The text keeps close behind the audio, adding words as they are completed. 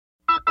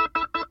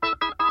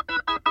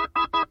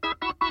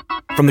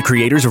From the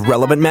creators of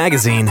Relevant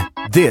Magazine,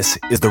 this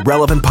is the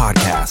Relevant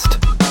Podcast.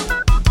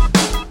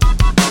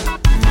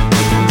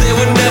 They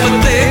would never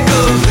think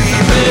of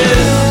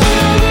leaving.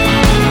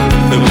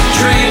 They were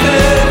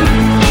dreaming.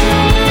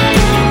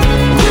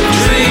 We're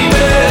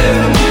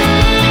dreaming.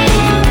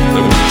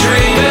 They were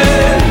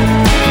dreaming.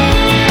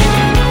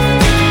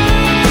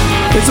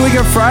 It's the week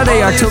of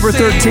Friday, October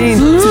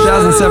 13th,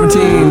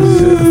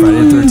 2017.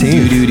 Friday the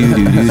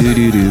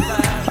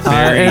 13th.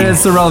 And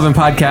it's the Relevant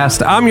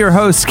Podcast. I'm your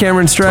host,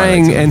 Cameron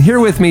Strang, and here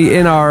with me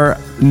in our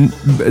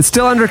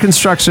still under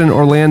construction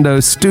Orlando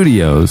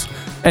studios,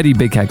 Eddie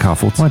Big Cat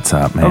Koffel. What's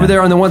up, man? Over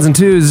there on the ones and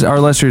twos, our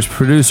illustrious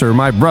producer,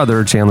 my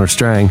brother, Chandler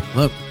Strang.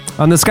 Look.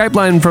 On the Skype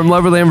line from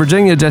Loverland,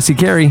 Virginia, Jesse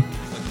Carey.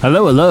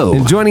 Hello, hello.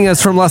 And joining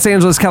us from Los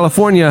Angeles,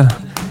 California,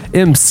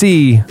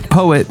 MC,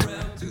 poet,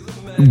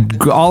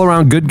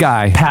 all-around good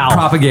guy, Pal.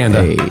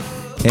 propaganda.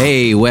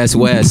 Hey, West,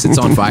 it's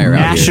on fire out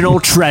here.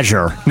 National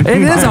treasure. It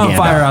is on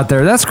fire out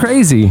there. That's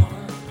crazy.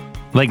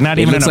 Like not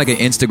It even looks like an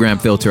Instagram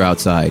filter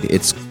outside.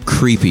 It's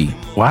creepy.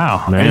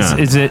 Wow. Yeah.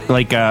 Is it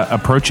like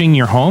approaching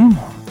your home?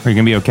 Are you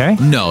gonna be okay?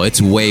 No, it's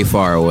way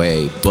far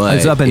away, but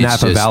It's up in Napa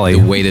just Valley.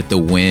 the way that the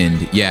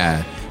wind,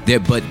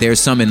 but there's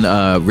some in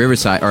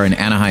Riverside or in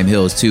Anaheim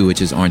Hills too,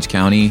 which is Orange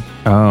County,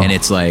 and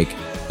it's like,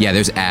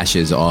 there's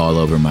ashes all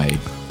over my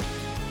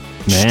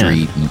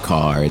street and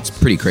car. It's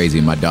pretty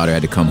crazy. My daughter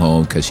had to come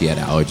home because she had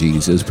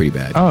allergies. It was pretty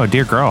bad. Oh,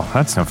 dear girl.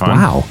 That's no fun.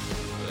 Wow.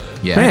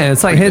 Yeah, Man,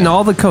 it's like pretty hitting bad.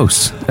 all the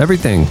coasts.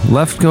 Everything.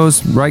 Left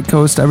coast, right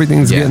coast,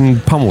 everything's Yeah.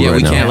 getting pummeled Yeah, right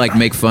we now. can't like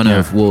make fun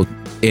of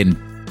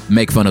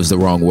make fun of is the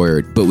wrong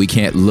word, but we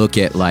can't look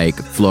at like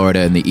Florida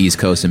and the East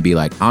Coast and be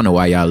like, I don't know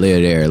why y'all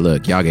live there.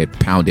 Look, y'all get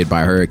pounded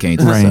by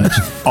hurricanes and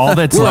such. All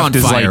that's We're left on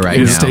is fire like right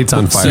the now. state's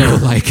on fire.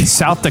 So like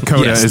South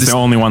Dakota Yes, is this- the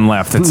only one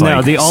left. It's No,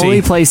 like the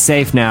only see, place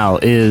safe now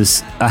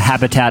is a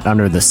habitat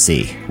under the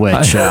sea,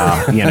 which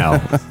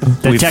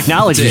the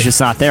technology is just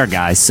not there,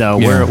 guys. So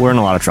we're in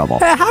a lot of trouble.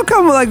 Hey, how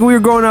come like we were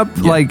growing up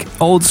like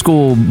old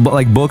school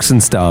like books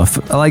and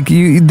stuff? Like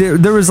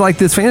there was like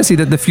this fantasy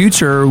that the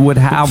future would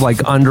have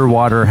like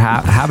underwater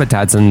habitats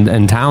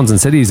and towns and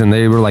cities, and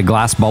they were like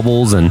glass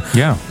bubbles and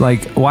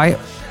like why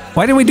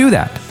didn't we do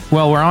that?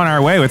 well, we're on our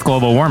way with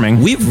global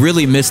warming. we've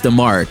really missed the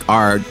mark.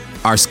 Our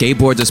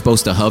skateboards are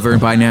supposed to hover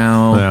by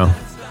now. Yeah.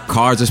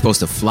 Cars are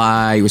supposed to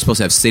fly. We're supposed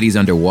to have cities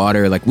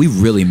underwater. Like we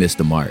really missed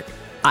the mark.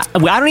 I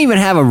don't even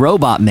have a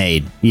robot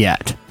made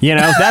yet.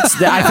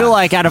 I feel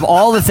like out of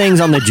all the things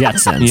on the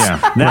Jetsons,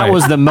 that Right.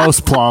 was the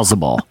most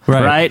plausible,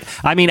 right?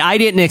 I mean, I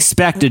didn't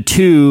expect a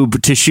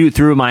tube to shoot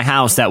through my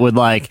house that would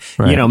make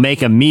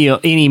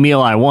any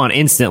meal I want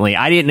instantly.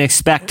 I didn't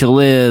expect to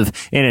live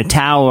in a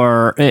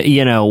tower,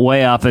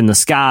 way up in the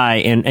sky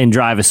and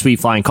drive a sweet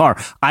flying car.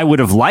 I would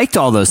have liked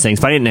all those things,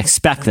 but I didn't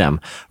expect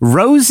them.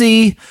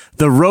 Rosie,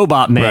 the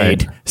robot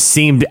maid,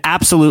 seemed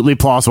absolutely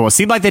plausible. It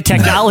seemed like the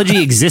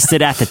technology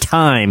existed at the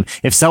time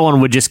if someone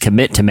would just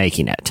commit to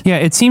making it. Yeah,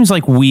 it seems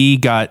like we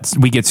get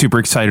super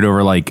excited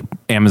over like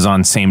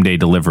Amazon same day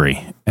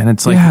delivery, and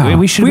it's like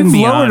we should We've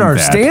be lowered beyond our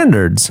that.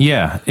 standards.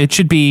 Yeah, it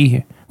should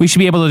be. We should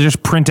be able to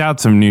just print out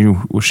some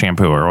new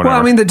shampoo or whatever. Well,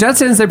 I mean, the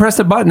Jetsons, they press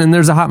a button and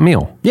there's a hot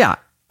meal. Yeah.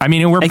 I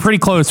mean, we're pretty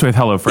close with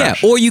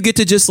HelloFresh. Yeah, or you get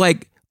to just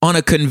like on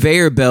a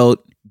conveyor belt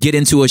get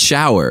into a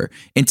shower.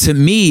 And to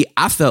me,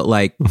 I felt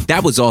like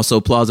that was also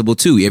plausible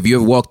too. If you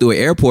ever walk through an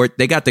airport,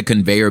 they got the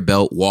conveyor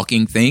belt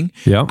walking thing.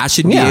 Yep. I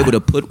should be able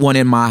to put one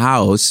in my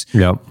house,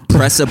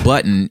 press a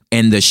button,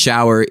 and the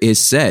shower is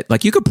set.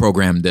 Like you could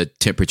program the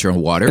temperature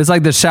and water. It's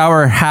like the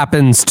shower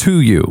happens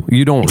to you.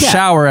 You don't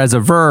shower as a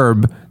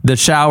verb. The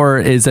shower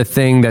is a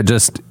thing that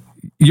just...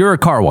 You're a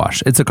car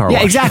wash. It's a car wash.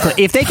 Yeah,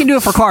 exactly. If they can do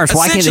it for cars,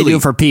 why can't they do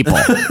it for people?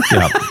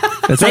 Yeah.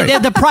 That's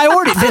right. The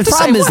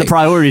problem is the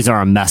priorities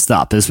are messed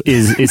up. Is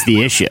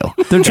the issue?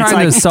 They're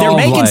trying to solve. They're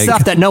making like,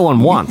 stuff that no one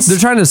wants. They're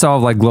trying to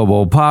solve like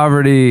global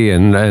poverty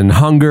and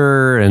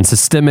hunger and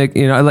systemic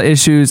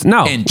issues.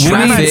 No, and we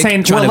need-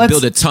 traffic, trying to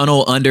build a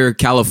tunnel under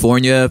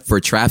California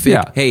for traffic.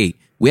 Yeah. Hey,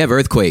 we have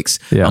earthquakes.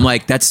 Yeah. I'm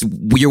like,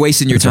 you're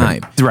wasting your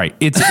time. Right.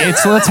 It's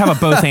let's have a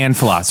both and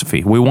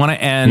philosophy. We want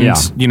to end,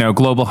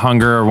 global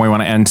hunger. We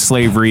want to end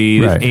slavery,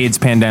 the AIDS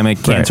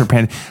pandemic, cancer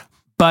pandemic.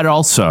 But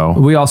also,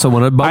 we also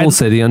want a bubble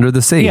city under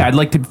the sea. Yeah, I'd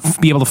like to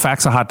be able to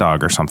fax a hot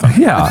dog or something.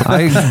 Yeah,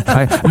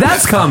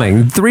 that's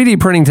coming. 3D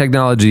printing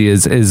technology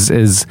is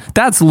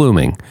that's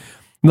looming.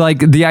 Like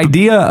the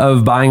idea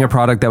of buying a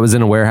product that was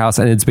in a warehouse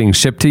and it's being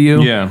shipped to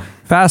you. Yeah.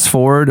 Fast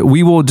forward,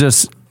 we will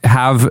just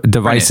have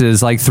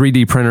devices like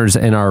 3D printers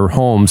in our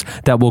homes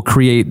that will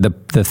create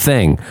the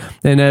thing.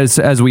 And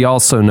as we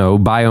also know,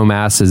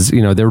 biomass is,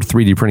 they're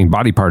 3D printing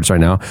body parts right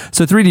now.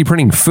 So 3D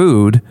printing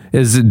food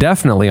is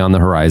definitely on the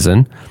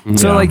horizon.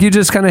 So like you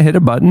just kind of hit a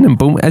button and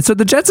boom. And so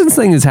the Jetsons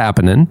thing is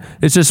happening.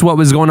 It's just what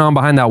was going on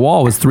behind that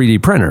wall was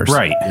 3D printers.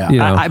 Right.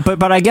 Yeah.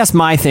 But I guess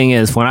my thing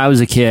is when I was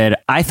a kid,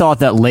 I thought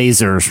that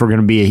lasers were going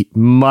to be a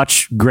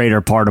much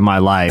greater part of my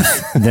life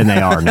than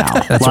they are now.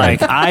 That's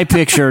right. I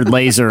pictured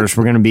lasers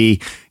were going to be,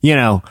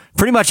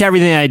 pretty much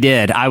everything I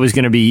did, I was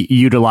going to be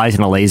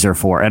utilizing a laser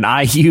for. And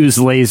I use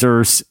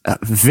lasers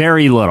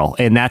very little.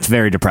 And that's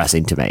very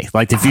depressing to me.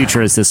 Like, the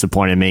future has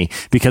disappointed me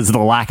because of the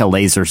lack of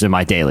lasers in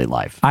my daily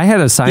life. I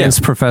had a science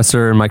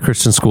professor in my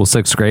Christian school,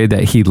 6th grade,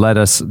 that he let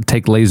us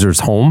take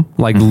lasers home,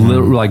 like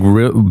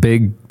real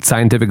big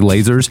scientific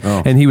lasers.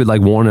 And he would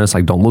like warn us,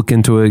 like, don't look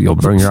into it. You'll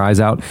burn your eyes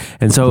out.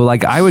 And so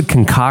like I would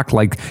concoct,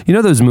 like,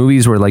 those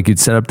movies where like you'd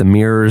set up the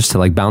mirrors to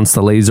like bounce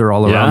the laser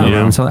all around the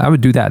room. So I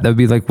would do that. That would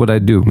be like what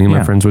I'd do. Me and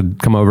my friends would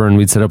come over and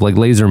we'd set up like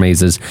laser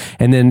mazes.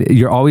 And then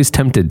you're always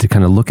tempted to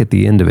kind of look at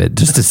the end of it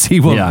just to see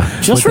what.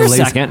 Just for a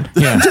second.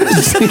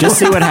 Just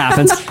see what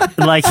happens.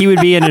 Like, he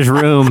would be in his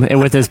room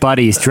with his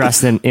buddies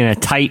dressed in a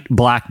tight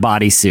black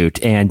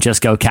bodysuit and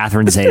just go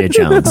Catherine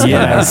Zeta-Jones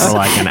for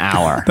like an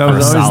hour. That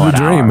was always the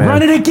dream, man.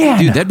 Run it again.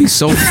 Dude, that'd be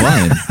so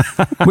fun.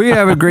 We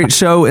have a great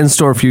show in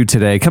store for you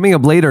today. Coming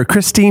up later,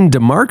 Kristene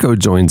DiMarco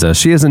joins us.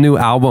 She has a new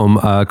album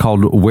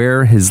called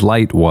Where His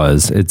Light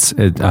Was. It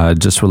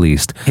just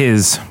released.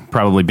 His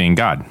probably being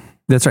God.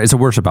 That's right. It's a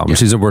worship album.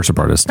 She's a worship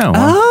artist.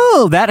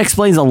 Oh, that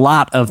explains a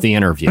lot of the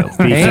interview because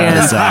it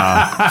was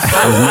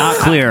not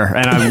clear,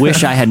 and I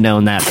wish I had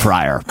known that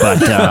prior. But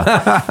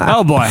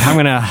oh boy,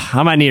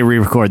 I might need to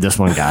re-record this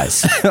one,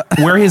 guys.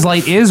 Where His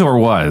Light is or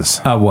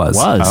was?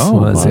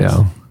 Was,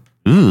 yeah.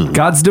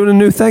 God's doing a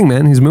new thing,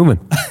 man. He's moving.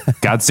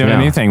 God's doing a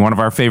new thing. One of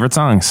our favorite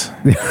songs.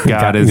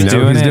 God is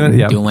doing it.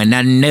 Yep. Doing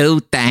a new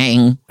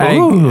thing. Hey,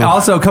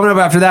 also, coming up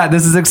after that,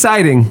 this is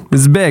exciting. This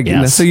is big.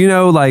 Yes.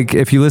 So, like,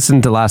 if you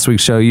listened to last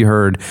week's show, you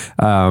heard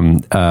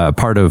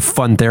part of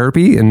Fun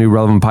Therapy, a new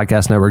Relevant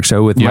Podcast Network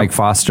show with Mike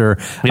Foster,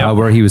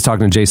 where he was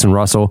talking to Jason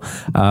Russell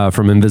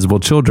from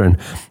Invisible Children.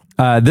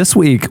 This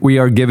week, we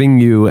are giving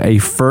you a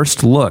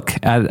first look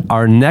at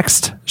our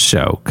next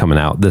show coming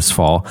out this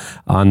fall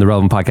on the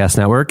Relevant Podcast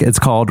Network. It's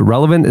called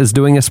Relevant is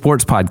Doing a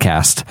Sports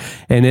Podcast,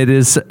 and it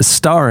is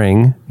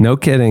starring, no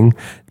kidding,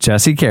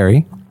 Jesse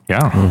Carey.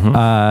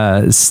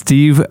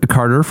 Steve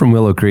Carter from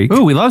Willow Creek.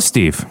 Ooh, we love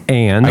Steve.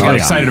 And I got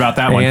excited about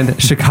that one.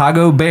 And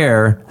Chicago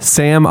Bear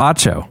Sam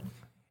Acho.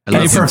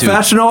 A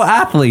professional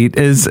athlete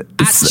is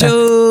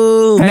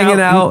hanging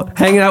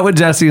out with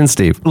Jesse and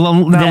Steve.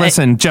 Now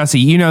listen,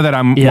 Jesse, you know that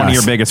I'm one of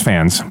your biggest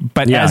fans,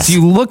 but as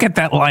you look at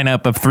that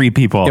lineup of three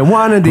people,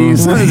 one of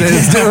these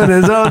is doing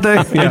his own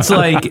thing. It's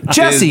like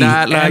Jesse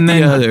and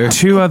then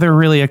two other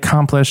really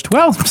accomplished,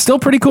 still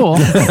pretty cool.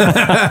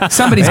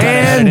 Somebody's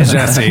got to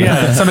Jesse.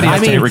 Somebody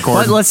has to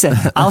record. Listen,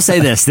 I'll say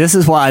this. This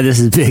is why this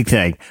is a big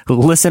thing.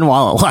 Listen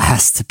while it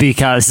lasts,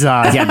 because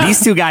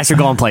these two guys are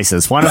going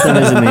places. One of them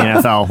is in the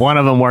NFL. One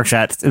of them works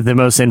at the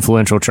most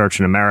influential church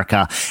in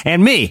America,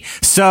 and me.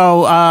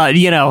 So,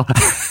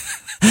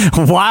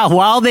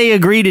 while they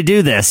agree to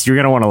do this, you're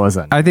going to want to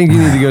listen. I think you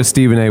need to go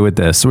Stephen A with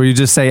this, where you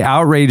just say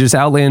outrageous,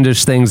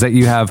 outlandish things that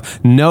you have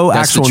no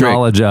actual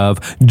knowledge of,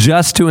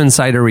 just to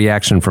incite a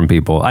reaction from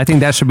people. I think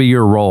that should be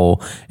your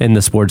role in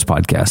the sports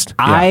podcast.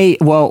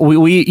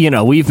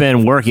 We've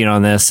been working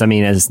on this. I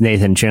mean, as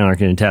Nathan Chandler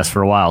can attest,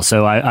 for a while.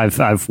 So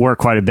I've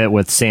worked quite a bit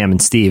with Sam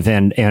and Steve,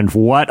 and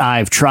what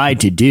I've tried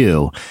to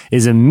do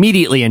is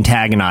immediately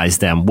antagonize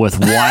them with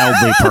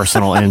wildly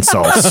personal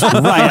insults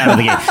right out of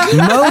the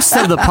gate. Most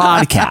of the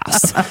podcast.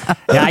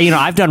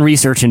 I've done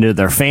research into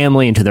their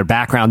family, into their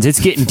backgrounds.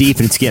 It's getting deep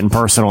and it's getting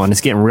personal and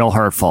it's getting real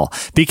hurtful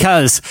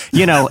because,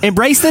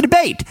 embrace the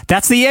debate.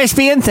 That's the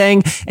ESPN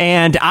thing.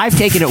 And I've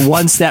taken it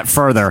one step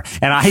further,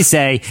 and I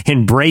say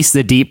embrace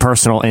the deep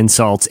personal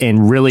insults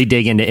and really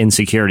dig into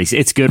insecurities.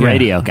 It's good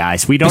radio,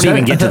 guys. We don't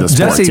even get to the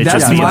sports. Jesse,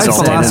 that's my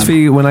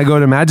philosophy when I go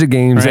to Magic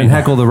games and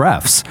heckle the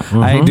refs.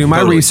 I do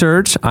my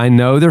research. I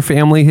know their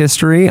family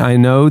history. I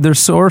know their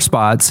sore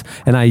spots,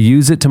 and I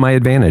use it to my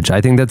advantage. I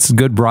think that's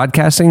good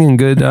broadcasting and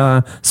good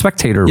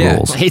spectator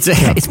rules.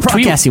 It's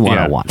broadcasting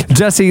 101.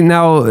 Jesse,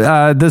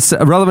 now this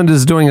Relevant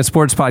is Doing a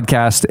Sports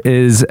Podcast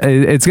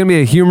it's going to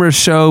be a humorous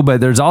show,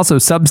 but there's also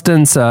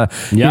substance.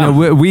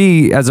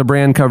 We as a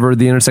brand cover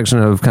the intersection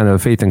of kind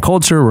of faith and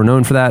culture. We're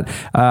known for that.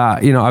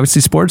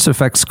 Obviously sports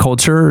affects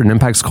culture and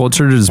impacts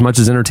culture as much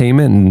as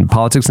entertainment and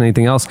politics and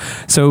anything else.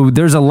 So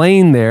there's a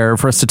lane there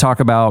for us to talk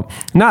about,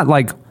 not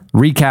like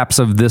recaps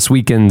of this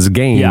weekend's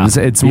games.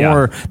 It's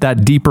more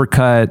that deeper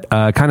cut,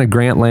 kind of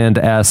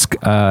Grantland-esque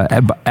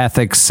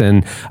ethics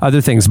and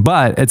other things,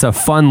 but it's a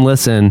fun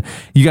listen.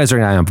 You guys are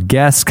going to have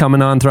guests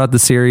coming on throughout the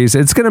series.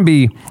 It's going to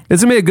be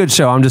a good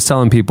show. I'm just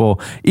telling people,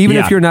 even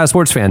if you're not a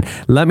sports fan,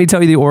 let me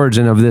tell you the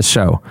origin of this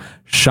show.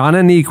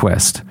 Shauna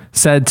Niequist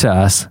said to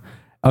us,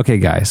 okay,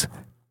 guys,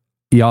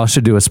 y'all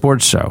should do a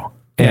sports show.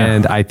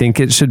 And I think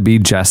it should be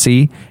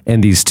Jesse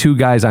and these two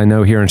guys I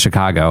know here in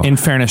Chicago. In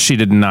fairness, she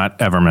did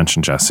not ever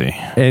mention Jesse.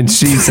 And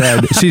she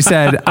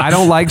said, I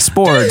don't like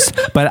sports,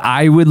 but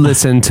I would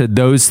listen to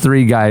those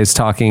three guys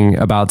talking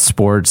about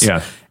sports.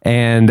 Yeah.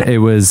 and it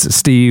was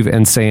Steve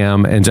and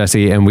Sam and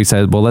Jesse, and we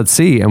said, well, let's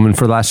see. And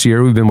for last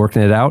year, we've been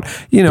working it out.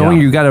 When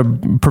you got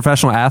a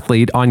professional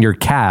athlete on your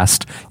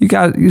cast, you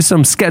got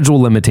some schedule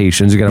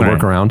limitations you got to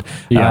work around.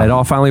 It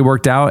all finally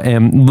worked out,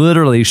 and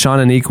literally Sean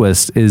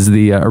Nyquist is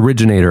the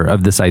originator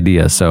of this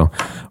idea, so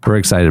we're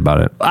excited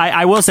about it.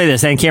 I will say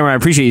this, and Cameron, I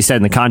appreciate you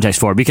setting the context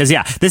for it, because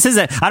this is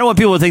I don't want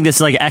people to think this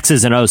is like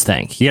X's and O's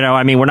thing.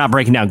 We're not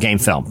breaking down game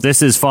film.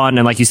 This is fun,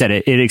 and like you said,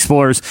 it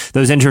explores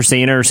those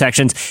interesting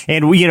intersections,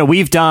 and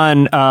we've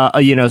done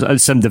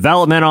some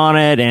development on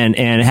it,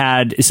 and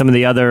had some of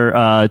the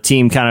other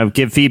team kind of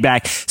give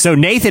feedback. So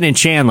Nathan and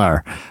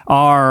Chandler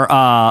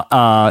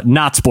are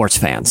not sports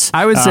fans.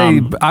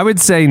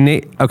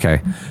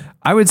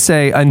 I would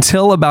say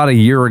until about a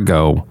year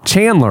ago,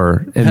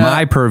 Chandler, in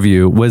my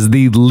purview, was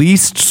the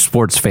least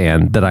sports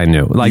fan that I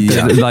knew.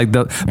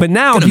 But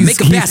now he's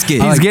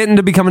getting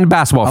to becoming a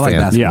basketball fan.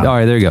 Basketball. All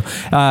right, there you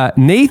go.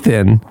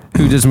 Nathan,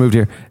 who just moved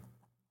here,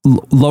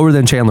 lower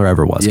than Chandler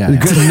ever was.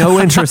 No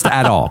interest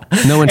at all.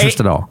 No interest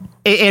at all.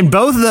 And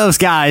both of those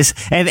guys,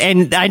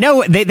 and I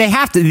know they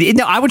have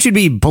to. I want you to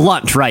be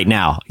blunt right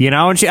now. I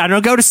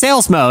don't go to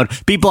sales mode.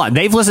 Be blunt.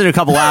 They've listened to a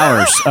couple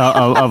hours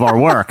of our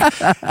work.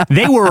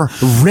 They were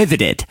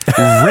riveted.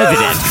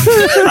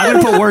 I'm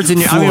going to put words in.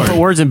 I'm going to put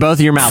words in both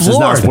of your mouths. As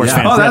not a sports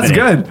fan. Oh, that's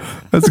good.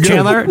 That's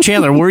good.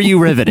 Chandler, were you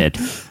riveted?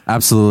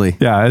 Absolutely.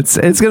 Yeah, it's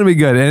going to be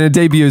good, and it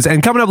debuts.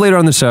 And coming up later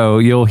on the show,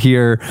 you'll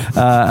hear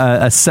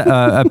a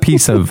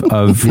piece of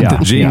the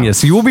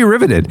genius. You will be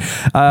riveted.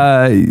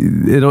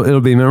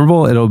 It'll be memorable.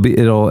 It'll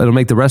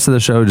make the rest of the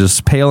show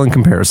just pale in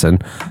comparison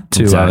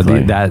to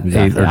that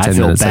 8 or 10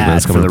 minutes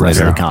that's coming for the rest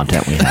later. of the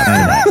content we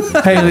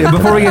have. Hey,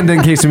 before we get into,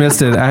 in case you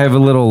missed it, I have a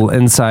little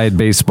inside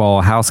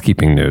baseball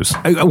housekeeping news.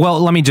 Well,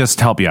 let me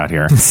just help you out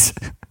here.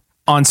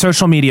 On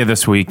social media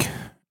this week,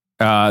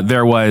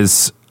 there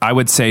was, I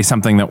would say,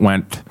 something that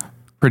went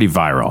pretty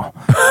viral.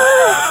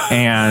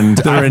 And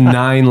there are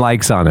 9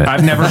 likes on it.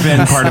 I've never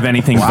been part of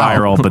anything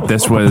viral, but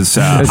this was,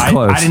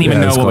 I didn't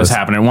even know what was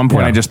happening. At one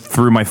point, I just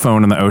threw my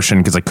phone in the ocean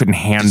because I couldn't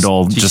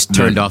handle just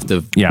turned off the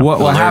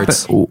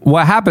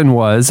What happened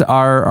was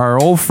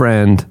our old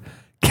friend,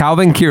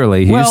 Calvin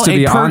Kearley, he used to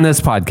be on this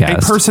podcast.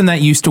 A person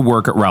that used to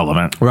work at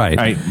Relevant.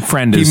 Right.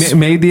 Friend is... He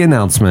made the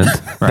announcement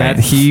that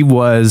he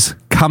was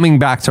coming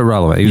back to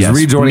Relevant. He was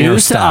rejoining our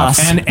staff.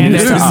 And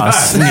news to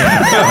us.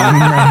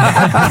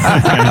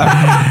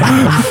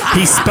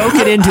 He spoke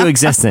it into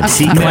existence.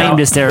 He claimed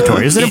his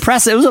territory. It was an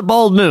impressive, it was a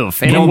bold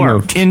move. And it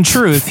worked. In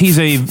truth, he's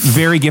a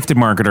very gifted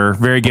marketer,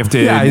 very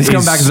gifted. Yeah, he's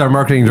come back as our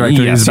marketing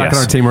director. He's back on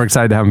our team. We're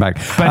excited to have him back.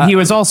 But he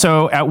was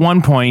also, at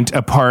one point,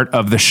 a part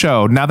of the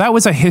show. Now, that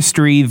was a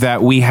history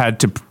that we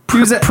had to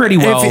pretty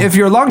well. If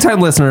you're a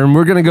longtime listener, and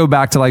we're going to go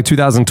back to like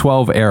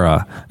 2012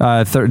 era,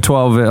 11,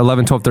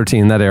 12,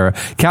 13, that era.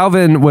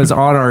 Calvin was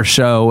on our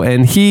show,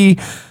 and he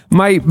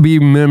might be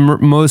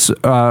most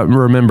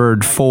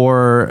remembered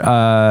for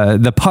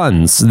the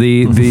puns,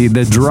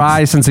 the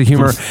dry sense of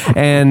humor,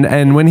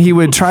 and when he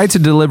would try to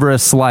deliver a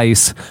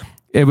slice,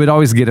 it would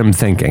always get him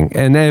thinking.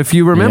 And if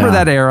you remember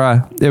that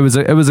era, it was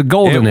a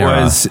golden era.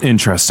 It was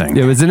interesting.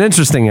 It was an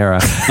interesting era.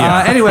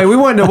 Anyway, we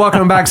wanted to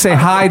welcome him back, say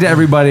hi to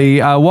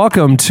everybody.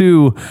 Welcome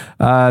to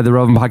the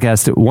Relevant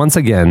Podcast once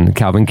again,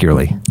 Calvin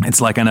Kearley.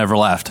 It's like I never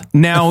left.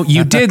 Now,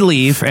 you did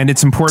leave, and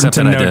it's important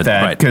to note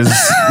that because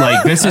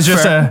this is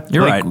just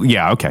You're right.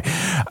 Yeah, okay.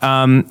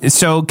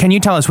 So can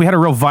you tell us, we had a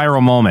real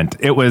viral moment.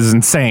 It was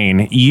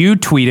insane. You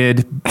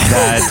tweeted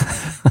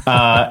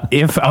that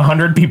if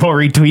 100 people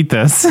retweet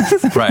this...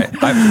 Right.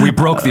 We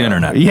broke the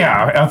internet.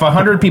 Yeah, if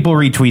 100 people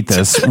retweet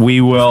this,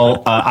 we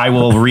will. I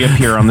will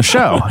reappear on the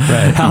show.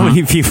 Right. How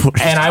many people?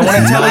 And I want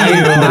to tell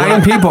you,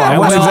 9 people. I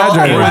was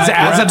exaggerating. It was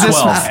as of this.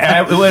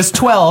 It was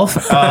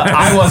 12.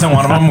 I wasn't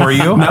one of them. Were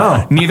you?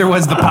 No. Neither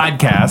was the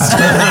podcast.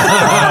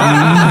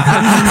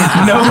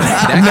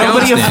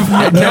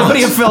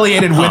 Nobody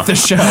affiliated with the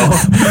show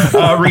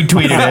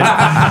retweeted it.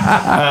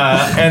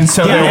 And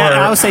so there were.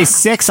 I would say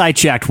 6 I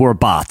checked were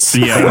bots.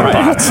 Yeah, right.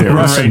 Bots.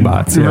 Russian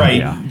bots. Yeah. Right.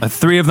 Yeah.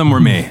 3 of them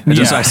were me.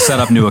 I set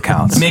up new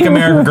accounts. Make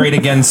America Great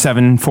Again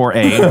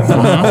 748.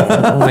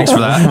 Thanks for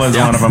that. Was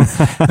one of them.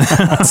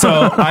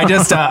 So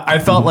I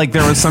felt like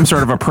there was some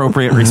sort of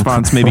appropriate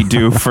response maybe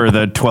due for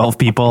the 12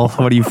 people.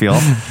 What do you feel?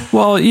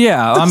 Well,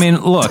 yeah. I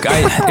mean, look,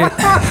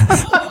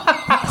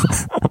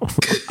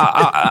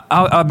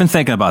 I've been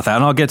thinking about that,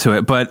 and I'll get to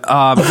it. But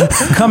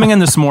coming in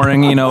this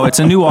morning, it's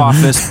a new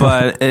office,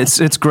 but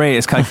it's great.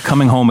 It's kind of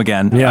coming home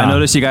again. Yeah. I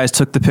noticed you guys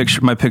took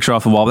my picture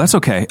off the wall. But that's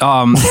okay.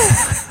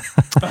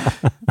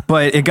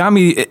 But it got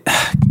me. It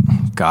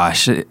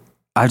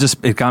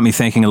got me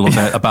thinking a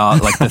little bit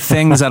about like the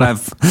things that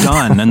I've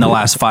done in the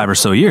last 5 or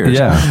so years.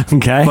 Yeah.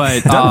 Okay.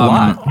 But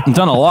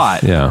done a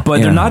lot. Yeah.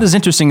 But they're not as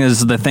interesting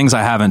as the things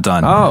I haven't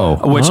done.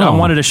 Which I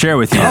wanted to share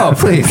with you. Oh,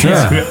 please.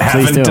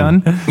 Haven't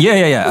done.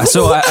 Yeah.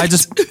 So I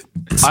just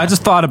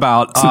thought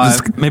about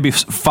maybe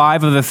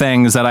 5 of the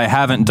things that I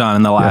haven't done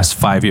in the last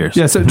 5 years.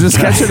 Yeah. So just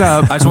catch it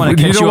up. I just want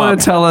to catch you up. You don't want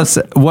to tell us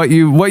what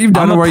you've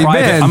done or where you've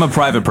been. I'm a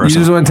private person.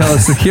 You just want to tell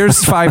us,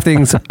 here's 5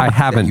 things I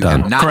haven't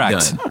done. Not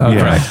Correct. done.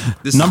 Okay.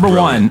 Number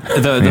 1. one.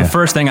 The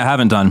first thing I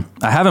haven't done.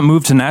 I haven't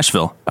moved to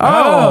Nashville.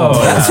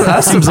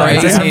 That's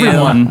surprising.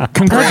 Everyone,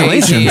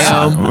 Congratulations.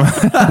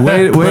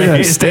 Way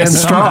to stand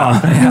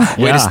strong.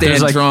 Way to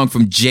stand strong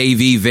from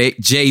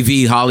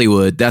JV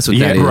Hollywood. That's what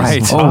that is.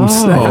 Right.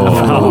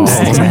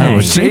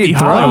 Shady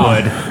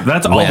Hollywood.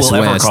 That's all West,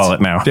 we'll ever West. call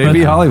it now.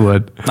 JV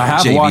Hollywood. I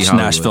have JV watched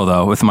Hollywood. Nashville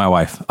though with my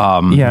wife.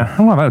 Yeah,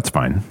 well, that's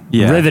fine.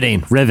 Yeah.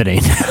 Riveting.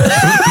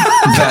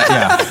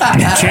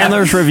 Yeah.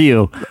 Chandler's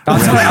review.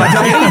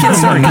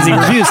 Because he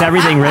reviews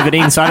everything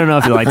riveting, so I don't know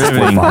if he likes this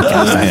Riveting.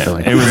 podcast,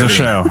 actually. It was a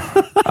show.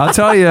 I'll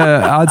tell you.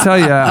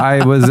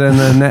 I was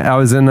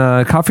in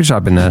a coffee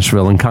shop in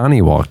Nashville, and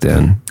Connie walked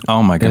in.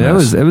 Oh my And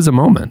goodness. it was a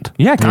moment.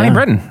 Yeah, Connie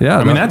Britton. Yeah,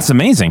 I mean, that's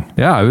amazing.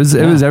 Yeah, it was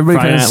everybody.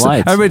 Friday Night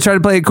Lights. Everybody tried to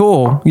play it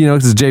cool,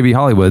 because it's JV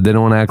Hollywood. They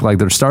don't want to act like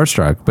they're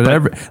starstruck, but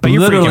you're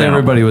literally freaking out.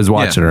 everybody was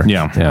watching her.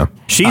 Yeah.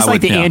 She's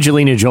like the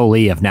Angelina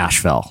Jolie of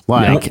Nashville.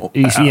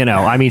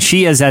 I mean,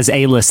 she is as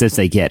A-list as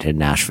they get in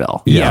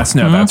Nashville. Yes,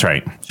 no, that's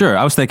right. Sure.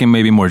 I was thinking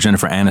maybe more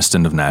Jennifer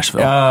Aniston of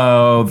Nashville.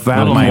 Oh, that a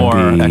little might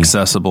more be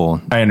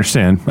accessible. I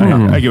understand. I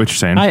get what you're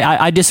saying.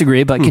 I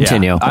disagree, but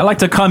continue. I like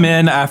to come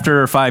in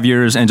after 5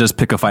 years and just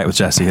pick a fight with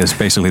Jesse is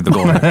basically the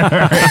goal.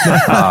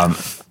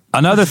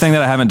 Another thing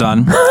that I haven't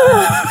done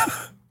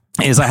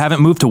is I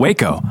haven't moved to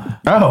Waco.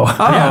 Yeah.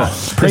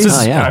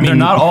 I mean, they're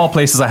not all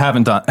places I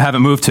haven't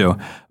moved to.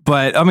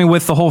 But I mean,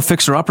 with the whole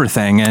fixer-upper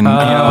thing, and sure.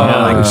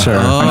 I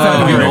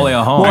thought we were only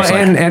a home. Well, It's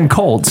like- and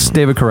Colts,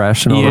 David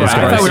Koresh, and all those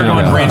I guys. thought we were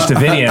going Branch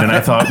Davidian, and I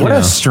thought, what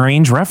a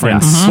strange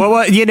reference.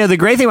 Well, the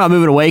great thing about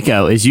moving to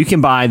Waco is you can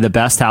buy the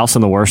best house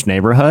in the worst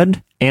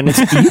neighborhood, and you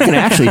can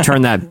actually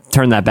turn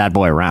that bad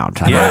boy around.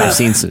 I've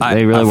seen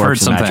they really I've work heard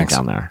some some magic things.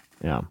 down there.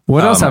 Yeah.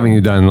 What else haven't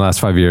you done in the last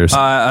 5 years?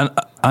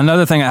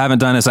 Another thing I haven't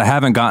done is I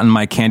haven't gotten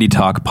my Candy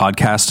Talk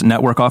podcast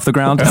network off the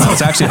ground. And I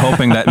was actually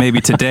hoping that maybe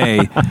today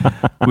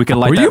we could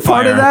light Were that you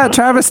part fire. of that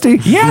travesty?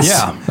 Yes.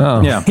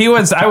 Yeah. Yeah. He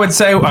was, I would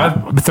say, a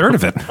third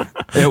of it.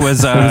 It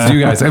was, It was you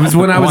guys. It was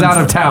when I was out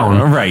of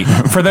town. Right.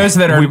 For those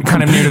that are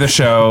kind of new to the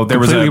show, there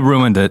was Completely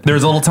ruined it. There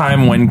was a little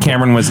time when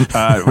Cameron was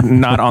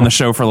not on the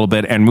show for a little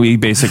bit, and we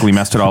basically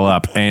messed it all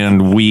up.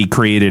 And we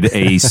created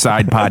a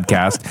side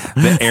podcast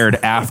that aired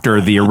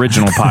after the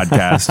original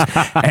podcast,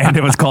 and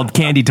it was called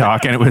Candy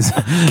Talk, and it was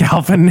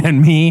Calvin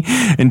and me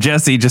and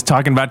Jesse just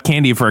talking about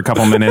candy for a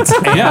couple minutes.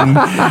 And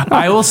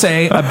I will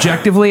say,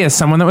 objectively, as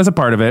someone that was a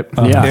part of it,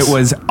 Yes. it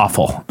was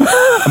awful.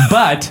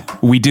 But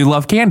we do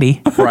love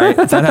candy. Right.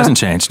 That hasn't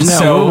changed.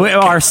 So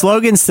our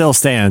slogan still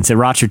stands: "It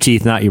rots your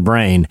teeth, not your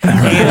brain." And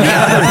the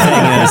other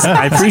thing is,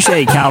 I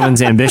appreciate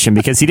Calvin's ambition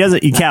because he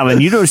doesn't.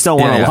 Calvin, you just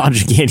don't want to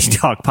launch a Candy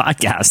Talk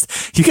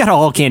podcast. You got a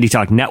whole Candy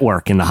Talk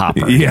network in the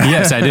hopper. Yeah.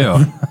 Yes, I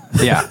do.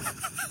 Yeah.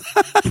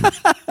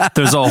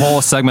 There's a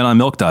whole segment on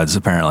Milk Duds,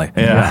 apparently.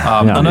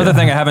 Another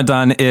thing I haven't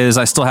done is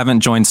I still haven't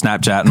joined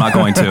Snapchat. I'm not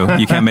going to.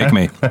 You can't make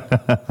me.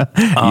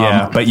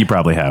 Yeah, but you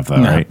probably have, though,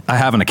 right? I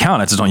have an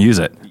account. I just don't use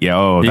it.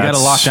 Yo, You got to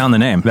that's- lock down the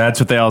name. That's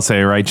what they all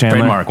say, right, Chandler?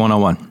 Trademark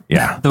 101.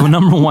 Yeah. The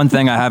number one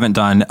thing I haven't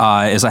done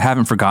is I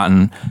haven't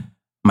forgotten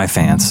my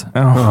fans.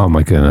 Oh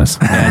my goodness.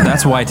 And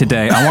that's why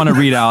today I want to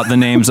read out the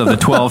names of the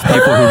 12 people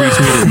who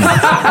retweeted me.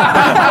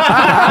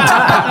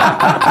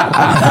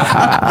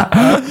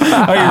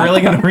 Are you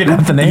really going to read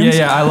out the names?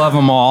 Yeah, I love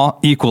them all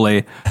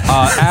equally.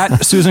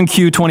 At Susan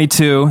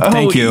Q22,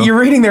 thank you. You're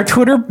reading their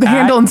Twitter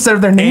handle instead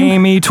of their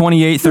name?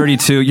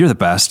 Amy2832, you're the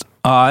best.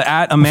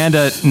 At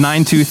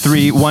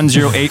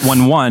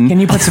Amanda923-10811.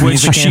 Can you put some which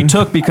music she in?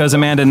 took because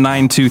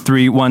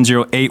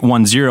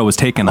Amanda923-10810 was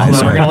taken. We're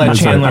going to let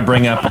Chandler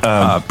bring up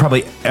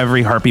probably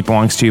Every Heartbeat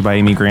Belongs to You by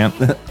Amy Grant.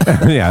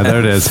 Yeah, there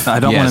it is.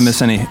 I don't Yes. want to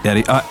miss any,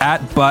 Eddie.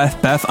 At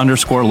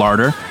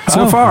Beth_Larder.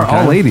 So far,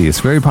 all ladies,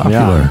 very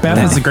popular.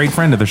 Beth is a great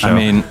friend of the show. I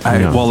mean,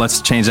 well, let's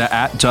change that.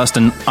 At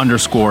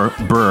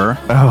Justin_Burr.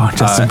 Oh,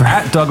 Justin Burr.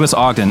 At Douglas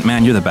Ogden.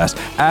 Man, you're the best.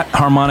 At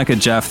Harmonica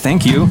Jeff.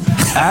 Thank you.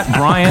 At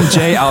Brian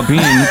J.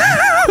 Albine.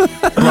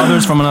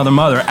 Brothers from Another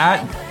Mother.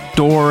 At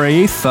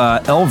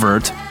Doraitha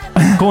Elvert.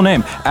 Cool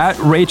name. At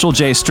Rachel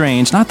J.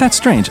 Strange. Not that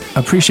strange.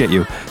 Appreciate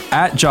you.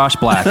 At Josh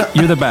Black.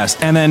 You're the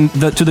best. And then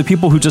to the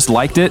people who just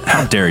liked it,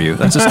 how dare you?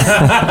 That's just...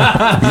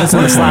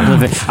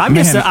 I'm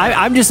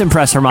just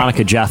impressed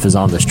Harmonica Jeff is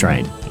on this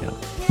train.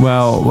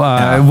 Well,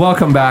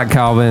 welcome back,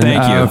 Calvin.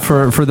 Thank you.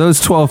 For those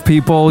 12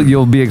 people,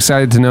 you'll be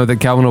excited to know that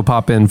Calvin will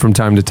pop in from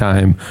time to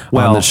time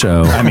on the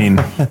show. I mean,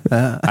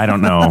 I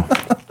don't know.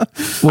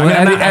 Well,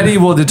 Eddie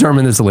will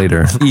determine this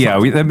later. Yeah,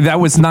 that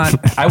was not,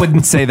 I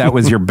wouldn't say that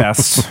was your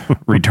best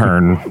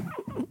return.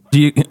 Do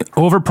you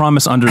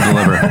overpromise,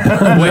 underdeliver?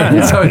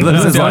 That's how he lives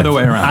It's his the life. other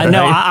way around. I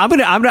know. I'm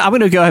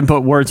gonna go ahead and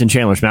put words in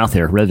Chandler's mouth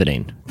here.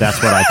 Riveting.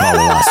 That's what I call the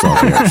last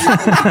 12 years.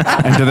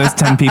 And to those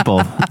 10 people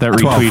that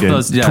retweeted,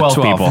 Those- yeah, 12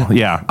 12. people.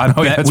 Yeah. I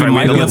bet that's we right.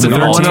 might We be had to able to listen to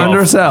do One 12.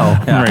 undersell.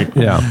 Right.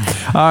 Yeah.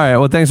 All right.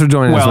 Well, thanks for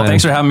joining us, Well, man.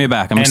 thanks for having me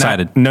back. I'm And,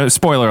 excited. no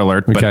spoiler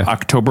alert, but Okay.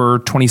 October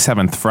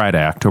 27th,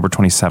 Friday, October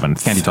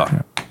 27th. Candy Talk.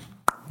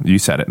 You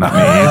said it, not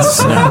me. I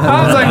was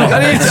like,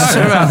 what are you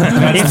talking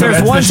about? If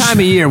there's one time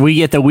a year, we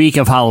get the week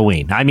of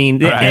Halloween. I mean,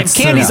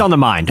 candy's on the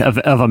mind of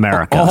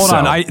America. Oh, hold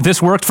on.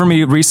 This worked for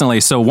me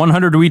recently, so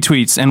 100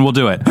 retweets and we'll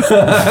do it. And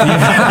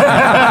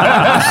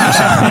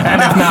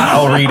if not,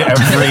 I'll read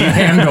every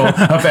handle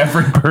of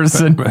every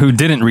person who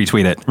didn't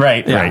retweet it.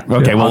 Right.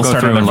 Okay, we'll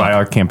start a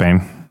our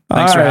campaign.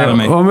 Thanks for having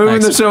me. Well,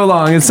 moving the show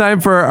along, it's time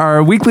for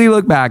our weekly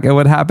look back at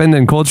what happened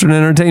in culture and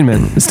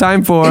entertainment. It's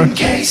time for... In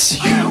case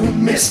you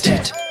missed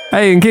it.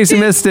 Hey, in case you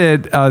missed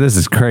it, this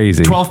is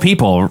crazy. 12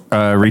 people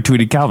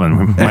retweeted Calvin.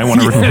 We might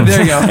want to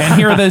there you go. And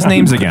here are those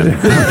names again.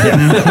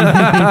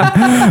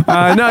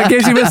 No, in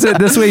case you missed it,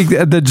 this week,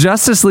 the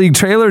Justice League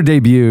trailer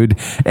debuted,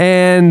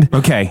 and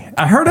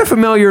I heard a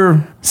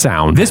familiar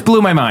sound. This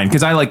blew my mind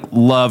because I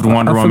loved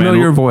Wonder Woman.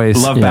 Familiar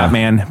voice. Loved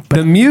Batman.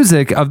 The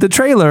music of the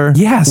trailer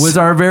was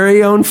our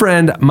very own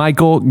friend,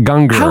 Michael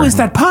Gungor. How is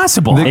that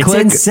possible? It's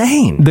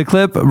insane. The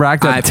clip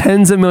racked up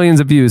tens of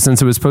millions of views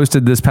since it was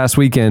posted this past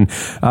weekend,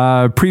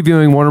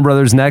 previewing Warner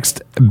Brothers'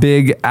 next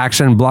big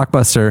action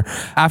blockbuster.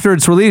 After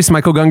its release,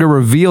 Michael Gungor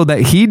revealed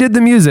that he did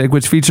the music,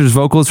 which features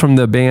vocals from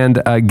the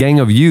band Gang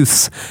of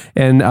Youths,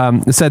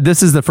 and said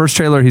this is the first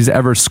trailer he's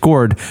ever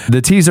scored.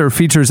 The teaser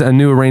features a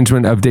new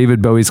arrangement of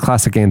David Bowie's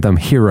classic anthem,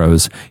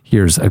 Heroes.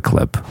 Here's a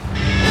clip. We're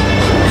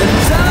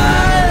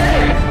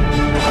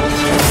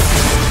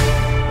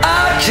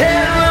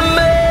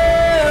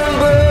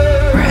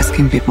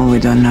asking people we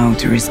don't know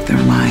to risk their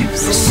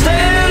lives.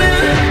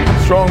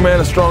 Strong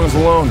man is strongest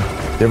alone.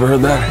 You ever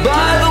heard that?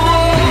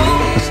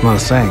 That's not a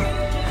saying.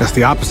 That's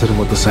the opposite of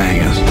what the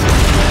saying is.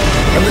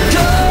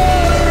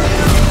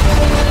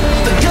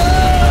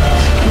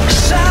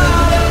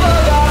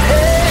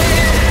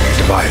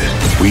 Divided.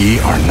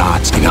 We are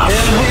not enough.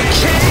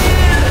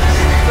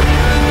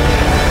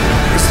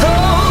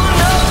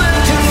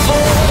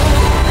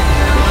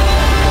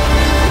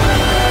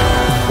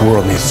 The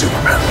world needs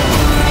Superman.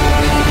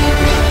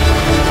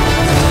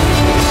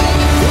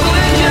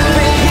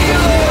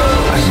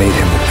 I made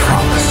him a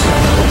promise.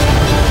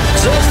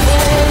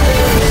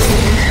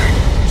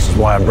 This is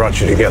why I brought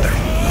you together.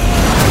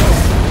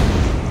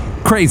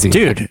 Crazy.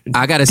 Dude,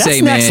 I gotta say,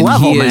 next man,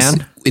 level,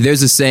 man.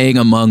 There's a saying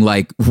among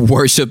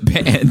worship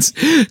bands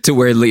to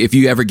where if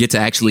you ever get to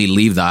actually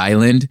leave the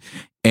island,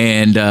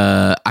 and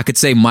I could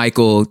say,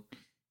 Michael,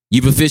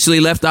 you've officially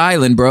left the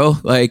island, bro.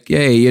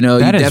 Hey, you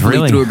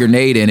definitely threw a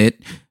grenade in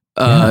it.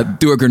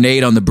 Threw a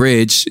grenade on the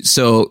bridge.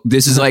 So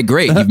this is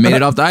great. You've made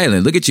it off the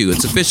island. Look at you.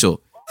 It's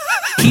official.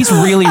 He's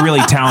really, really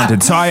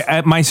talented. So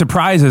my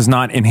surprise is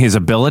not in his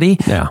ability,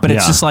 but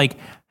it's just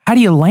how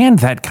do you land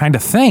that kind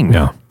of thing?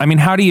 Yeah. I mean,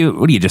 what do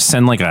you just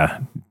send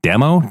a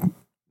demo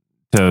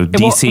to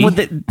DC? Well,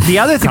 the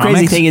other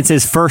crazy thing, it's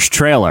his first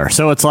trailer.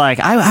 So it's I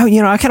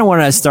kind of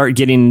want to start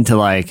getting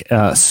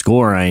into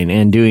scoring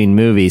and doing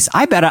movies.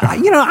 I bet,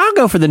 I'll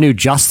go for the new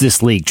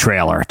Justice League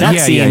trailer.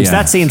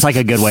 That seems like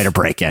a good way to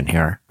break in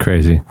here.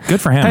 Crazy.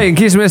 Good for him. Hey, in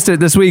case you missed it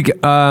this week,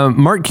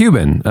 Mark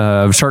Cuban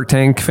of Shark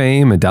Tank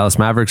fame and Dallas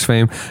Mavericks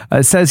fame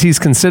says he's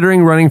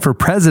considering running for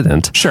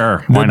president.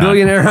 Sure. The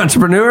billionaire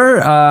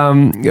entrepreneur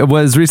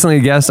was recently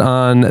a guest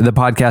on the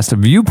podcast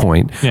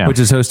Viewpoint, which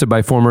is hosted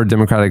by former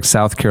Democratic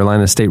South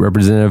Carolina State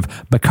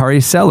Representative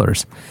Bakari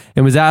Sellers,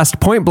 and was asked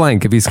point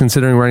blank if he's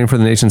considering running for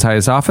the nation's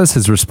highest office.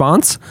 His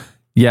response,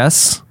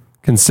 yes.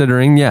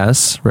 Considering,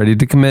 yes. Ready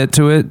to commit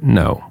to it,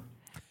 no.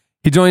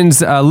 He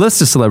joins a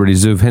list of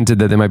celebrities who have hinted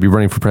that they might be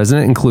running for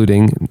president,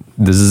 including,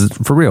 this is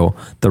for real,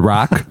 The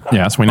Rock,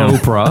 yes, we know.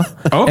 Oprah,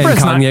 and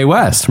Kanye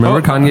West.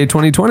 Remember Kanye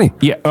 2020?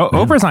 Yeah,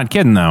 Oprah's not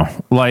kidding, though.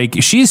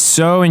 She's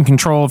so in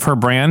control of her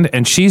brand,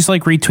 and she's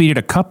retweeted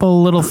a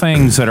couple little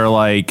things that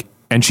are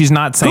and she's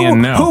not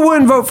saying no. Who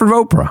wouldn't vote for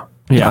Oprah?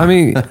 Yeah. I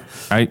mean,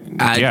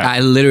 I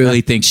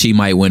literally think she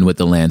might win with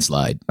the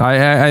landslide.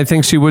 I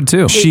think she would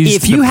too.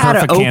 If you had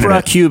an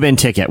Oprah Cuban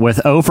ticket with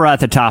Oprah at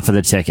the top of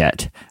the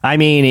ticket, I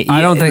mean,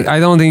 I don't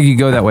think you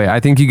go that way.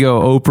 I think you go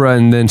Oprah,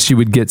 and then she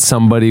would get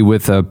somebody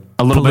with a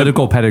little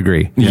political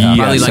pedigree. Yeah.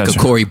 Probably a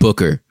Cory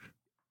Booker.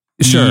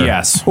 Sure.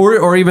 Yes.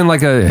 Or even a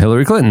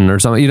Hillary Clinton or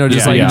something.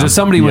 Just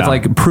somebody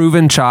with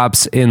proven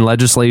chops in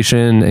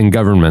legislation and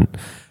government.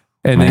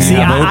 And then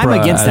I'm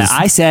against that.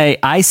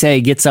 I say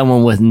get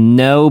someone with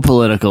no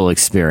political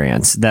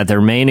experience, that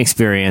their main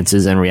experience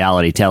is in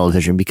reality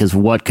television, because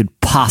what could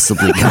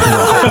possibly go wrong?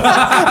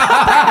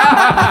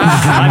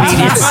 I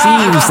mean,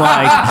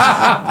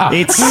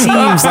 it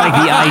seems like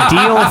the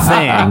ideal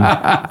thing.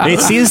 It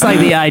seems like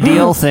the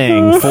ideal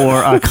thing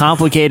for a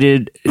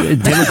complicated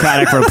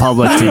democratic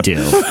republic to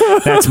do,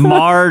 that's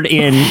marred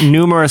in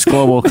numerous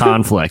global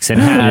conflicts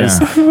and has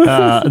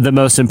the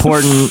most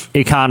important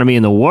economy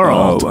in the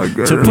world.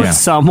 To put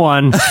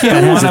someone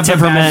that has a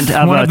temperament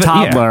of a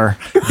toddler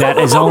that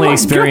his only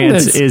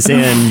experience is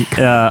in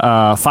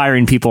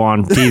firing people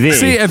on TV.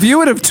 See, if you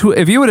would have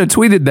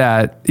tweeted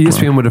that,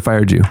 ESPN would have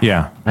fired you.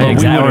 Yeah.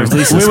 Exactly. Or at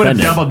least we would have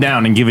suspended. doubled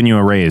down and given you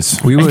a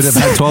raise. We would have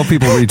had 12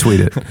 people retweet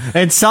it.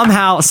 And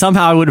somehow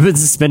I would have been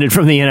suspended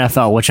from the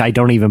NFL, which I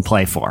don't even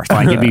play for.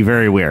 Like, it'd be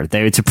very weird.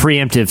 It's a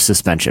preemptive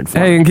suspension for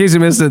Hey, me. in case you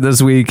missed it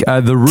this week,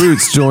 The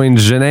Roots joined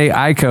Jhené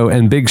Aiko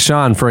and Big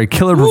Sean for a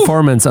killer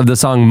performance of the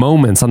song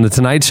Moments on The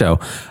Tonight Show.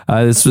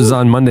 This was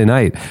on Monday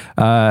night.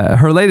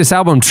 Her latest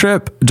album,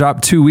 Trip,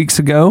 dropped 2 weeks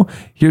ago.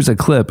 Here's a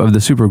clip of the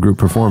supergroup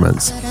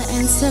performance.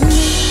 Answer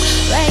me.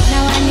 Right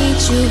now I need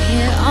you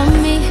here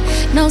on me.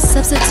 No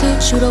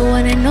substitute, you the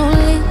one and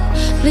only.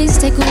 Please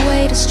take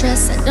away the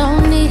stress I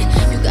don't need.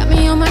 You got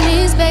me on my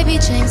knees, baby,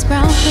 James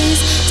Brown,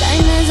 please.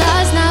 Time is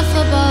ours, not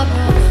for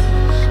Barbara.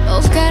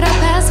 Both got our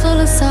past full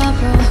of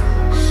sorrow.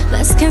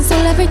 Let's cancel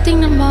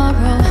everything tomorrow.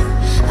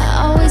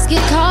 I always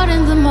get caught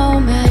in the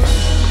moment.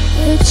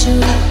 With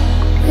you,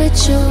 with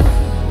you,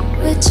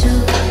 with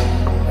you,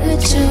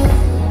 with you,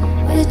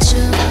 with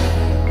you,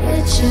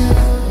 with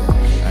you.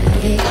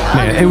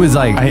 Man, it was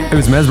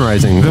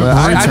mesmerizing.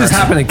 I just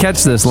happened to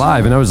catch this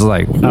live, and I was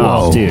like,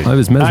 whoa. Dude. I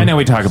was mesmerized. I know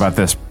we talk about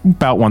this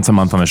about once a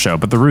month on the show,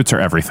 but the Roots are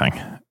everything,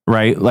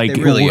 right? Like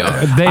They really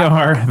are. They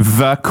are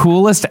the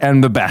coolest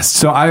and the best.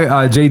 So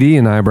JD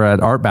and I were at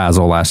Art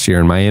Basel last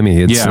year in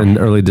Miami. It's in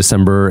early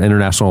December,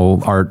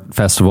 International Art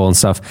Festival and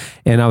stuff.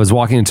 And I was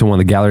walking into one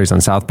of the galleries on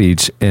South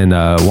Beach, and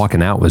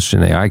walking out was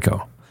Jhené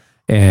Aiko.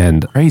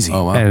 And Crazy.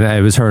 Oh, wow. And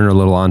it was her and her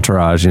little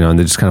entourage, and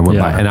they just kind of went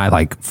by, and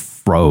I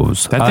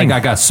froze. I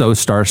got so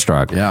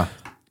starstruck. Yeah.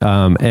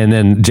 And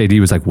then JD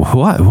was like,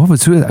 "What? What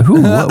was who? What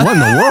in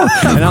the world?"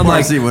 And I'm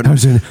like, "That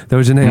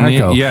was Jhené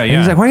Aiko." Yeah. And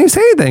he's like, "Why didn't you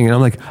say anything?" And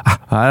I'm like,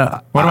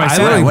 What do I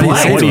say? literally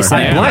What do you say blanked. to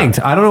her? I blanked.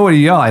 I don't know what to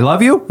yell. I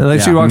love you. And like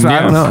she walks by.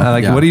 I don't know.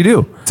 Like, what do you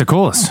do? It's the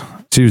coolest.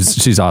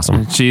 She's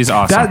awesome. She's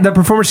awesome. That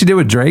performance she did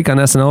with Drake on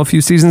SNL a few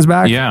seasons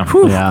back. Yeah.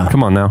 Whew. Yeah.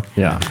 Come on now.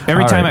 Yeah.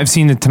 Every All time right. I've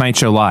seen the Tonight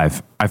Show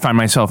live, I find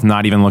myself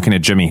not even looking at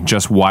Jimmy,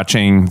 just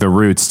watching the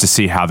Roots to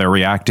see how they're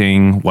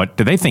reacting. What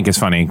do they think is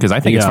funny? Because I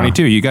think it's funny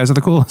too. You guys are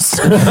the coolest.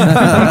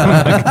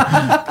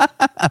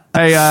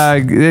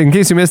 Hey, in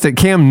case you missed it,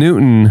 Cam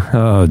Newton,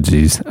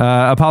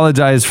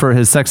 apologized for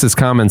his sexist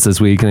comments this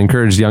week and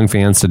encouraged young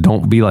fans to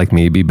don't be like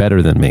me, be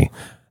better than me.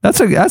 That's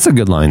a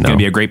good line, though. Going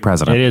to be a great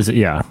president. It is,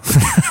 yeah.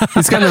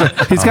 He's kind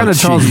of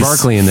Charles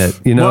Barkley in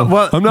it, you know.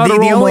 Well, I'm not the a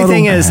role only model.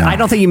 thing is, I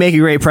don't think you make a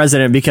great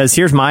president because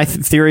here's my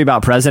theory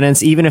about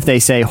presidents. Even if they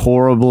say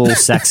horrible,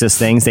 sexist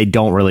things, they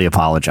don't really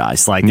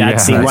apologize. Like that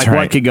seems that's like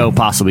right. what could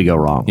possibly go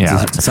wrong.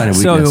 Yeah. It's a sign of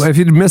weakness. So if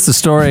you missed the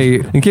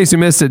story, in case you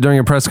missed it during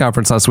a press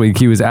conference last week,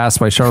 he was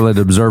asked by Charlotte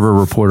Observer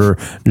reporter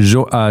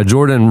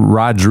Jordan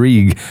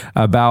Rodrigue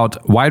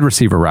about wide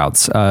receiver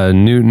routes.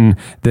 Newton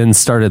then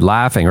started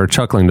laughing or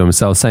chuckling to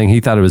himself, saying he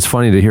thought it was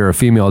funny to hear a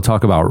female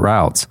talk about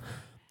routes.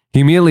 He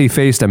immediately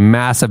faced a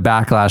massive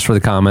backlash for the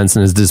comments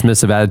and his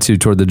dismissive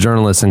attitude toward the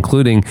journalists,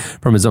 including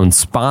from his own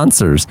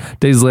sponsors.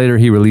 Days later,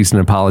 he released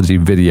an apology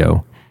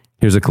video.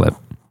 Here's a clip.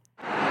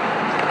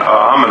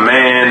 I'm a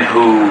man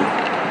who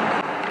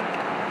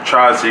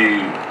tries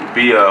to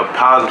be a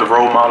positive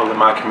role model in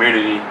my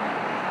community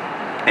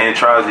and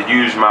tries to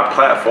use my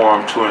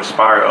platform to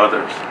inspire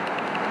others.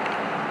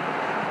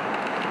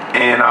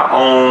 And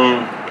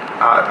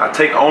I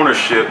take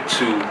ownership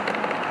to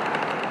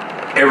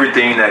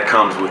everything that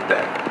comes with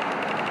that.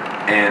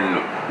 And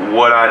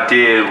what I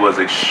did was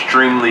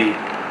extremely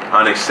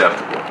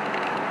unacceptable.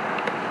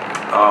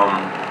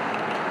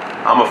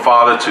 I'm a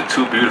father to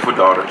two beautiful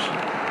daughters.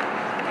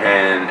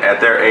 And at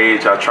their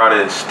age, I try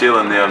to instill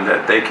in them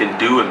that they can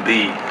do and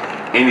be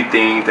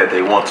anything that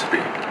they want to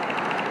be.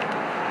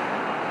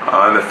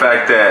 And the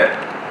fact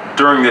that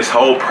during this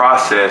whole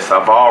process,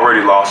 I've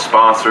already lost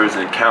sponsors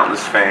and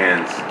countless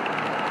fans,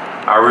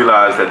 I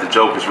realized that the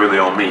joke is really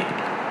on me.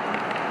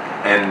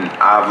 And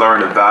I've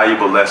learned a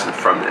valuable lesson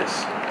from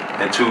this.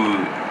 And to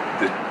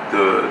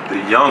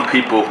the young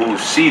people who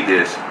see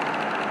this,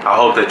 I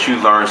hope that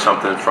you learn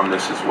something from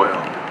this as well.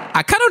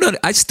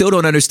 I still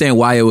don't understand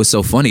why it was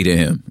so funny to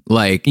him.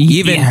 Like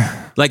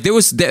like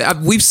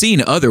we've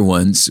seen other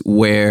ones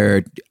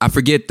where I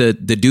forget the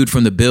dude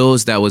from the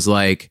Bills that was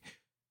like,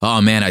 oh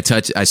man, I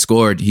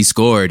scored. He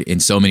scored in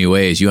so many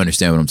ways. You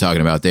understand what I'm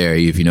talking about there,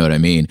 if you know what I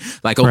mean.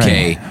 Like,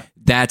 okay. Right.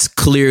 That's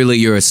clearly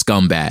you're a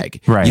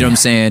scumbag. Right. You know what I'm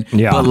saying?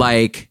 Yeah. But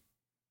like,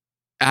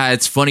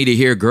 it's funny to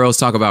hear girls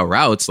talk about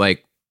routes.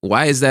 Like,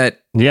 why is that?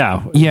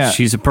 Yeah.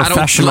 She's a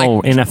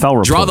professional NFL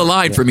reporter. Draw the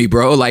line for me,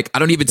 bro. Like, I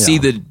don't even see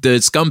the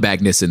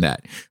scumbagness in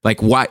that.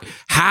 Like, why?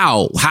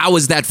 How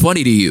is that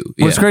funny to you?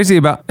 What's crazy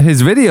about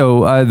his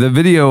video, the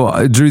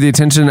video drew the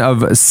attention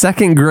of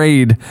second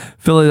grade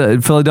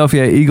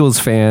Philadelphia Eagles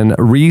fan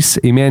Reese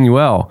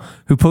Emanuel,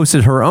 who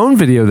posted her own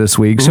video this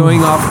week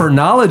showing off her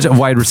knowledge of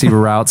wide receiver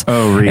routes.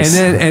 Oh, Reese.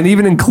 And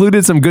even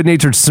included some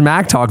good-natured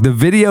smack talk. The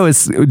video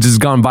has just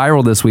gone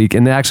viral this week,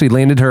 and it actually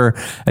landed her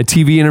a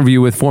TV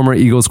interview with former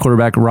Eagles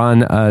quarterback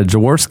Ron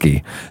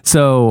Jaworski.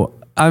 So,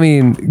 I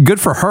mean, good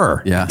for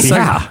her. Yeah.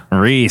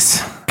 Reese.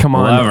 Come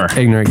on,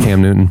 ignorant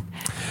Cam Newton.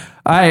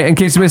 All right, in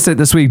case you missed it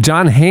this week,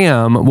 John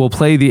Hamm will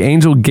play the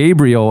angel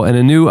Gabriel in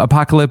a new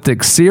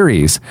apocalyptic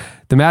series.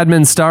 The Mad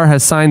Men star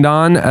has signed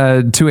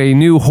on to a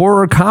new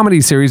horror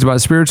comedy series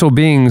about spiritual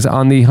beings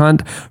on the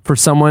hunt for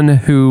someone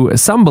who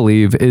some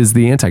believe is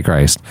the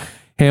Antichrist.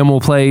 Hamm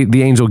will play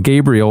the angel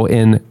Gabriel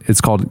in,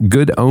 it's called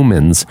Good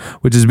Omens,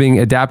 which is being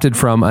adapted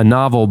from a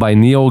novel by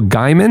Neil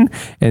Gaiman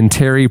and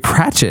Terry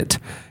Pratchett.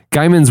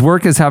 Gaiman's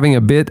work is having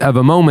a bit of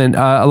a moment,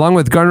 along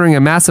with garnering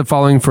a massive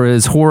following for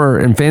his horror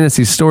and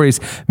fantasy stories,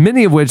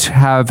 many of which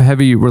have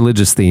heavy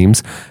religious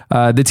themes.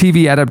 The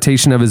TV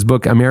adaptation of his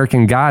book,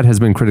 American God, has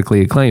been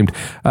critically acclaimed.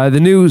 The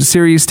new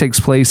series takes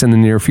place in the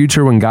near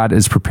future when God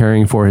is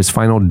preparing for his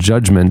final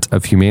judgment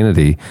of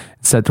humanity.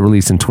 It's set to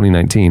release in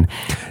 2019.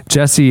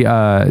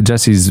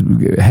 Jesse's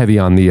heavy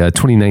on the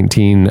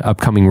 2019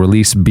 upcoming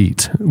release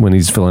beat when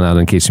he's filling out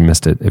in case you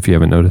missed it, if you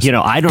haven't noticed.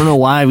 I don't know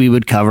why we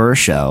would cover a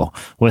show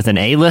with an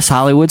A-list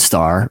Hollywood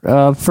star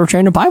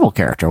portraying a Bible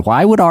character.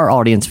 Why would our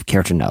audience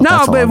care to know?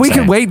 No, but we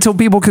could wait till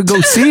people could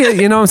go see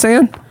it. You know what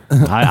I'm saying?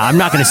 I'm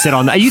not going to sit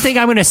on that. You think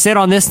I'm going to sit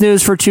on this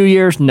news for 2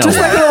 years? No. Just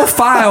like a little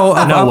file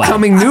of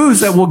upcoming news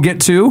that we'll get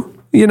to.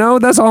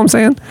 That's all I'm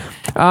saying.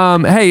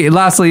 Hey,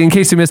 lastly, in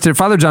case you missed it,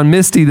 Father John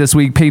Misty this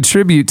week paid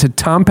tribute to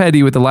Tom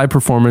Petty with a live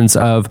performance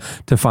of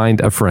To Find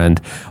a Friend.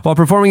 While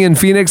performing in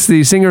Phoenix,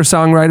 the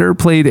singer-songwriter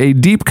played a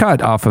deep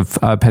cut off of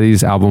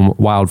Petty's album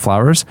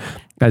Wildflowers.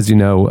 As you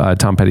know,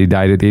 Tom Petty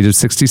died at the age of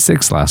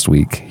 66 last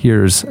week.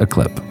 Here's a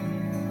clip.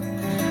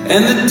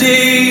 And the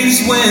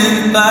days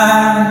went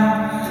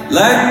by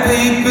like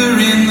paper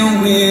in the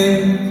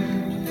wind.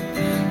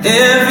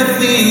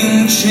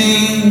 Everything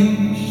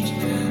changed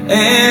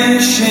and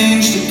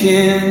changed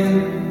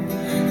again.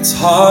 It's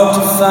hard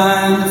to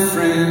find a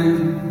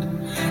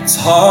friend. It's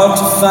hard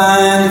to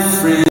find a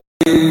friend.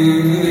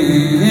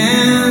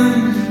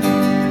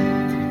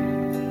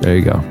 There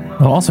you go.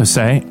 I'll also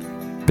say,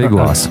 big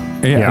loss.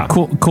 Yeah.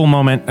 Cool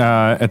moment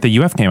at the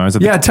UF game. I was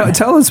at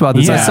tell us about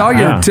this. I saw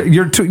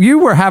you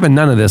were having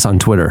none of this on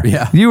Twitter.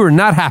 Yeah. You were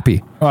not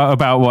happy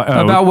about what?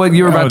 About what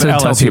you were about to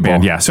tell LSU people.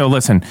 Band. Yeah. So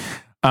listen,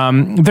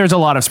 there's a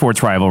lot of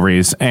sports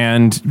rivalries,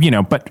 and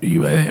but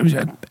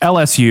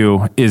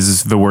LSU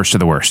is the worst of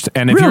the worst.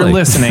 And if you're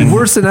listening,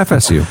 worse than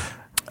FSU.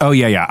 Oh,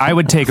 yeah. I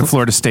would take a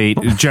Florida State,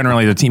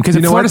 generally the team, because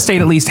Florida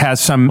State at least has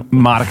some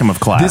modicum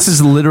of class. This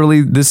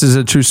is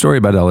a true story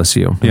about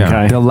LSU. Yeah.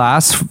 Okay. The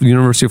last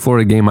University of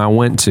Florida game I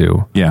went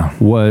to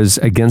was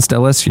against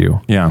LSU.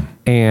 Yeah.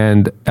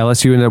 And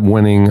LSU ended up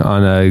winning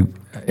on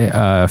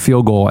a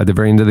field goal at the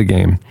very end of the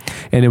game.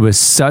 And it was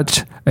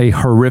such a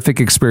horrific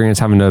experience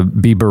having to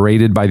be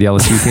berated by the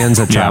LSU fans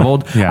that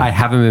traveled. Yeah. I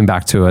haven't been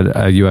back to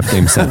a UF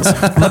game since.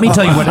 Let me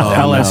tell you what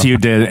LSU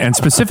did, and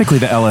specifically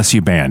the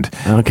LSU band.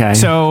 Okay.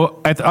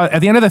 So at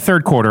the end of the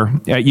third quarter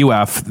at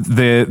UF,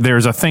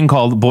 there's a thing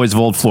called Boys of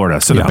Old Florida.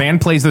 So the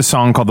band plays this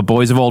song called the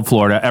Boys of Old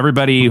Florida.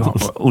 Everybody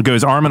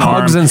goes arm in arm.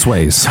 Hugs and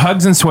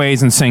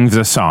sways, and sings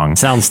this song.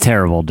 Sounds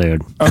terrible,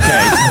 dude.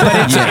 Okay.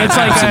 But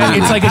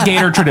it's like a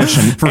Gator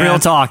tradition. For real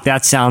talk,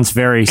 that sounds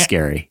very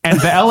scary.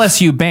 And the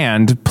LSU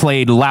band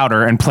played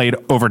louder and played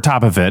over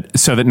top of it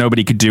so that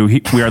nobody could do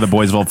We Are the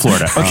Boys of Old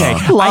Florida. Okay.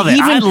 I love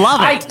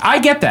it. I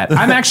get that.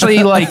 I'm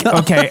actually like,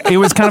 okay, it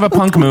was kind of a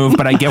punk move,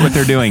 but I get what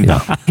they're doing.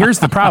 Here's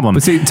the problem.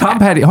 But see, Tom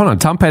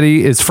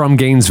Petty is from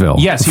Gainesville.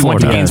 Yes, he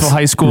Florida. went to Gainesville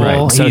High School.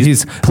 Right. So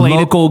he's played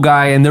local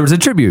guy, and there was a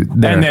tribute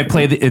there. And they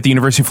played at the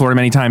University of Florida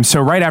many times. So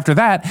right after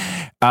that,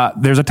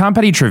 there's a Tom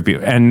Petty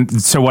tribute.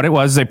 And so what it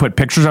was, they put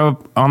pictures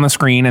up on the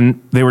screen,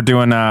 and they were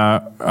doing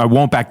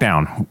Won't Back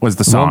Down was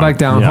the song. Won't Back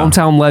Down,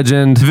 hometown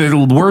legend.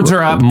 The words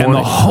are up, and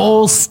the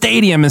whole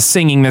stadium is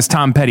singing this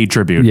Tom Petty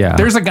tribute. Yeah.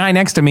 There's a guy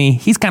next to me.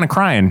 He's kind of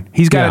crying.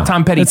 He's got a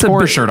Tom Petty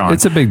tour shirt on.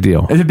 It's a big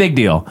deal. It's a big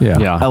deal. Yeah.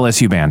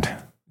 LSU band.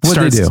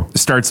 What'd they do?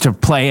 Starts to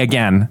play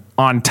again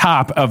on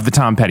top of the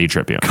Tom Petty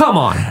tribute. Come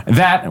on.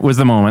 That was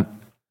the moment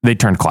they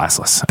turned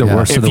classless. The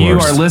worst of the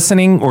worst. If you are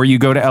listening or you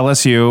go to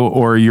LSU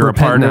or you're a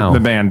part of the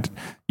band,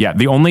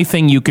 the only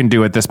thing you can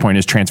do at this point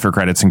is transfer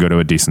credits and go to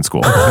a decent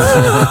school.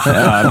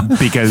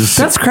 Because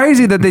that's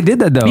crazy that they did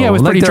that, though. Yeah, it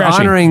was pretty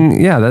trashy.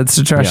 Honoring, that's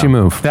a trashy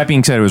move. That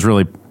being said, it was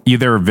really,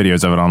 there were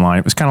videos of it online.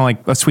 It was kind of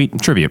like a sweet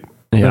tribute.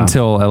 Yeah.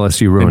 Until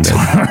LSU ruined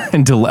it.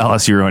 Until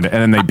LSU ruined it.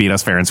 And then they beat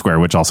us fair and square,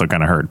 which also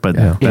kind of hurt. But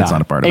that's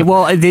not a part of it.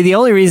 Well, the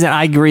only reason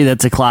I agree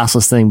that's a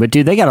classless thing, but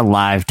dude, they got a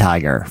live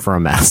tiger for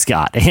a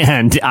mascot.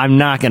 And I'm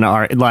not going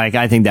to,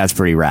 I think that's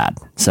pretty rad.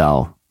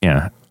 So,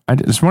 yeah. I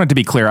just wanted to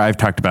be clear. I've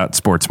talked about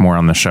sports more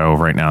on the show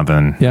right now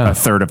than a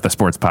third of the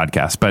sports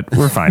podcast, but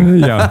we're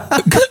fine.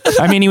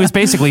 I mean, he was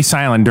basically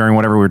silent during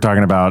whatever we were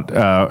talking about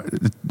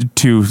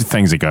 2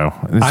 things ago.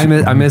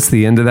 I missed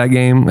the end of that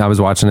game. I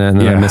was watching it,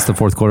 and then I missed the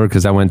fourth quarter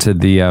because I went to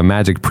the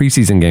Magic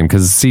preseason game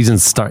because the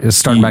season's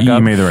starting back up. You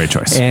made the right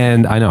choice.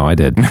 And I know I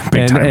did.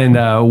 And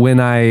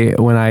when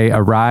I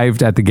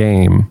arrived at the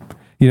game,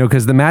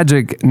 because the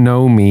Magic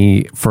know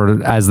me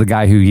as the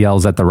guy who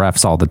yells at the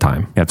refs all the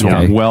time. That's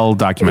a well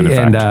documented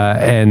fact.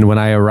 And when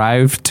I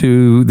arrived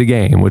to the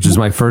game, which is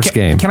my first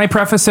game. Can I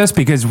preface this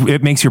because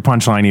it makes your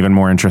punchline even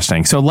more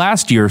interesting? So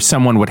last year,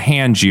 someone would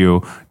hand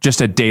you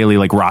just a daily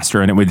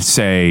roster, and it would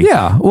say,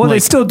 yeah. Well, they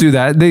still do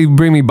that. They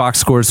bring me box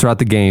scores throughout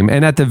the game,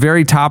 and at the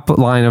very top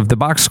line of the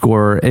box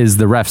score is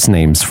the refs'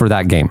 names for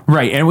that game.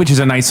 Right, and which is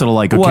a nice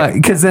little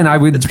because then I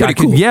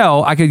could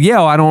yell.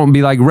 I don't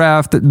be like,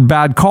 ref,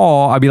 bad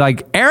call. I'd be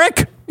like,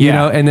 Eric.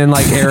 And then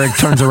Eric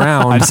turns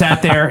around. I've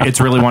sat there.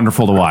 It's really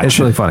wonderful to watch. It's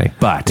really funny.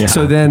 But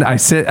so then I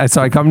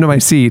come to my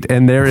seat,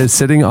 and there is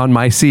sitting on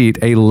my seat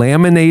a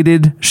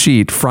laminated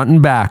sheet front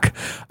and back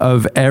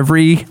of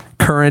every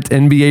current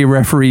NBA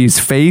referee's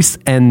face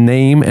and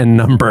name and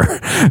number,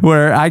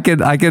 where I could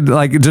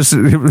just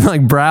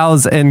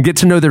browse and get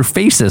to know their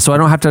faces, so I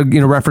don't have to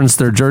reference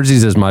their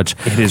jerseys as much.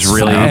 It is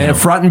really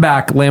front and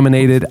back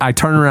laminated. I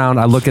turn around,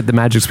 I look at the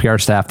Magic's PR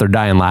staff. They're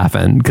dying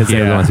laughing because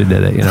they're the ones who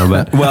did it.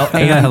 But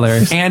and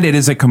hilarious. And it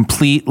is a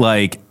complete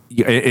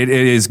it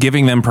is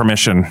giving them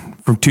permission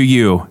to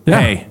you.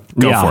 Yeah. Hey,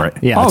 go for it.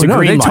 Yeah.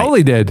 They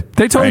totally did.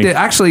 They totally did.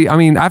 Actually, I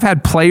mean, I've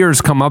had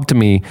players come up to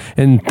me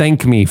and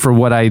thank me for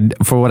what I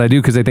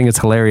do because they think it's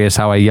hilarious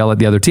how I yell at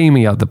the other team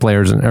and yell at the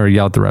players or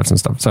yell at the refs and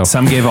stuff. So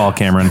some gave all,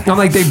 Cameron. I'm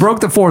like, they broke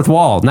the fourth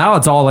wall. Now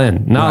it's all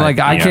in. Now I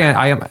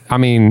can't. I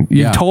mean,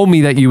 you told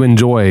me that you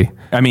enjoy.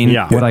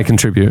 What I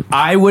contribute.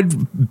 I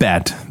would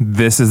bet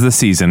this is the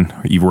season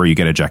where you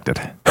get ejected.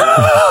 No.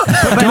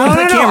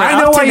 I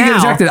know why you get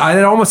ejected.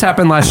 That almost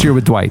happened last year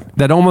with Dwight.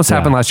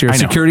 Happened last year.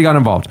 Security got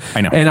involved.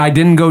 I know. And I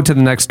didn't go to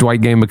the next Dwight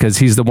game because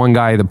he's the one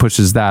guy that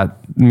pushes that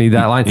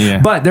line.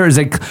 Yeah. But there is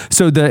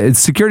so the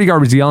security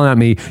guard was yelling at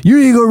me, you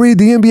need to go read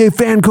the NBA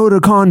fan code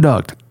of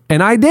conduct.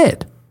 And I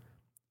did.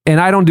 And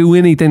I don't do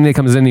anything that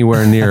comes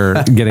anywhere near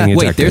getting ejected.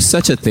 Wait, there's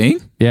such a thing?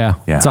 Yeah.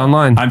 It's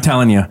online. I'm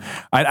telling you.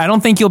 I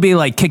don't think you'll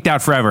be kicked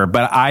out forever,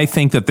 but I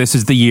think that this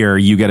is the year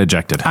you get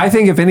ejected. I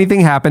think if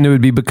anything happened, it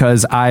would be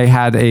because I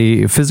had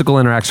a physical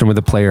interaction with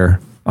a player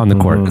on the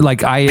court.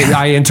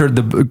 I entered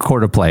the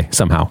court of play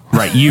somehow.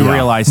 Right. You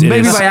realize it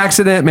maybe by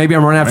accident, maybe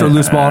I'm running after a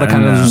loose ball to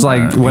kind of just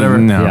whatever.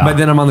 No. But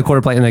then I'm on the court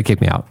of play and they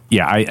kick me out.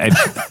 Yeah.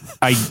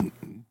 I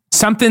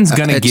something's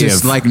gonna give.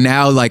 Just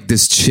now,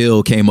 this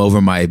chill came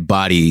over my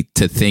body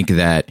to think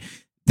that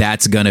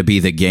that's gonna be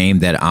the game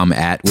that I'm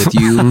at with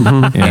you.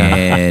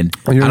 And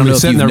I don't know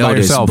if you've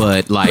noticed,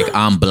 but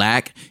I'm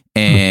black,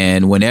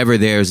 and whenever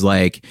there's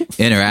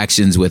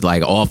interactions with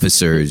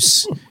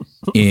officers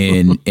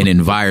in an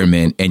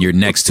environment and you're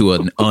next to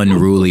an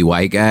unruly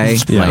white guy,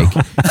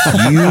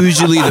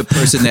 usually the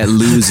person that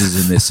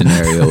loses in this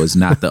scenario is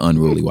not the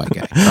unruly white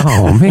guy.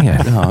 Oh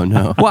man. Oh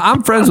no. Well,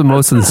 I'm friends with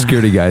most of the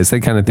security guys. They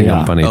kind of think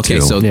I'm funny too. Okay,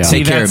 so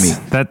take care of me.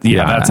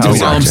 That's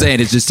all I'm saying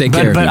is just take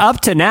care of me. But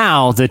up to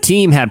now, the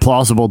team had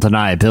plausible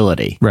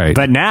deniability. Right.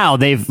 But now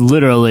they've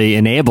literally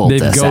enabled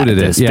this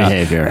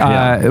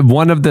behavior.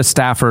 One of the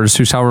staffers,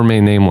 who shall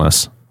remain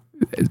nameless,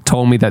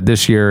 told me that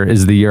this year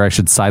is the year I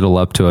should sidle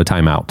up to a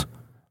timeout.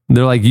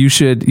 They're like, you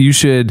should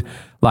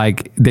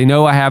they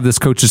know I have this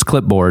coach's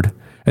clipboard,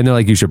 and they're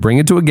like, you should bring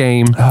it to a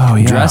game,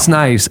 dress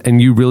nice,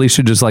 and you really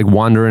should just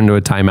wander into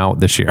a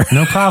timeout this year.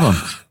 No problem.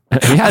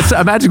 Yes,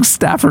 a Magic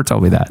staffer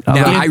told me that.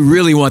 Now, I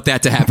really want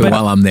that to happen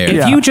while I'm there.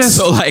 If you just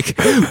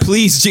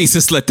please,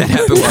 Jesus, let that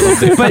happen while I'm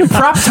there. But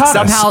Prop taught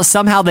us.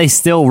 Somehow they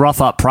still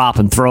rough up Prop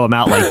and throw him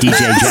out like DJ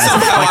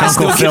Jazzy, like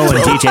Uncle Phil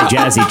and DJ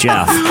Jazzy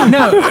Jeff.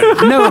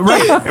 No,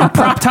 right.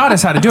 Prop taught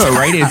us how to do it,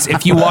 right? It's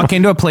if you walk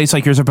into a place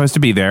like you're supposed to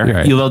be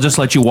there, they'll just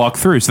let you walk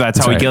through. So that's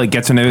how he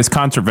gets into his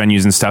concert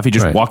venues and stuff. He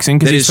just walks in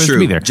because he's supposed to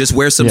be there. Just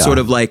wear some sort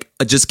of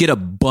just get a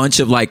bunch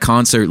of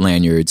concert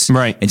lanyards,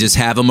 right, and just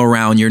have them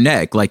around your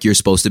neck like you're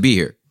supposed to be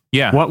here.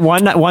 Yeah.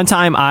 One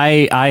time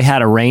I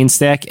had a rain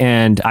stick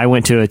and I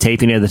went to a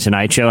taping of the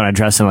Tonight Show and I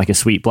dressed in a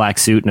sweet black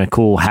suit and a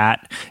cool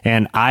hat,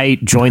 and I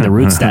joined the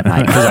Roots that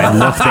night because I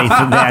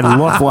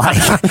looked like.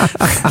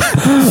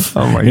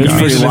 Oh my God! You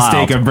made the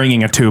mistake of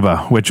bringing a tuba,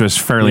 which was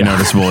fairly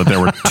noticeable that there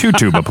were two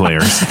tuba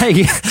players. Hey,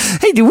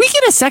 did we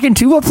get a second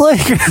tuba player?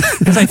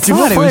 Because I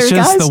thought it was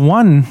just the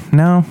one.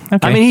 No,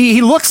 okay. I mean,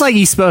 he looks like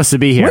he's supposed to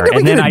be here,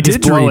 and then I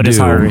just blow it as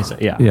hard as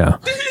yeah.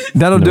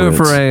 That'll do it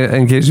for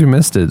in case you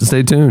missed it.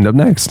 Stay tuned. Up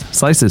next.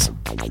 Slices.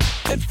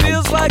 It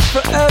feels like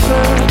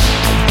forever.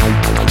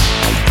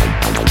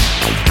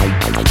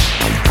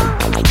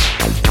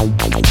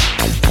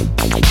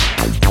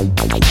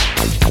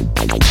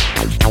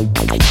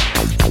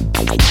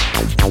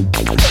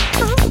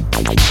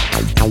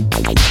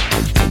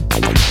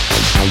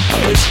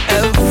 Is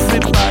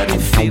everybody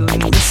feeling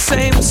the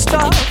same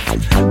stuff?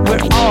 We're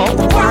all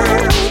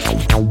wild,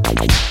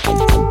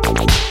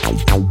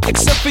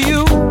 except for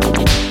you.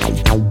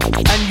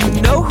 And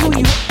you know who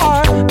you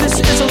are. This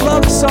is a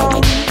love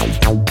song.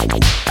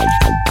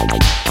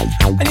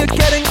 And you're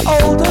getting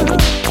older.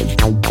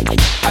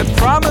 I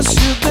promise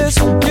you this,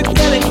 you're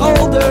getting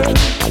older.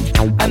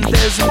 And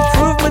there's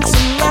improvements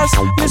unless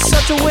you're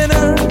such a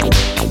winner.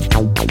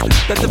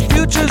 That the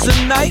future's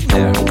a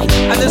nightmare.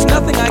 And there's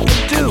nothing I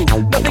can do,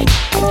 nothing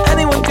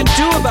anyone can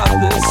do about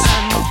this.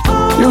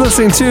 You're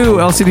listening to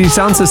LCD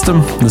Sound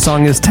System. The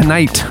song is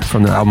Tonight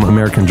from their album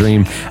American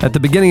Dream. At the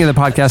beginning of the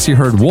podcast, you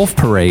heard Wolf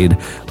Parade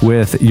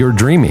with You're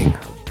Dreaming.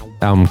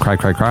 Cry,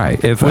 cry, cry.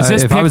 If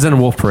I was in a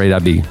Wolf Parade,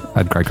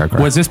 I'd cry, cry,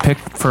 cry. Was this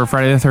picked for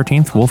Friday the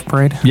 13th, Wolf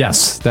Parade?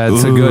 Yes,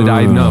 that's a good,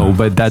 I know,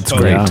 but that's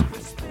great.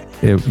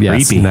 Yeah.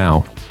 Yes, Creepy.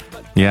 now.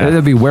 Yeah.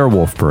 It'd be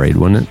Werewolf Parade,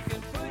 wouldn't it?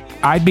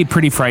 I'd be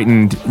pretty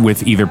frightened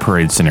with either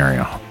parade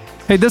scenario.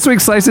 Hey, this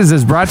week's Slices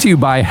is brought to you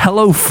by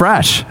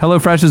HelloFresh.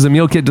 HelloFresh is a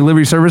meal kit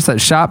delivery service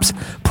that shops,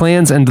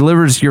 plans, and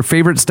delivers your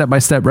favorite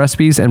step-by-step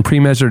recipes and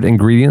pre-measured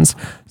ingredients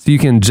so you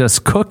can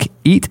just cook,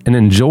 eat, and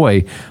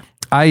enjoy.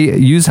 I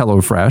use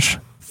HelloFresh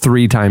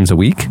 3 times a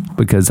week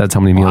because that's how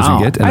many meals you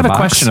get in I have a a box.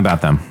 question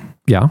about them.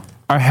 Yeah.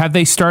 Have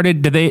they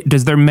started?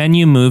 Does their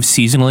menu move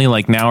seasonally?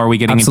 Like now, are we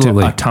getting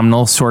Absolutely. into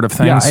autumnal sort of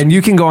things? Yeah, and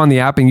you can go on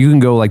the app and you can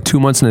go like 2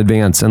 months in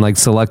advance and like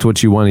select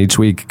what you want each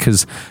week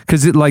because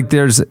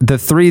there's the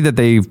 3 that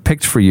they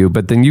picked for you,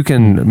 but then you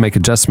can make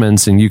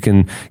adjustments and you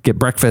can get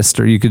breakfast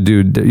or you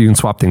can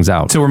swap things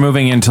out. So we're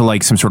moving into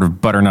like some sort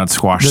of butternut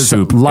squash There's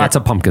soup. lots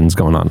of pumpkins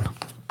going on.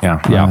 Yeah,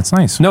 Yeah, that's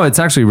nice. No, it's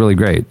actually really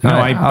great. No,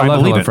 I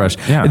love believe it.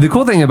 HelloFresh. Yeah. The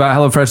cool thing about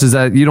HelloFresh is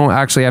that you don't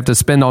actually have to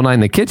spend all night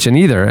in the kitchen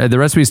either. The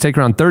recipes take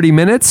around 30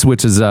 minutes,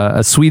 which is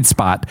a sweet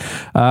spot.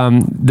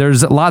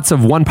 There's lots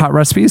of one-pot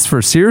recipes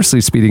for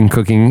seriously speeding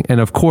cooking and,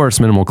 of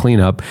course, minimal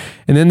cleanup.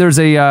 And then there's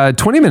a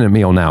 20-minute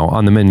meal now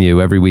on the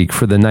menu every week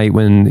for the night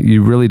when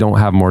you really don't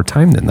have more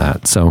time than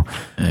that. So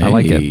I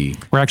like it.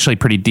 We're actually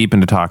pretty deep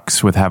into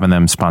talks with having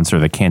them sponsor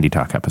the Candy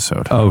Talk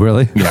episode. Oh,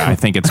 really? Yeah, I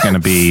think it's going to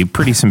be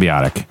pretty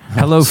symbiotic.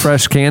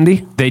 HelloFresh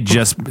candy?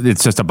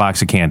 It's just a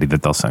box of candy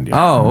that they'll send you.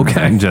 Oh,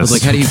 okay. I was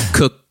like, how do you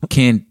cook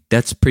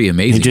That's pretty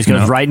amazing. It just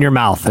goes right in your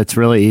mouth. It's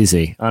really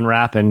easy.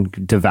 Unwrap and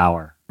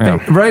devour. Yeah.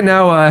 Right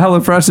now,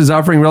 HelloFresh is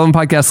offering Relevant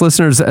Podcast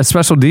listeners a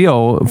special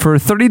deal. For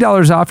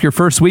 $30 off your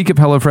first week of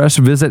HelloFresh,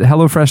 visit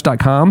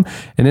HelloFresh.com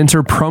and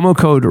enter promo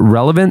code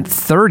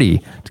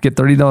RELEVANT30 to get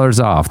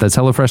 $30 off. That's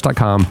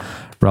HelloFresh.com,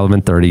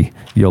 RELEVANT30.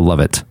 You'll love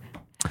it.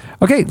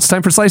 Okay, it's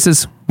time for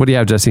Slices. What do you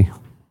have, Jesse?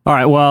 All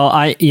right. Well,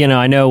 I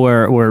know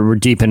we're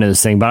deep into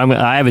this thing, but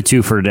I have a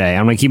 2 for today.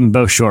 I'm going to keep them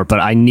both short, but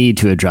I need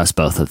to address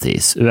both of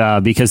these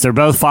because they're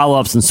both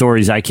follow-ups and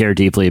stories I care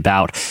deeply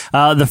about.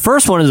 The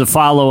first one is a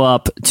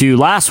follow-up to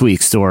last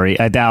week's story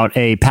about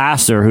a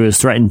pastor who has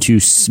threatened to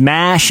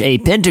smash a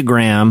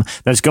pentagram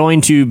that's going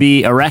to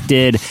be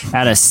erected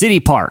at a city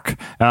park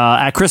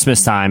at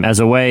Christmas time as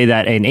a way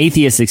that an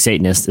atheistic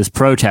Satanist is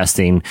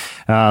protesting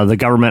the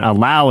government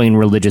allowing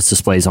religious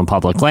displays on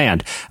public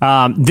land.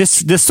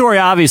 This story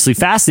obviously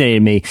fascinated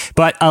me,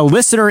 but a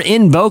listener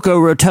in Boca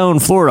Raton,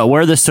 Florida,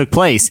 where this took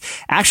place,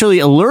 actually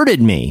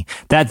alerted me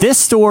that this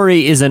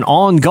story is an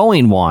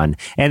ongoing one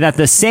and that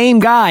the same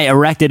guy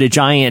erected a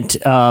giant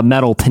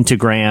metal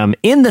pentagram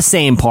in the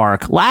same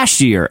park last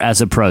year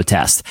as a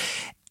protest.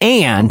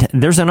 And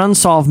there's an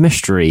unsolved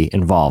mystery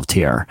involved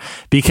here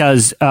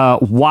because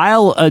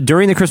while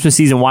during the Christmas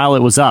season, while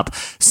it was up,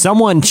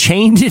 someone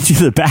chained it to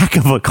the back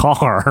of a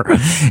car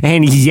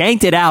and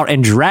yanked it out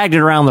and dragged it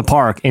around the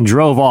park and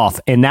drove off.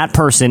 And that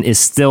person is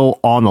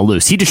still on the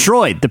loose. He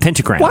destroyed the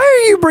pentagram. Why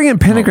are you bringing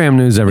pentagram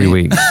news every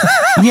week?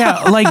 Yeah,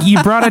 like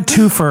you brought a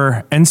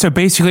twofer, and so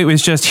basically it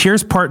was just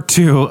here's part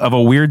 2 of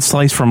a weird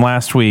slice from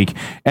last week,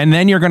 and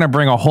then you're going to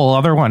bring a whole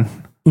other one.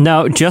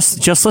 No,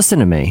 just listen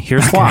to me.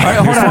 Here's why.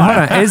 Hold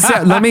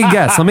on. Let me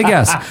guess.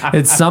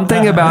 It's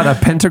something about a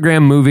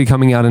pentagram movie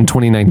coming out in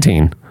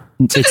 2019.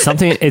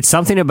 It's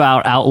something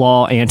about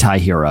Outlaw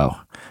Antihero.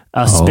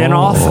 A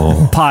spin-off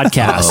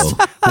podcast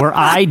where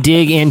I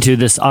dig into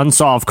this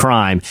unsolved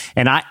crime,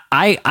 and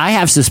I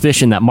have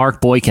suspicion that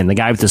Mark Boykin, the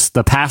guy with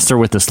the pastor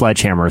with the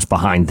sledgehammer, is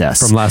behind this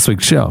from last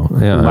week's show.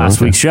 Yeah,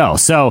 week's show.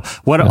 So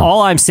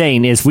all I'm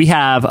saying is we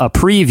have a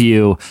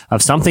preview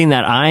of something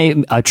that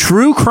a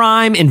true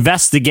crime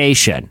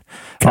investigation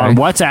on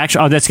what's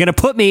actually that's going to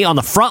put me on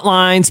the front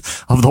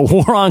lines of the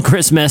war on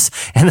Christmas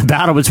and the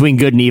battle between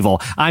good and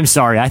evil. I'm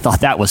sorry, I thought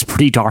that was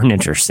pretty darn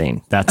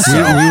interesting. That's we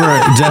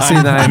were Jesse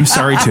and I. I'm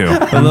sorry too.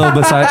 A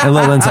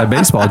little inside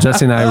baseball.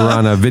 Jesse and I were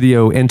on a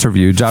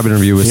job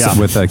interview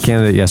with a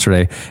candidate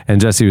yesterday, and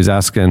Jesse was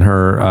asking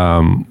her,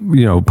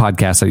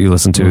 podcasts that you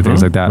listen to,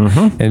 things like that,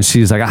 and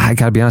she's like, I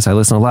gotta be honest, I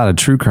listen to a lot of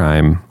true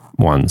crime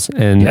ones,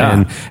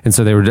 and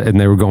so they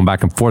were going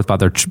back and forth about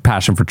their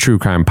passion for true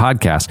crime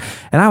podcasts,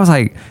 and I was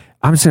like,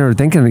 I'm sitting there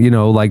thinking,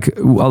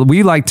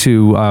 we like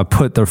to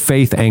put the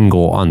faith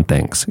angle on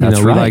things. We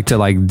like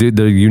to do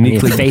the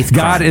uniquely faith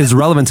God crime. is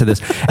relevant to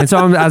this, and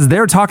so as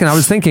they're talking, I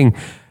was thinking,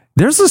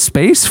 there's a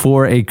space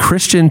for a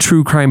Christian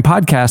true crime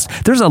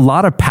podcast. There's a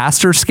lot of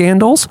pastor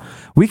scandals.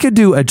 We could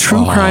do a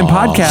true crime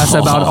podcast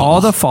about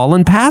all the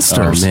fallen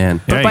pastors. Oh,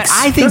 man. But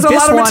I think there's a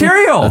lot of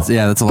material.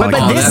 That's a lot.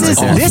 But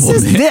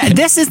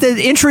this is the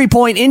entry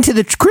point into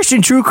the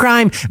Christian true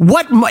crime.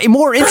 What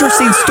more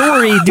interesting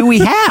story do we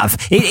have?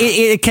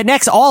 It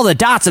connects all the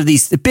dots of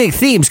these big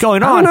themes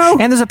going on,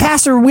 and there's a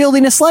pastor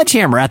wielding a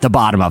sledgehammer at the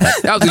bottom of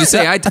it. I was going to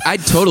say,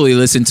 I'd totally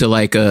listen to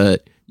an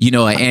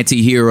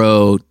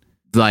anti-hero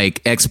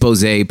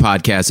expose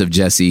podcast of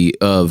Jesse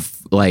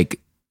of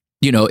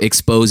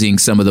exposing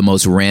some of the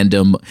most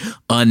random,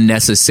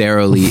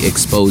 unnecessarily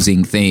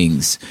exposing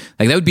things.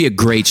 Like that would be a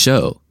great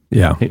show.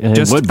 Yeah. I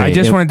just want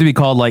it to be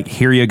called like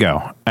Here You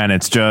Go. And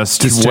it's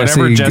just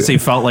whatever Jesse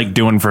felt like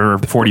doing for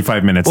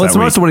 45 minutes. Well, it's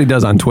most of what he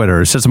does on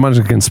Twitter. It's just a bunch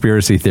of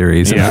conspiracy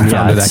theories and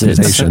unfounded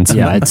accusations.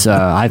 I'm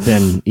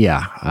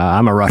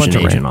a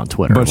Russian agent on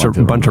Twitter.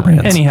 Bunch of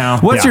rants. Anyhow.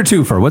 What's your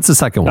twofer? What's the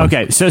second one?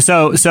 Okay,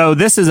 so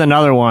this is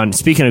another one.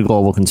 Speaking of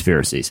global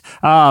conspiracies,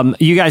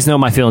 you guys know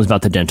my feelings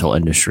about the dental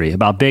industry,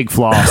 about big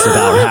floss,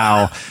 about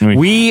how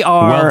we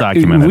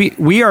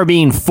are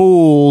being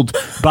fooled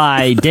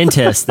by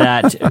dentists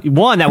that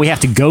we have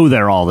to go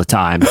there all the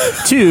time.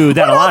 Two,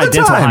 that a lot of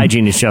dental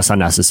hygiene is just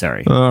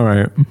unnecessary. All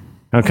right.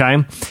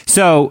 Okay.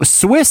 So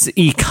Swiss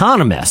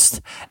economists,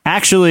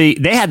 actually,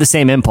 they had the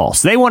same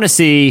impulse. They want to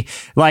see,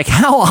 like,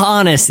 how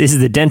honest is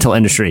the dental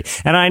industry?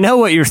 And I know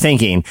what you're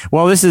thinking.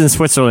 Well, this is in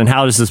Switzerland.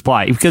 How does this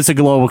apply? Because it's a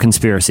global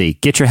conspiracy.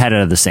 Get your head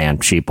out of the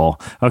sand,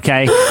 sheeple.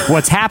 Okay.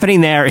 What's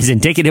happening there is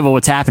indicative of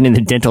what's happening in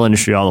the dental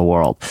industry all the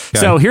world. Okay.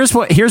 So here's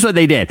what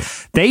they did.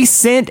 They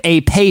sent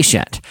a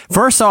patient.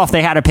 First off,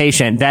 they had a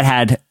patient that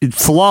had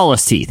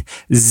flawless teeth,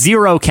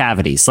 0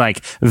 cavities,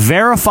 like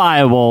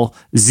verifiable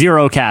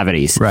 0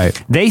 cavities. Right.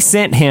 They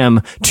sent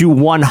him to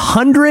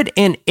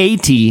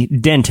 180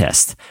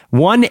 dentists.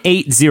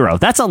 180.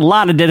 That's a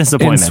lot of dentist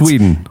appointments. In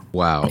Sweden.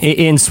 Wow.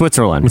 In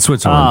Switzerland. In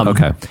Switzerland.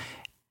 Okay.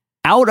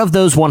 Out of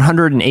those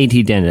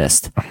 180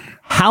 dentists,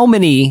 how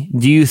many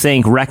do you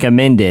think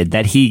recommended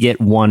that he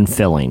get one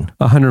filling?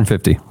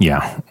 150.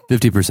 Yeah.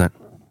 50%.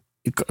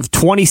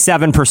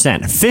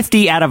 27%,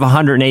 50 out of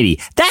 180.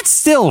 That's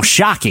still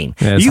shocking.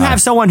 Yeah, you have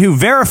someone who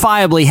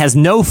verifiably has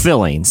no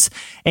fillings,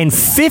 and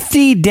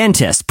 50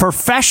 dentists,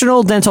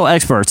 professional dental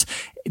experts,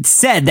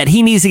 said that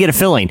he needs to get a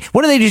filling.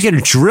 What are they just going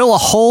to drill a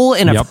hole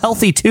in a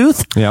healthy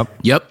tooth? Yep.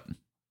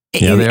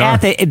 Yeah,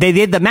 they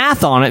did the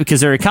math on it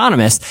because they're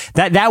economists.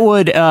 That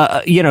would,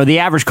 the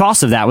average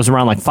cost of that was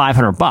around like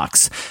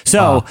 $500.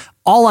 So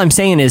all I'm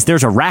saying is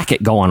there's a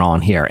racket going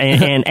on here,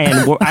 and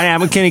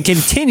I'm going to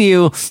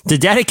continue to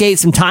dedicate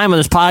some time on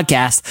this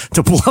podcast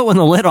to blowing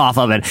the lid off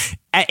of it.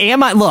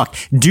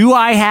 Do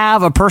I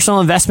have a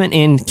personal investment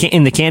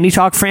in the Candy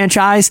Talk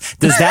franchise?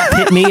 Does that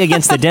pit me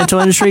against the dental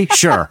industry?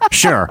 Sure.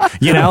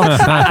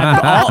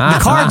 The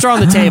cards are on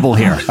the table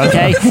here.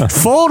 Okay.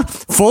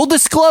 Full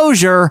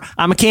disclosure.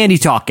 I'm a Candy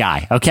Talk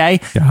guy.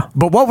 Okay. Yeah.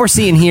 But what we're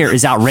seeing here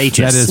is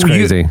outrageous. That is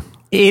crazy.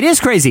 It is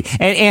crazy.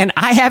 And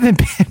I haven't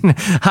been,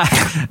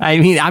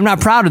 I'm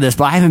not proud of this,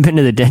 but I haven't been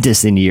to the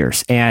dentist in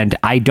years, and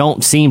I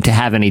don't seem to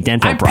have any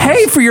dental problems.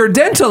 Pay for your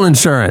dental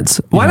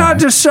insurance. Why not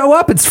just show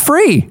up? It's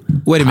free.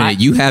 Wait a minute.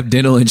 You have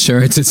dental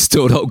insurance and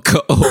still don't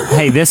go.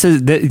 Hey,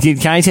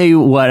 can I tell you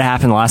what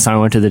happened the last time I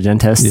went to the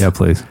dentist? Yeah,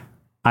 please.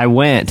 I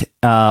went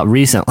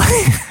recently.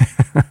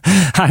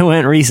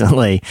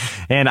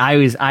 And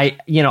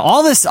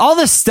all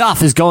this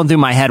stuff is going through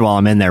my head while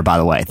I'm in there, by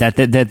the way,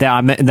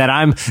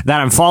 that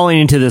I'm falling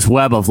into this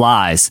web of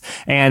lies.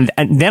 And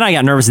then I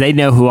got nervous. They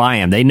know who I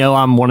am. They know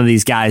I'm one of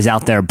these guys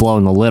out there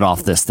blowing the lid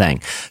off this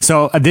thing.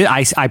 So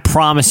I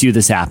promise you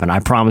this happened.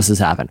 I promise this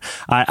happened.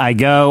 I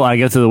go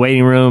through the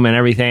waiting room and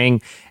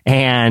everything,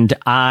 and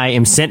I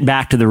am sent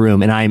back to the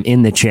room, and I am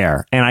in the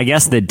chair. And I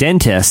guess the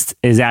dentist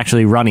is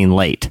actually running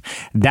late.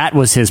 That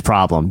was his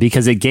problem,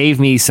 because it gave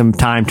me some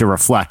time to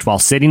reflect while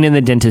sitting in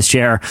the dentist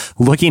chair,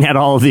 looking at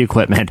all of the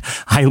equipment.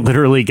 I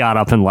literally got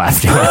up and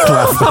left. Did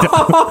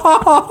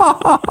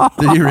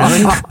you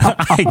really?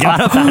 I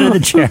got up out of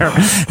the chair.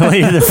 The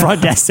lady at the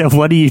front desk said,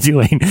 "What are you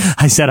doing?"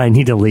 I said, "I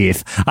need to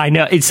leave." I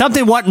know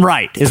something wasn't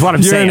right, is what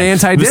I'm saying. You're an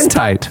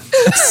anti-dentite.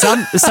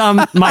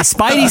 My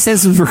spidey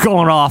senses were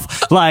going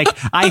off. Like,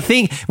 I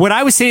think when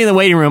I was sitting in the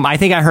waiting room, I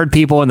think I heard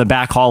people in the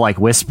back hall like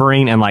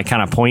whispering and like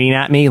kind of pointing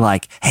at me,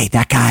 like, "Hey,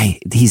 that guy,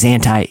 he's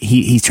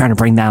he's trying to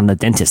bring down the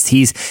dentist.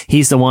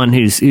 He's the one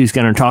who's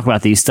going to talk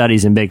about these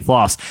studies in big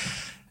floss."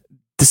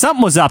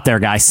 Something was up there,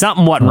 guys.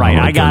 Something wasn't right.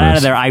 I got out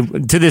of there.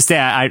 To this day,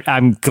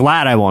 I'm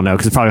glad I won't know,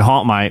 because it probably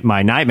haunt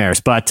my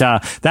nightmares. But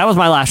that was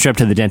my last trip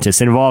to the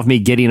dentist. It involved me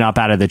getting up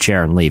out of the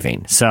chair and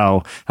leaving.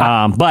 So,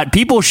 but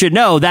people should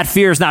know that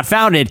fear is not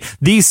founded.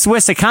 These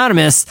Swiss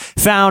economists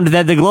found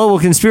that the global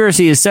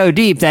conspiracy is so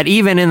deep that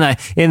even in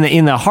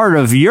the heart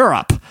of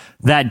Europe,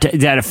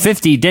 that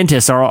 50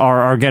 dentists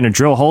are going to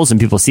drill holes in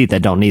people's teeth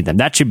that don't need them.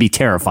 That should be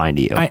terrifying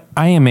to you. I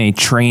am a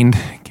trained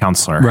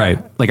counselor. Right.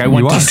 Like, I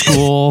went to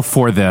school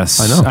for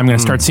this. I know. I'm going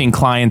to start seeing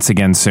clients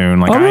again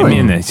soon. Like, really? I'm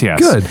in this. Yes.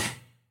 Good.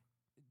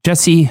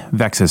 Jesse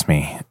vexes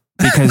me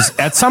because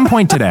at some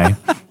point today,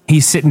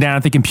 he's sitting down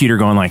at the computer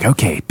going like,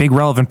 "Okay, big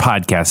relevant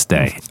podcast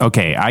day.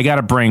 Okay, I got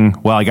to bring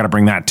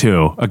that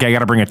too. Okay, I got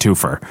to bring a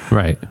twofer.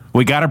 Right.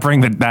 We got to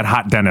bring that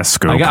hot dentist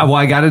scoop.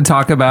 I got to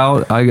talk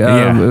about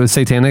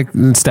satanic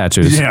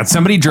statues. Yeah,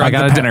 somebody dragged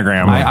the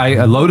pentagram.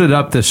 I loaded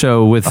up the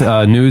show with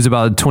news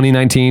about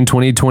 2019,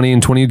 2020,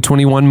 and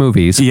 2021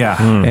 movies.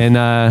 Yeah. And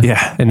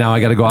now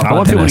I got to go off. I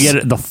want people to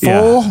get the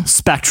full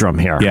spectrum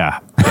here. Yeah.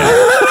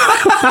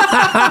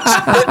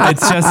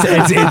 It's just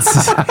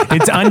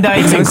it's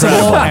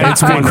undiagnosable and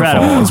it's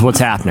incredible is what's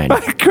happening.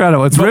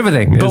 Incredible. It's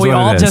riveting. But we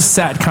all just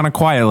sat kind of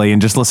quietly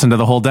and just listened to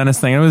the whole Dennis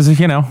thing. It was,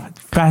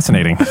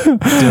 fascinating.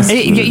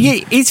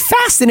 It's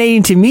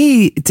fascinating to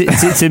me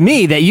to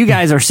me that you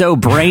guys are so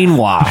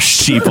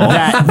brainwashed, people.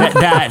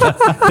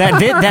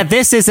 That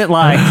this isn't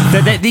like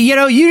that.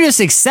 You just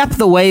accept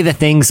the way that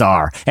things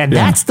are, and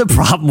that's the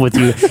problem with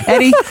you,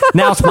 Eddie.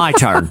 Now it's my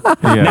turn.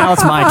 Now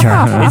it's my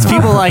turn. It's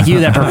people like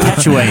you that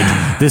perpetuate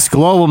this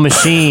global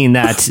machine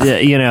that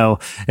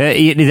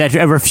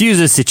that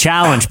refuses to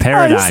challenge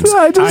paradigms.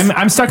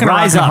 I'm stuck in a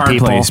rock and hard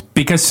place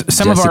because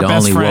some of our best the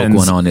only friends.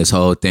 woke one on this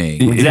whole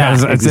thing.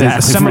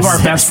 Exactly. Some of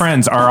our best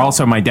friends are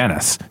also my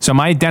dentist. So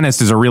my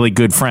dentist is a really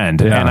good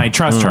friend, and I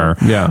trust her.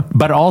 Yeah.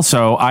 But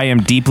also, I am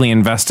deeply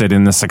invested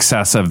in the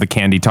success of the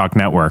Candy Talk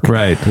Network.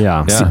 Right.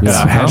 Yeah.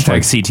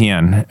 Hashtag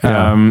CTN.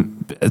 Yeah.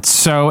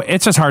 So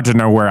it's just hard to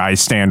know where I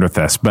stand with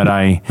this, but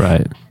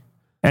Right.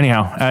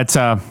 Anyhow, it's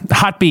a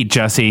hot beat,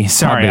 Jesse.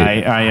 Sorry,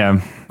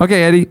 I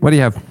Okay, Eddie, what do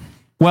you have?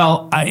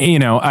 Well,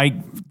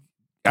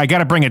 I got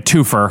to bring a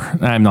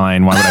twofer. I'm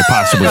lying. Why would I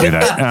possibly do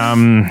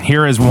that?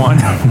 Here is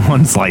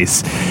one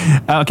slice.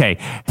 Okay.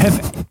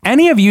 Have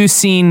any of you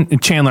seen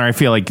Chandler? I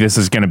feel like this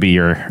is going to be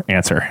your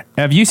answer.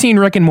 Have you seen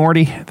Rick and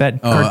Morty?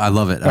 I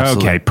love it.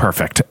 Absolutely. Okay,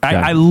 perfect.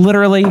 I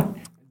literally,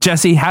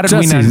 Jesse, how did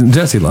we know?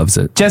 Jesse loves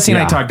it. Jesse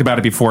and I talked about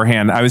it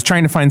beforehand. I was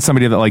trying to find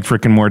somebody that likes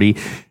Rick and Morty.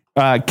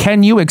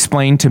 Can you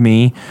explain to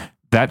me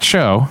that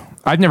show?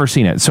 I've never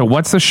seen it. So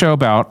what's the show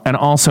about? And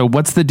also,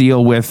 what's the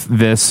deal with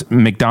this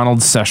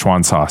McDonald's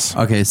Szechuan sauce?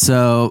 Okay,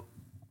 so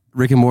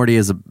Rick and Morty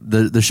is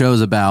the show is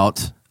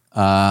about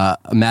a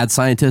mad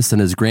scientist and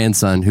his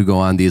grandson who go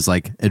on these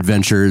like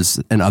adventures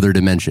in other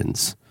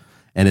dimensions.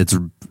 And it's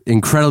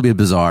incredibly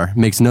bizarre.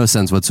 Makes no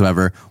sense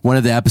whatsoever. One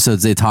of the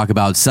episodes they talk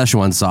about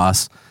Szechuan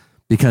sauce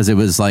because it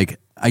was like,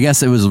 I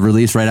guess it was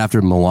released right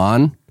after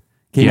Milan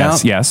came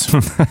out. Yes.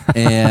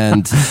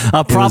 And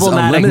a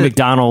problematic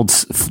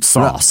McDonald's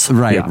sauce.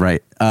 Right.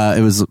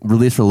 It was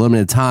released for a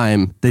limited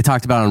time. They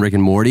talked about it on Rick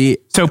and Morty.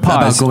 So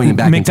pause. About going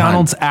back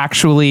McDonald's in time.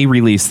 Actually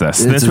released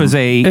this. It's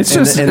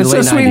just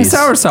sweet and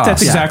sour sauce.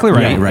 That's exactly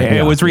right.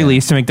 It was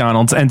released to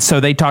McDonald's, and so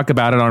they talk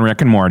about it on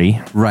Rick and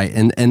Morty. Right,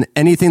 and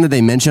anything that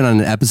they mention on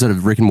an episode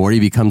of Rick and Morty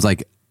becomes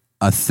like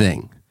a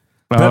thing.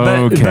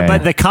 But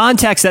the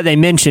context that they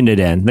mentioned it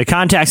in,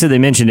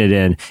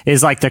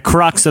 is like the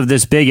crux of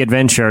this big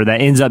adventure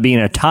that ends up being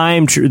a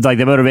time, like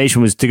the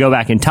motivation was to go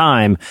back in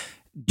time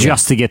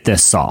just to get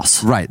this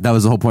sauce. Right. That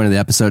was the whole point of the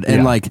episode.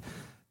 And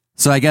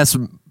so I guess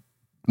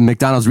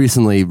McDonald's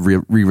recently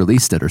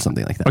re-released it or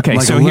something like that. Okay,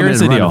 like so here's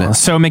the deal.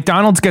 So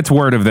McDonald's gets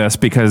word of this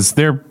because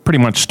they're pretty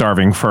much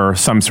starving for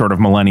some sort of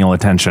millennial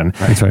attention.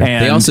 That's right.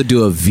 And they also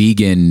do a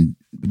vegan...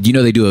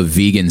 they do a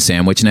vegan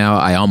sandwich now.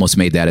 I almost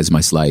made that as my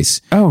slice.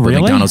 Oh, really?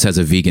 But McDonald's has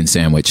a vegan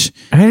sandwich.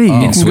 Hey,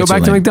 you can go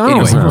back to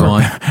McDonald's. Anyway, go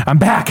on. I'm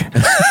back.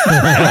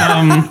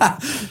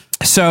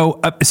 So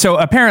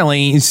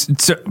apparently,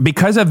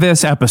 because of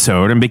this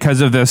episode and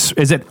because of this,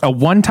 is it a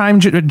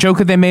one-time joke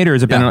that they made, or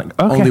has it been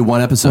only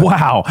one episode?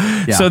 Wow.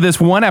 Yeah. So this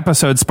one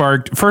episode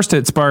sparked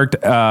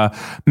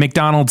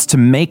McDonald's to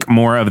make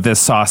more of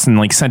this sauce and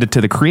like send it to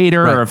the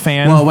creator or a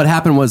fan. Well, what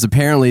happened was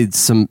apparently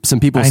some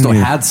people still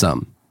had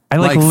some. I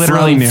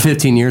literally from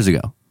 15 years ago.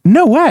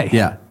 No way.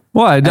 Yeah.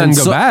 Well, it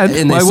doesn't go bad.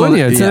 Why wouldn't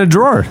you? It's in a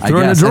drawer. Throw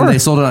it in a drawer. And they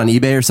sold it on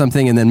eBay or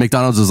something, and then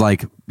McDonald's was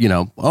like,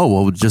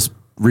 we'll just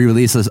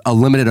re-release a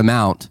limited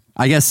amount.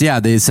 I guess,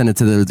 they sent it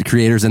to the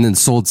creators and then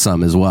sold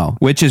some as well.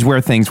 Which is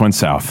where things went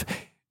south.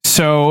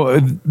 So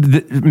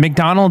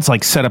McDonald's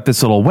set up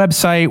this little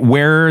website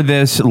where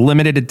this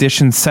limited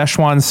edition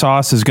Szechuan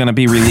sauce is going to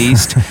be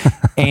released.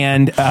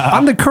 And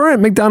on the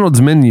current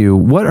McDonald's menu,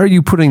 what are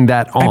you putting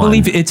that on? I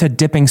believe it's a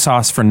dipping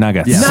sauce for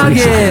nuggets. Yeah.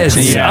 Nuggets.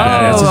 It's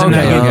a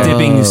nugget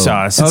dipping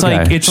sauce. It's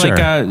like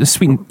a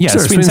sweet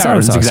and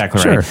sour sauce.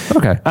 Exactly right.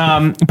 Okay.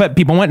 But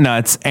people went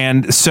nuts,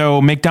 and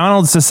so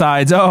McDonald's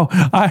decides,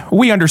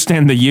 we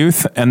understand the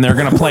youth, and they're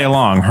going to play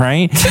along,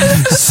 right?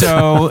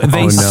 So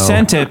they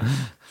sent it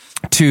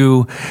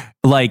to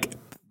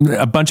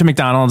a bunch of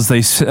McDonald's.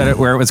 They said it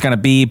where it was going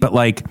to be, but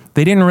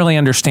they didn't really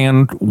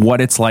understand what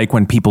it's like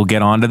when people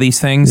get onto these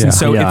things. And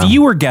so if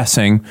you were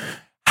guessing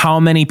how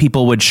many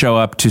people would show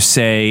up to,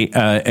 say,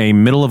 a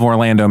middle of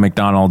Orlando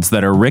McDonald's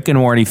that are Rick and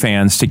Morty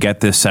fans to get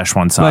this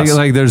Szechuan sauce?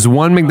 Like there's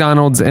one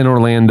McDonald's in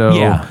Orlando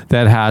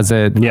that has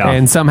it. Yeah.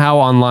 And somehow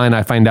online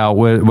I find out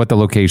what the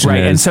location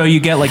is. And so you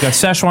get a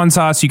Szechuan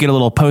sauce, you get a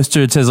little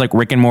poster that says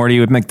Rick and Morty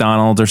with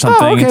McDonald's or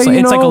something. Oh, okay.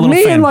 It's like a little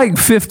me fan. and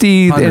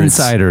 50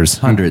 insiders.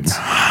 Hundreds.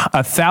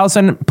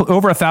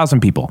 Over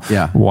 1,000 people.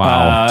 Yeah.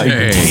 Wow.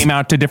 Came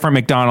out to different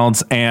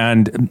McDonald's,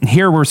 and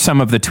here were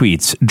some of the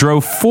tweets.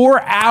 Drove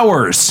 4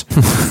 hours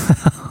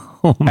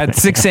at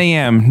 6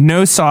 a.m.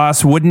 No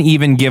sauce, wouldn't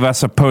even give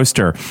us a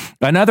poster.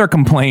 Another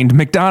complained,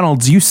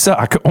 McDonald's, you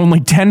suck. Only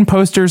 10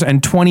 posters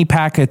and 20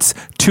 packets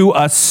to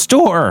a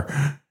store.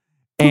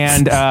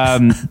 And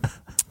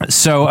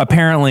So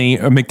apparently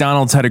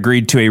McDonald's had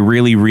agreed to a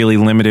really, really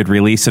limited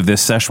release of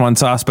this Szechuan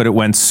sauce, but it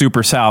went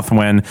super south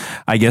when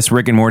I guess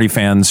Rick and Morty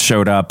fans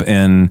showed up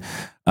in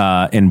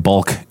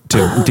bulk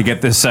to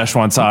get this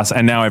Szechuan sauce,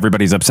 and now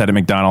everybody's upset at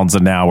McDonald's,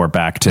 and now we're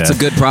back to... It's a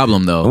good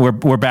problem, though.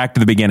 We're back to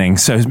the beginning.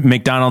 So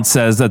McDonald's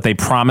says that they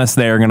promise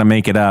they are going to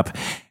make it up,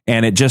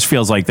 and it just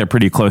feels like they're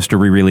pretty close to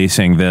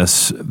re-releasing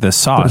this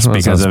sauce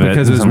because of it.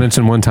 Because it was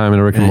mentioned one time in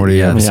a Rick and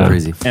Morty episode.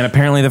 Crazy. And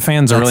apparently the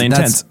fans are really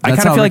intense. I kind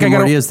of feel like Rick and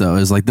Morty is, though.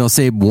 Is like they'll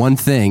say one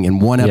thing in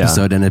one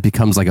episode, and it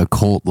becomes like a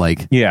cult.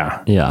 Like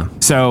yeah.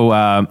 So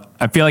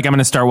I feel like I'm going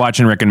to start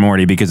watching Rick and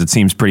Morty because it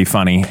seems pretty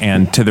funny.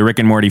 And to the Rick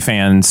and Morty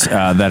fans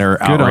that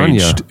are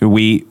outraged,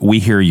 we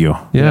hear you.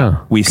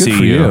 Yeah, we good see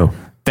for you.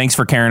 Thanks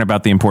for caring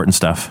about the important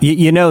stuff.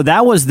 You know,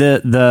 that was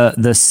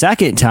the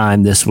second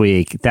time this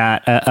week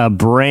that a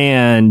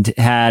brand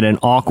had an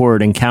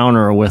awkward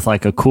encounter with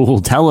like a cool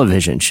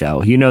television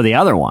show. You know the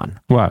other one.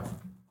 What?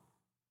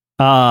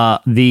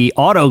 The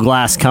auto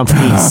glass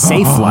company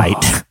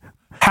Safelite.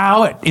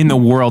 How in the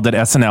world did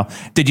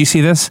SNL? Did you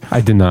see this? I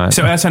did not.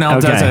 So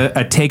SNL does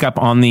a take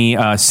up on the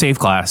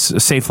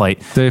Safelite.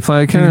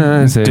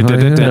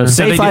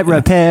 Safelite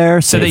repair.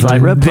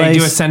 Safelite replace. They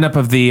do a send up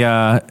of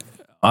the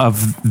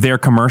of their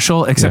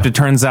commercial, except it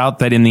turns out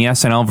that in the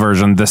SNL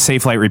version, the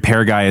Safelite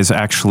repair guy is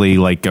actually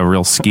like a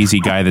real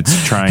skeezy guy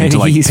that's trying to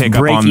like pick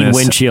up on this. He's breaking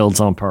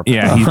windshields on purpose.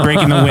 Yeah, he's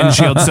breaking the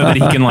windshield so that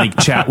he can like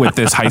chat with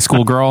this high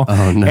school girl.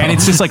 Oh, no. And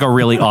it's just like a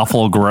really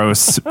awful,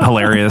 gross,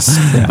 hilarious,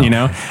 you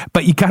know?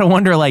 But you gotta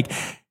wonder, like,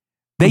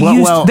 they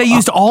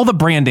used all the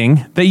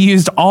branding. They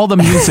used all the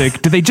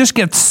music. Did they just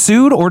get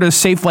sued, or does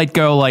Safelite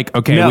go like,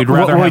 okay, we'd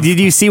rather have... Did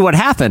you see what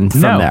happened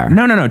from there?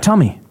 No. Tell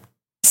me.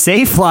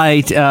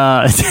 Safelite,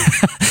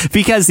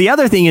 because the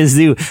other thing is,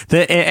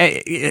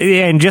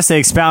 and just to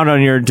expound on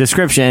your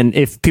description,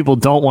 if people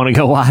don't want to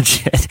go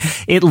watch it,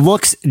 it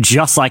looks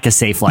just like a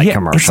Safelite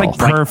commercial. It's like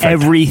perfect.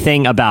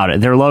 Everything about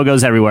it. Their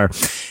logos everywhere.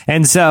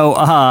 And so,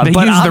 they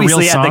but use the real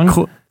obviously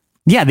song?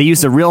 Yeah, they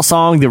used the real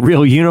song, the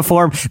real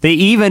uniform. They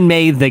even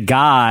made the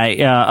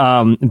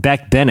guy,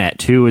 Beck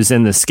Bennett, who was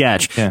in the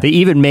sketch. Yeah. They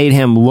even made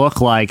him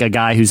look like a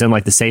guy who's in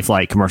like the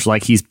Safelite commercial.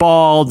 Like he's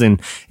bald. And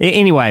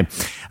anyway,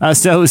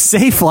 so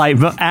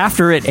Safelite,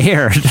 after it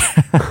aired,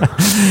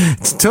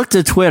 took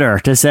to Twitter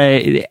to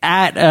say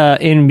at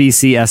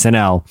NBC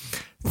SNL,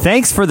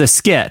 "Thanks for the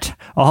skit.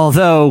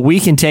 Although we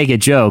can take a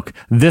joke,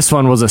 this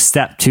one was a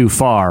step too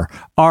far.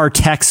 Our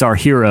techs are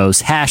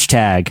heroes.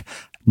 Hashtag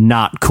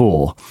not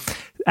cool."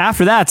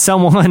 After that,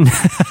 someone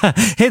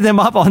hit them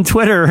up on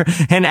Twitter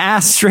and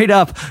asked straight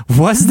up,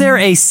 "Was there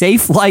a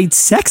Safelite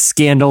sex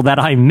scandal that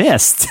I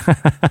missed?"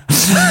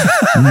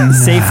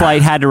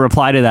 Safelite had to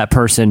reply to that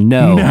person,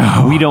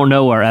 no, we don't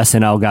know where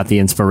SNL got the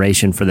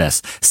inspiration for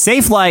this.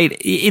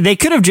 Safelite, they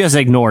could have just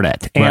ignored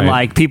it, and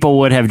like people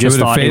would have just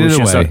thought it was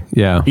just away.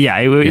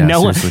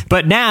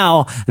 But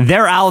now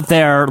they're out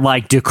there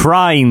like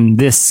decrying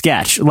this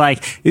sketch.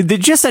 Like,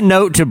 just a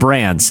note to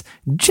brands,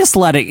 just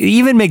let it.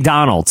 Even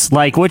McDonald's,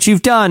 like what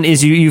you've done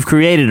is you've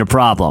created a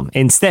problem.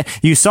 Instead,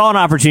 you saw an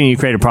opportunity to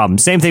create a problem.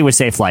 Same thing with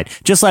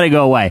Safelite. Just let it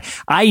go away.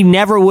 I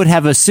never would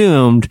have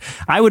assumed.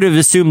 I would have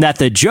assumed that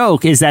the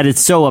joke is that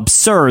it's so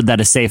absurd that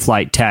a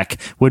Safelite tech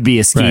would be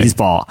a skis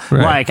ball.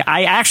 Right. Like,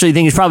 I actually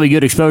think it's probably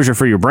good exposure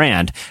for your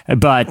brand.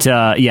 But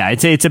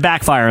it's a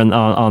backfire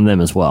on them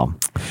as well.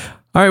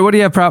 All right, what do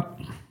you have, Prop?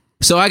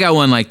 So I got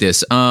one like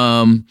this.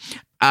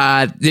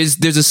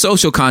 There's a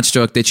social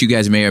construct that you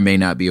guys may or may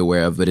not be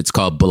aware of, but it's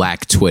called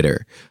Black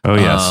Twitter. Oh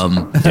yes,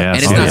 and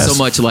it's not so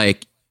much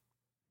like,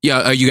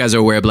 you guys are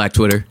aware of Black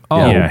Twitter?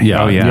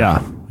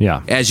 Yeah.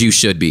 As you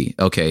should be.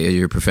 Okay,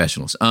 you're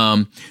professionals.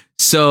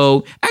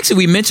 So actually,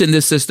 we mentioned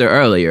this sister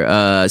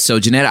earlier. So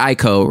Jeanette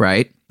Aiko,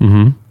 right?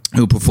 Mm-hmm.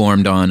 Who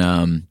performed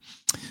on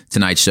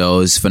Tonight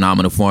Show's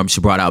Phenomenal Form.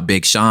 She brought out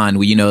Big Sean.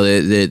 Well,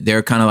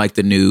 they're kind of like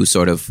the new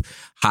sort of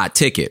hot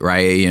ticket,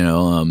 right?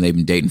 They've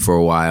been dating for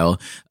a while.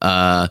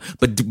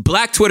 But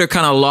Black Twitter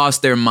kind of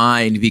lost their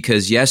mind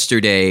because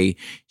yesterday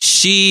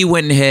she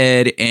went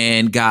ahead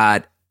and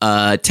got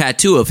a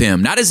tattoo of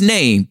him, not his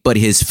name, but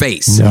his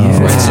face. No.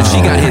 Right? So she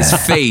got his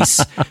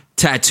face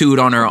tattooed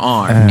on her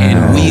arm,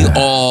 and we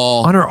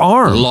all on her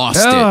arm lost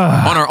it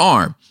on her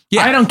arm.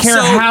 Yeah, I don't care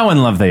how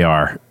in love they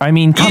are. I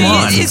mean, come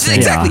on.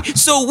 Exactly. Yeah.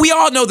 So we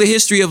all know the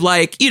history of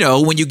like,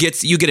 when you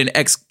get an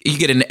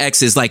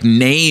ex's like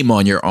name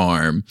on your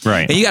arm,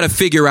 right? And you got to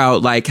figure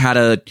out like how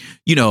to,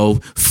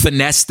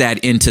 finesse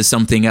that into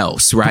something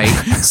else, right?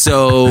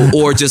 So,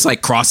 or just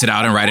like cross it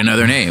out and write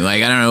another name.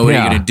 Like, I don't know what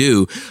you're gonna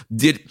do.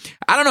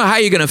 I don't know how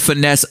you're gonna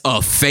finesse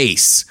a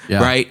face,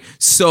 right?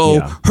 So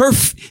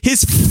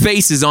his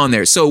face is on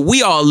there, so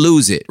we all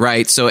lose it,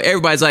 right? So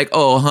everybody's like,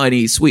 "Oh,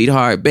 honey,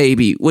 sweetheart,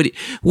 baby,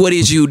 what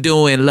is you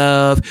doing,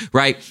 love?"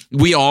 Right?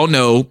 We all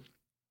know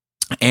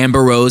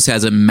Amber Rose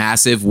has a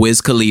massive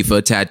Wiz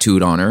Khalifa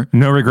tattooed on her.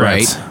 No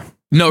regrets. Right?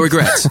 No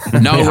regrets.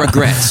 No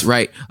regrets,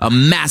 right? A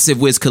massive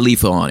Wiz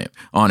Khalifa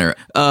on her.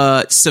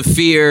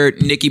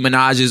 Saphir, Nicki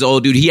Minaj's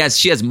old dude. He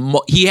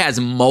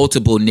has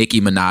multiple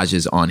Nicki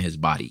Minaj's on his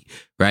body,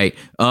 right?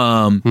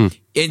 And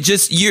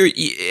just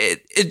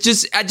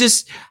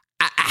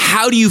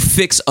how do you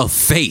fix a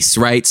face,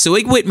 right? So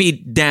it went me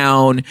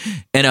down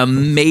an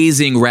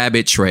amazing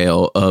rabbit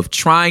trail of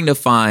trying to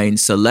find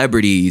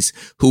celebrities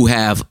who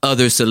have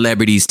other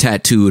celebrities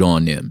tattooed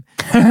on them.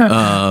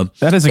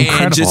 That is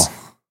incredible.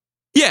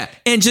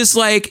 And just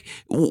like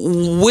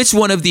which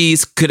one of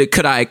these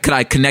could I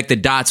connect the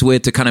dots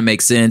with to kind of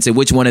make sense, and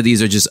which one of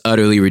these are just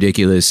utterly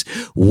ridiculous?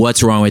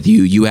 What's wrong with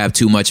you? You have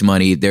too much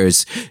money.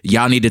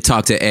 Y'all need to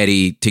talk to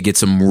Eddie to get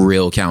some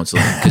real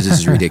counseling because this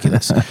is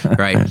ridiculous,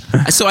 right?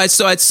 So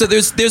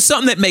there's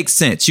something that makes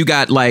sense. You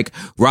got like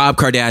Rob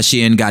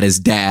Kardashian got his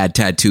dad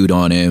tattooed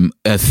on him,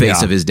 a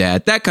face of his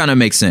dad. That kind of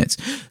makes sense.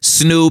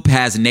 Snoop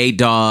has Nate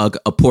Dogg,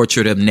 a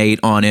portrait of Nate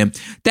on him.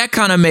 That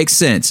kind of makes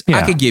sense.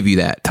 I could give you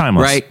that.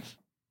 Timeless. Right?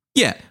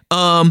 Yeah.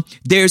 But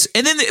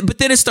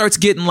then it starts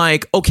getting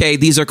like, okay,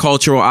 these are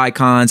cultural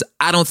icons.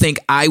 I don't think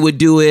I would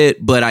do it,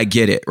 but I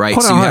get it, right?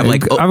 I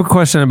have a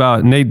question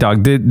about Nate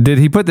Dogg. Did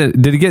he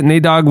get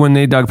Nate Dogg when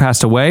Nate Dogg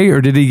passed away,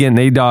 or did he get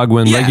Nate Dogg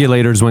when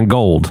Regulators went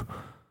gold?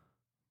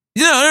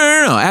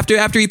 No. After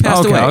he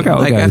passed away. Okay.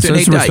 Like after so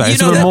Nate died.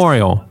 It's a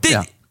memorial.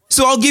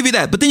 So I'll give you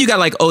that. But then you got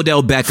like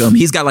Odell Beckham.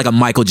 He's got like a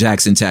Michael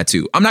Jackson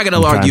tattoo. I'm not going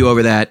to argue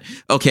over that.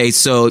 Okay,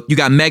 so you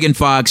got Megan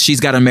Fox.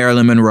 She's got a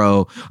Marilyn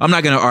Monroe. I'm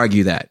not going to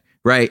argue that.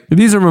 Right.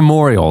 These are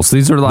memorials.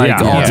 These are like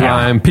all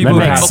time people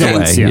who passed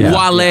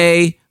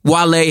away.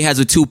 Wale has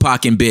a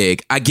Tupac and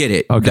Big. I get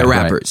it. Okay, they're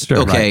rappers.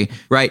 Right. Sure,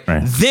 right.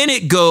 Then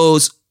it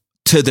goes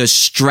to the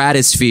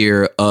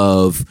stratosphere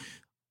of,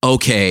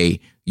 okay,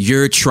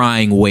 you're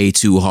trying way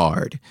too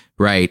hard.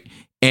 Right.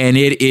 And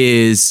it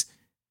is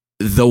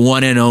the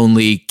one and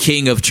only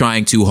king of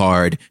trying too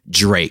hard,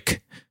 Drake.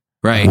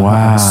 Right.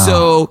 Wow.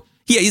 So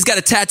he's got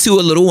a tattoo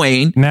of Lil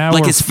Wayne,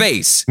 like his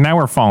face. Now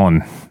we're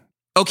falling.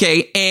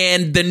 Okay,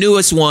 and the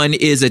newest one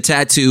is a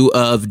tattoo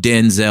of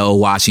Denzel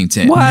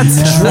Washington. What?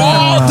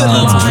 Draw the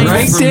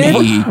line for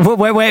me.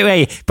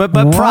 Wait. But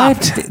Prop,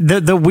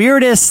 the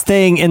weirdest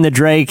thing in the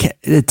Drake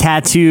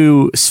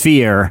tattoo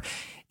sphere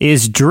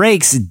is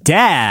Drake's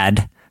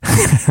dad,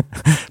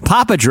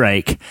 Papa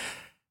Drake,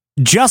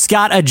 just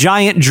got a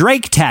giant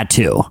Drake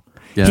tattoo.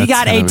 Yeah, he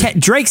got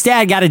Drake's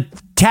dad got a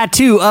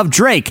tattoo of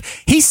Drake.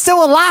 He's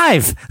still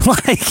alive.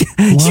 Like, you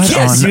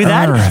can't do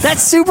that. Earth?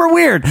 That's super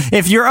weird.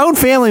 If your own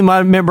family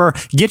member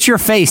gets your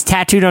face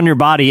tattooed on your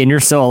body and you're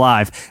still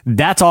alive,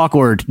 that's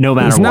awkward no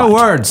matter what. There's no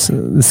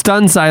words.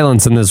 Stunned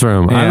silence in this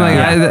room.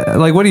 I'm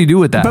like, what do you do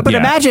with that? But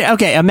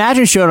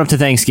imagine showing up to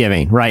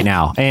Thanksgiving right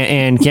now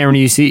and Cameron,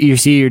 you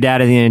see your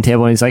dad at the end of the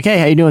table and he's like, hey,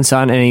 how you doing,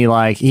 son?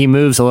 And he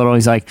moves a little and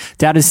he's like,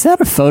 Dad, is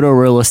that a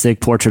photorealistic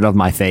portrait of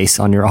my face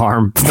on your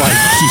arm? Like,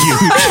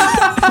 huge.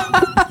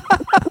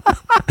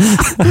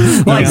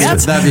 Like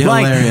that'd be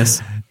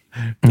hilarious.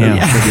 That'd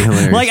be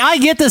hilarious. Like I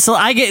get this.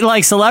 I get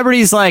like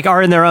celebrities like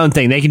are in their own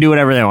thing. They can do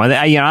whatever they want.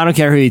 I don't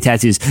care who he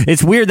tattoos.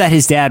 It's weird that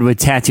his dad would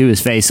tattoo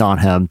his face on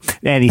him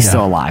and he's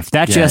still alive.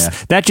 That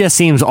just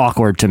seems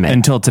awkward to me.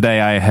 Until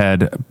today, I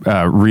had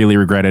really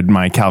regretted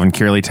my Calvin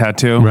Kearley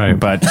tattoo. Right,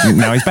 but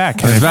now he's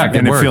back.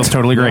 And it feels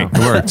totally great. It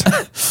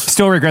worked.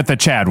 Still regret the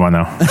Chad one though.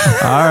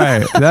 All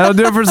right, that'll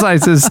do it for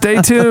Slices.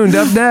 Stay tuned.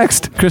 Up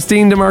next,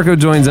 Kristene DiMarco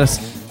joins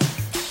us.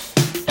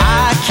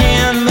 I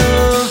can't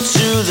move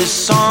to this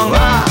song.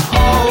 I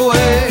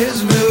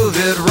always move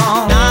it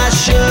wrong. I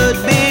should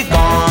be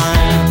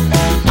gone.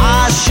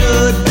 I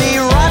should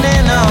be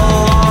running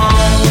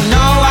along.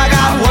 No, I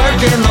got work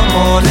in the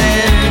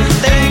morning.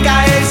 Think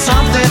I ate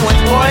something with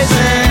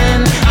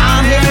poison.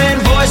 I'm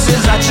hearing voices.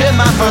 I chip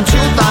my front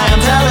tooth. I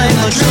am telling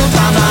the truth.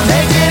 I'm not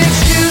making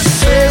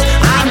excuses.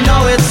 I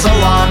know it's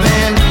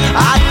alarming.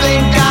 I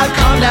think I've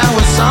come down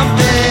with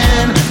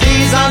something.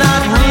 These are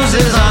not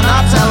bruises. I'm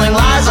not telling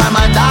lies. I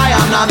might die.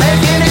 I'm not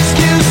making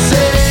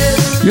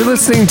excuses. You're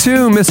listening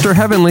to Mr.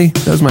 Heavenly.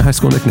 That was my high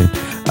school nickname.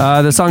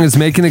 The song is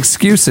Making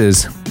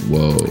Excuses.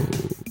 Whoa.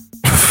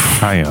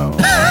 Hi-yo.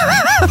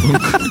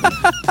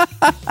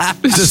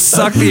 Just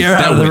suck the air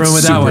out of the room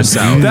with that one.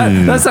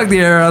 That sucked the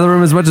air out of the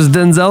room as much as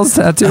Denzel's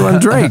tattoo on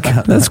Drake.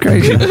 That's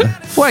crazy.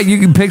 What,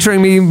 you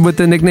picturing me with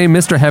the nickname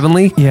Mr.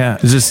 Heavenly? Yeah.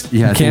 It's just,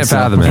 you can't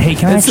fathom it. Hey,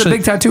 it's a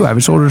big tattoo. I have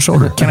it shoulder to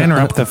shoulder. Can I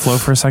interrupt the flow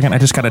for a second? I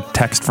just got a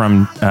text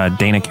from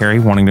Dana Carey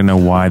wanting to know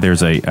why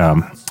there's a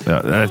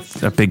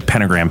big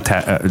pentagram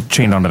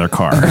chained onto their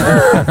car.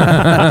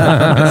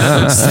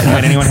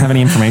 Might anyone have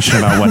any information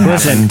about what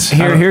happened?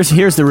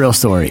 Here's the real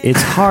story.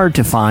 It's hard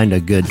to find a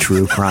good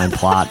true crime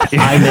plot.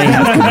 I may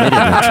have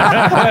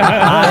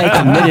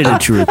committed a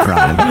true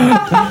crime,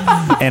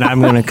 and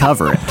I'm going to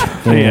cover it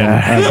in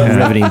a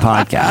riveting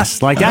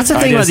podcast. Like that's the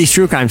thing about these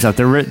true crime stuff.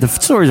 The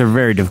stories are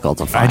very difficult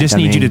to find. I just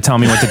need you to tell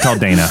me what to tell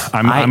Dana.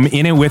 I'm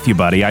in it with you,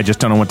 buddy. I just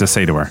don't know what to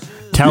say to her.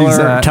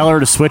 Tell her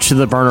to switch to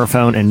the burner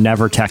phone and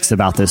never text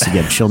about this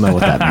again. She'll know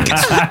what that means.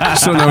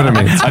 She'll know what it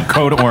means. A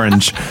code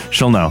orange.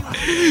 She'll know.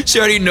 She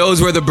already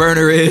knows where the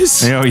burner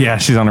is. Oh, yeah,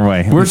 she's on her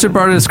way. Worship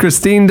artist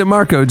Kristene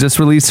DiMarco just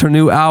released her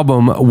new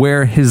album,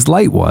 Where His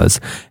Light Was.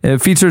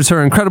 It features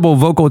her incredible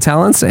vocal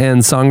talents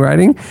and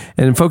songwriting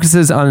and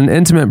focuses on an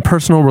intimate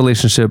personal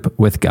relationship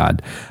with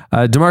God.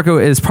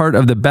 DiMarco is part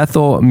of the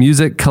Bethel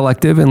Music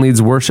Collective and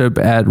leads worship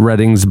at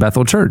Redding's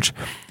Bethel Church.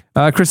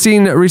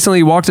 Kristene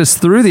recently walked us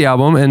through the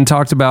album and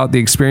talked about the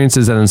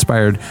experiences that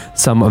inspired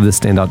some of the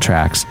standout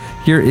tracks.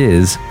 Here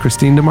is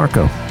Kristene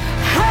DiMarco.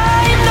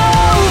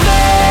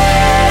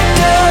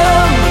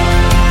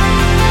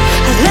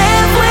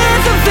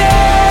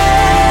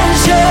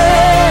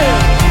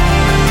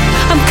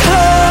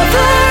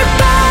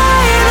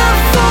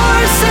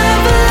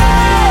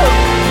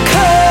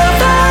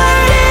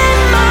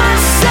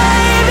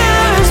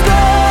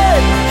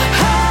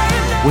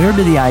 Where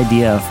did the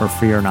idea for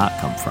Fear Not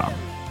come from?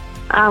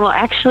 Well,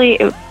 actually,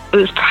 it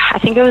was. I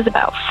think it was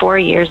about 4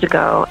 years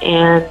ago,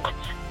 and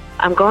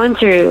I'm going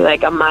through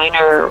like a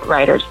minor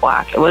writer's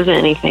block. It wasn't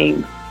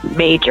anything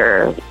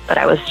major, but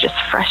I was just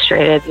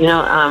frustrated. You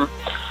know,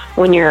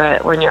 when you're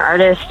an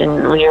artist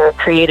and when you're a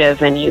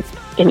creative and you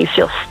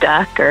feel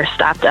stuck or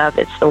stopped up,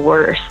 it's the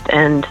worst.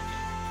 And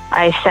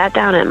I sat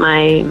down at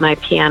my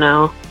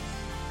piano,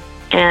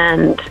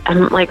 and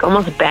I'm like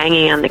almost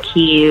banging on the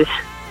keys,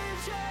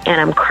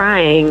 and I'm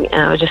crying,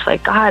 and I was just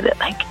like, God,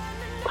 like,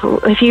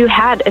 if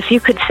you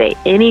could say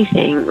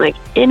anything, like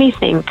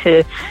anything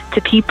to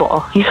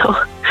people, you know,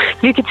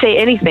 if you could say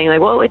anything,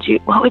 like what would you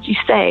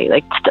say?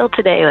 Like still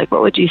today, like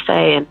what would you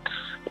say?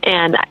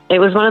 And it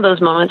was one of those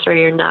moments where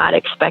you're really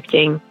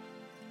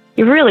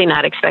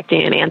not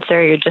expecting an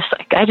answer. You're just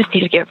like, I just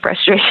need to get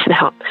frustration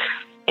out.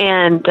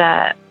 And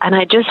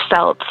I just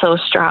felt so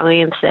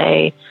strongly and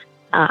say,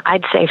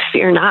 I'd say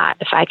fear not.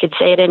 If I could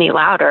say it any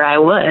louder, I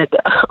would.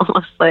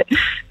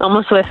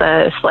 almost with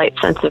a slight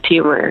sense of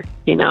humor,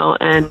 you know.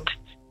 And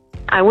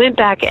I went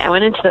back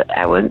into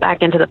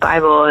the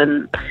Bible,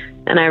 and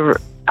I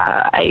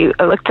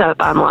looked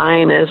up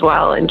online as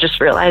well, and just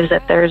realized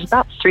that there's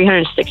about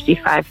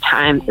 365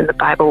 times in the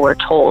Bible we're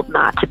told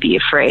not to be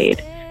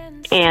afraid,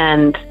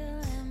 and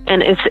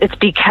it's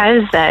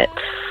because that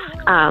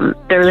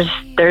there's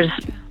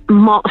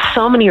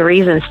so many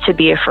reasons to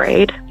be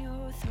afraid.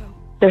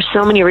 There's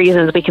so many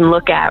reasons we can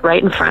look at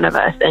right in front of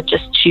us and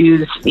just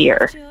choose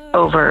fear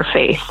over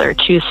faith or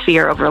choose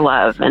fear over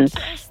love. And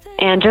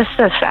just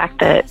the fact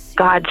that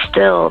God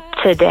still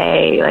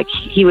today, like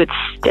he would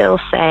still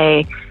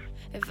say,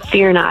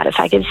 fear not. If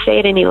I could say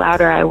it any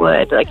louder, I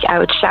would. Like I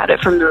would shout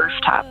it from the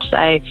rooftops.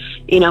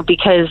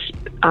 Because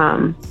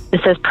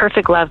it says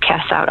perfect love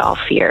casts out all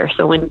fear.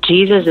 So when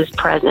Jesus is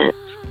present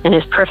and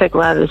his perfect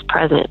love is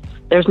present,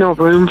 there's no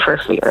room for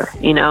fear,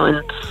 you know,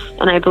 and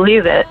I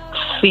believe that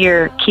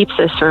fear keeps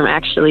us from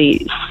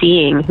actually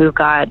seeing who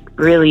God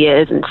really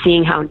is and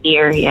seeing how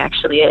near he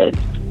actually is.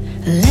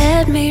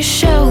 Let me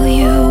show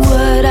you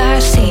what I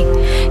see.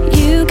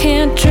 You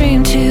can't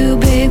dream too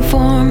big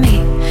for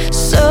me.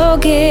 So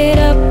get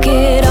up,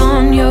 get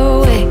on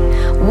your way.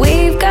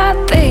 We've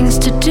got things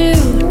to do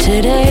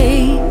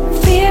today.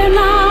 Fear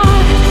not.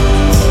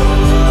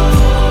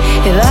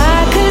 If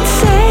I could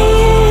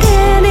say it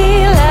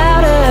any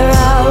louder,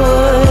 I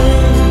would.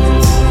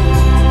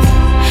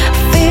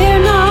 Fear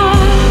not.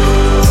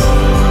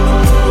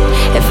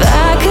 If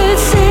I could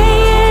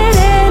say it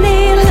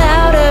any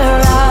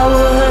louder, I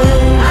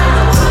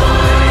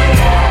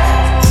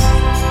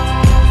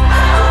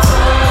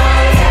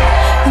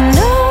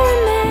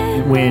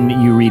would. When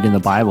you read in the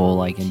Bible,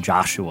 like in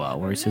Joshua,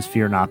 where it says,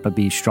 fear not, but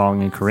be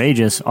strong and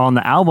courageous, on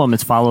the album,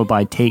 it's followed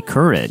by Take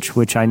Courage,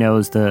 which I know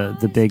is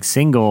the big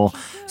single.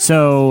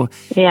 So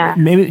yeah,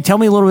 maybe tell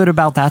me a little bit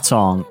about that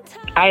song.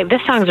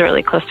 This song's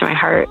really close to my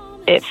heart.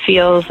 It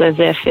feels as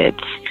if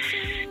it's,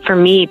 for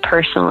me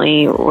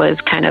personally,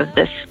 was kind of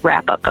this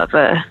wrap up of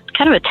a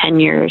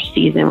 10-year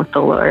season with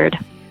the Lord.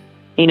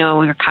 You know,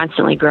 we were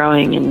constantly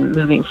growing and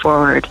moving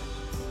forward,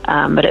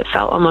 but it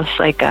felt almost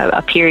like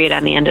a period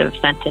on the end of a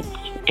sentence.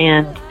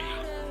 And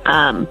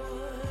I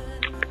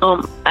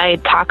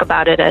talk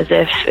about it as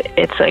if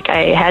it's like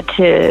I had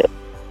to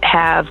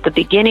have the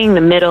beginning,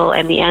 the middle,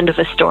 and the end of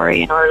a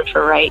story in order to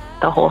write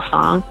the whole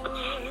song.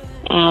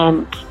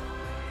 And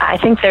I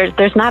think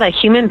there's not a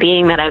human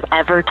being that I've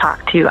ever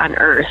talked to on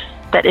earth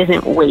that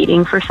isn't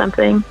waiting for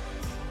something.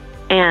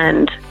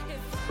 And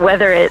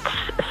whether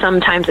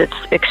sometimes it's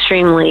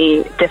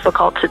extremely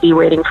difficult to be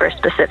waiting for a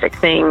specific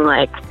thing,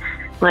 like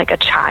a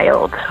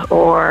child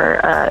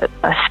or a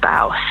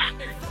spouse,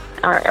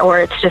 or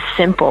it's just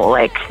simple,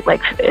 like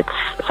it's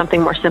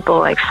something more simple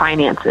like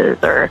finances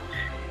or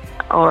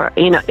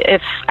you know,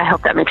 if I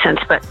hope that makes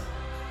sense. But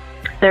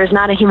there's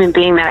not a human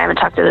being that I haven't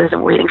talked to that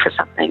isn't waiting for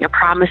something, a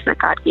promise that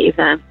God gave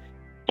them.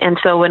 And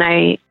so when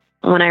I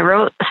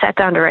sat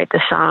down to write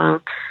the song,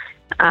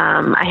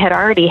 I had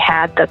already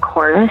had the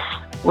chorus,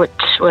 which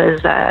was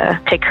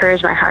take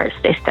courage, my heart,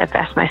 stay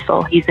steadfast, my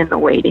soul, he's in the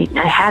waiting.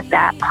 I had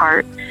that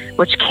part,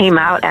 which came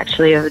out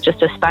actually of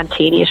just a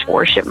spontaneous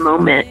worship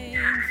moment.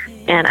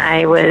 and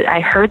I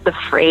heard the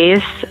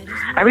phrase.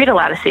 I read a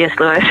lot of C.S.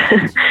 Lewis,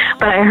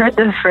 but I heard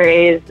the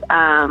phrase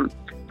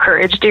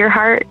 "courage, dear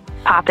heart"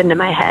 pop into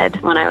my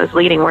head when I was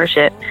leading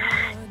worship,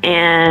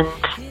 and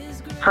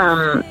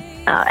from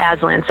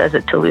Aslan says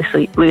it to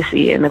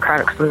Lucy in the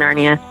Chronicles of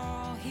Narnia,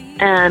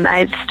 and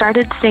I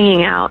started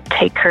singing out,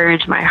 "Take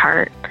courage, my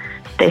heart,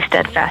 stay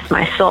steadfast,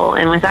 my soul,"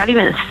 and without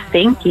even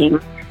thinking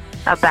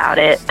about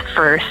it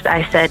first,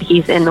 I said,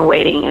 "He's in the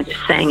waiting," and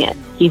just sang it.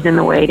 He's in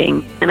the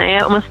waiting, and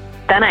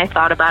then I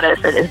thought about it.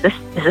 I said, "Is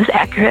this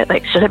accurate?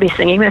 Like, should I be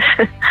singing this?"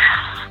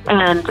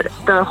 And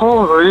the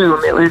whole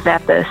room, it was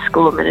at the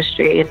School of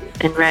Ministry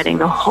in Reading,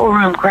 the whole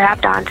room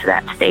grabbed onto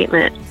that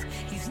statement.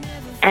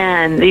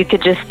 And you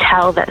could just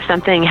tell that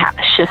something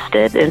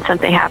shifted and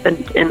something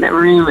happened in the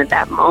room at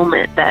that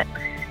moment, that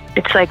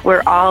it's like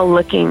we're all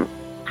looking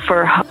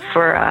for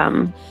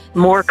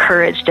more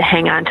courage to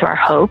hang on to our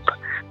hope.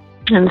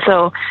 And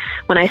so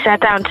when I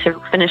sat down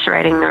to finish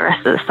writing the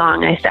rest of the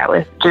song, I sat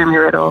with Jeremy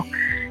Riddle,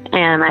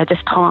 and I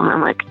just told him,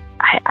 I'm like,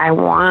 I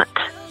want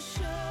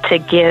to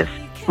give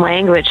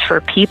language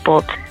for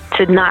people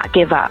to not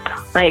give up.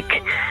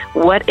 Like,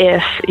 what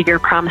if your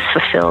promise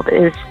fulfilled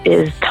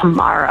is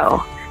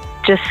tomorrow?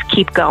 Just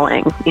keep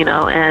going,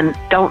 and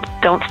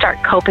don't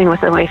start coping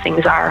with the way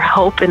things are.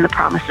 Hope in the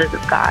promises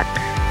of God.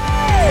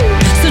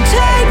 So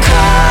take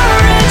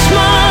courage,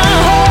 my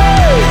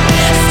heart.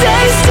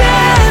 Stay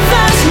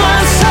steadfast, my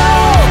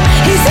soul.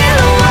 He's in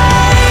the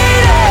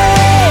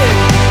waiting.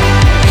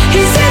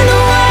 He's in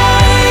the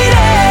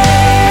waiting.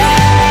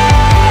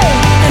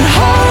 And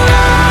hold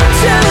on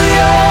to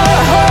your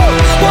hope.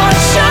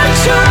 Watch your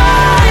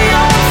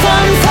triumph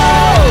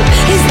unfold.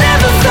 He's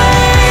never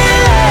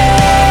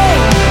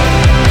failing.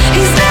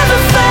 He's never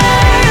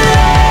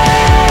failing.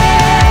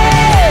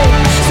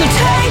 So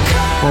take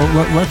courage.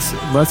 Well,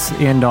 let's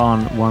end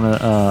on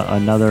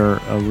another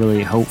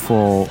really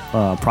hopeful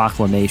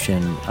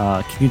proclamation.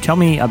 Can you tell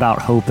me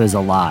about "Hope is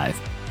Alive"?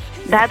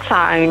 That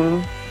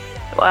song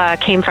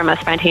came from a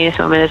spontaneous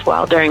moment as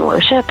well during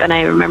worship, and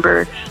I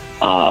remember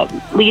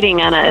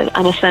leading on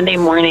a Sunday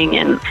morning,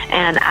 and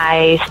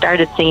I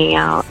started singing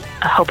out,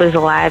 "Hope is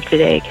alive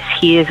today, because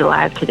He is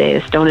alive today.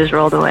 The stone is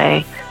rolled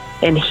away,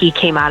 and He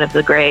came out of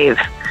the grave."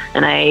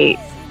 And I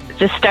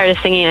just started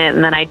singing it,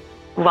 and then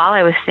while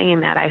I was singing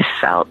that, I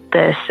felt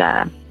this.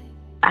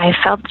 I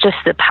felt just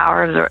the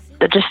power of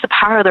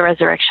the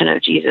resurrection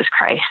of Jesus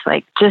Christ,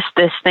 like just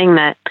this thing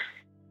that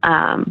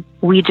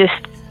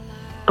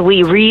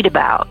we read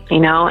about,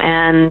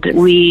 and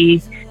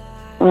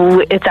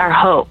it's our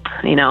hope,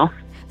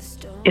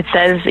 It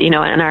says, in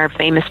our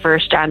famous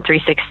verse, John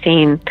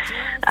 3:16,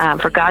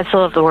 "For God so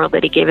loved the world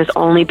that He gave His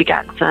only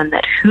begotten Son,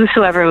 that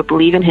whosoever would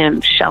believe in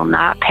Him shall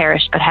not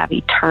perish but have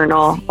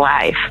eternal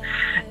life."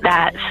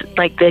 That's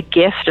like the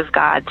gift of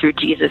God through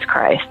Jesus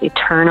Christ,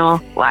 eternal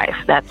life.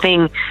 That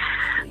thing,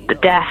 the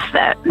death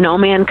that no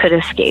man could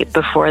escape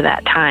before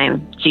that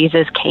time.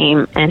 Jesus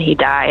came and He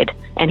died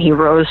and He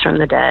rose from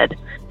the dead,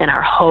 and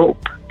our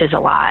hope is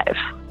alive.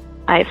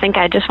 I think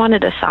I just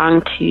wanted a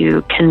song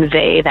to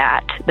convey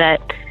that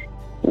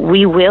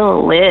we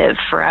will live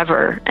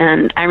forever.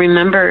 And I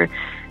remember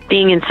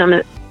being in some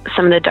of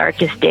the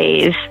darkest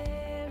days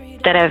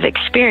that I've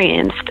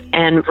experienced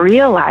and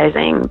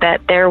realizing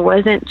that there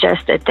wasn't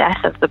just a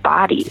death of the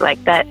body,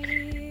 like that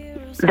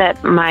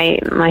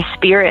my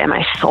spirit and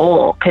my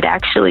soul could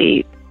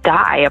actually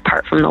die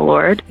apart from the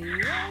Lord.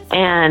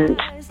 And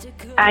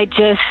I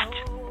just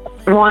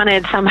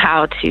wanted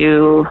somehow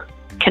to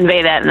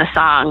convey that in a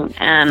song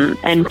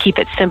and keep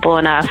it simple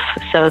enough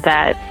so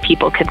that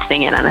people could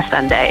sing it on a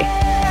Sunday.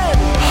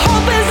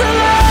 Hope is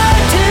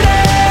alive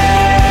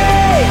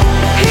today.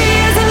 He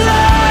is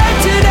alive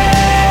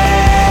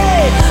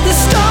today. The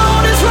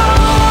stone is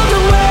rolled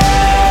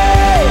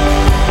away.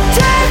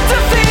 Death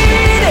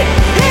defeated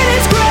in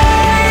its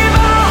grave.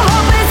 Our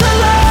hope is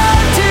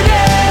alive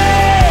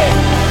today.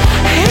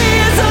 He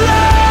is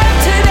alive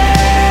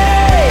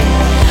today.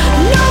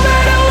 No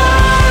matter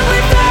what we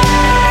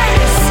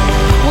face,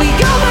 we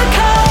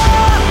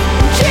overcome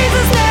in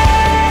Jesus'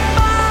 name.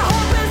 Our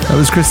hope is That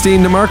was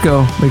Kristene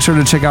DiMarco. Make sure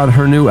to check out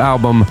her new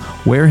album,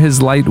 Where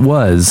His Light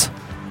Was.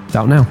 It's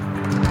out now.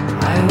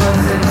 I was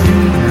a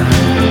dreamer,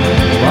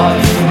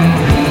 watch me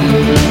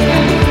be.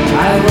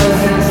 I was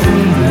a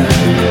dreamer,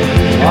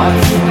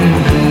 watch me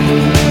be.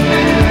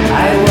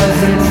 I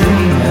was a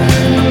dreamer,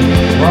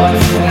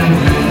 watch me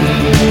be.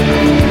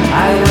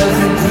 I was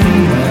a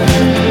dreamer,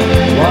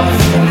 watch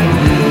me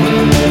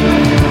be.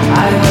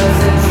 I was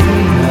a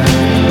dreamer,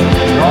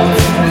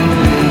 watch me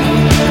be.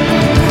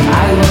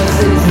 I was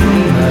a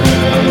dreamer,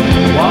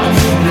 watch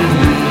me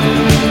be.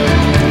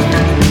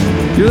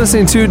 You're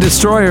listening to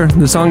Destroyer.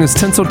 The song is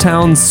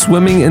Tinseltown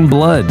Swimming in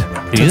Blood.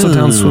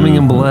 Tinseltown Swimming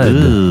in Blood.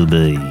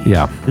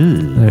 Yeah.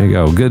 There you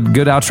go.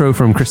 Good outro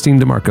from Kristene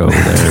DiMarco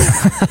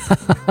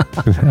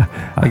there.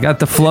 I got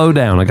the flow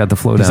down.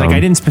 It's like, I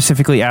didn't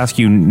specifically ask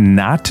you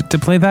not to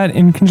play that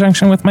in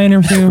conjunction with my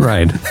interview.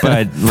 Right.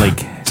 But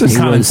like, just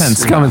common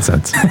sense. Common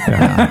sense.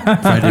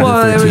 Yeah.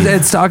 Well,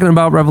 it's talking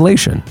about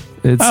Revelation.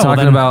 It's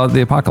talking about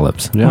the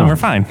apocalypse. Yeah. Well, we're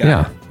fine.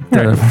 Yeah.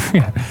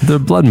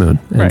 the blood moon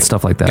and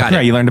stuff like that. Yeah,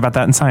 you learned about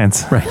that in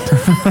science. Right.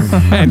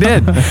 I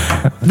did.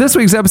 This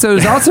week's episode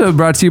is also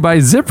brought to you by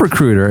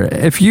ZipRecruiter.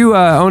 If you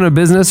own a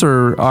business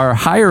or are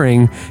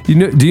hiring,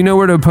 do you know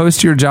where to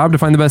post your job to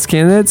find the best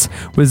candidates?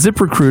 With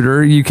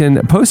ZipRecruiter, you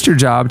can post your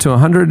job to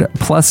 100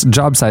 plus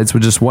job sites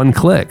with just one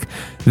click.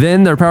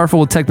 Then their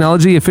powerful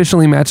technology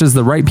efficiently matches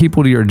the right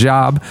people to your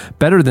job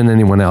better than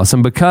anyone else.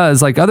 And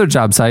because, like other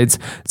job sites,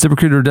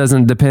 ZipRecruiter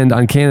doesn't depend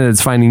on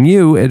candidates finding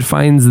you, it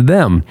finds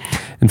them.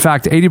 In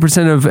fact,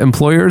 80% of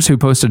employers who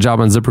post a job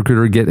on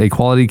ZipRecruiter get a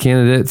quality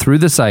candidate through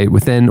the site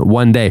within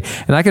 1 day.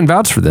 And I can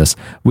vouch for this.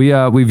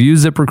 We've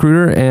used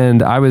ZipRecruiter,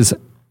 and I was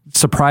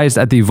surprised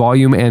at the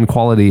volume and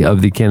quality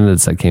of the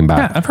candidates that came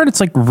back. Yeah, I've heard it's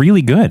like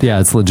really good. Yeah,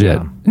 it's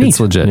legit. Yeah. It's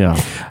legit. Yeah.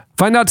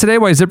 Find out today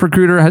why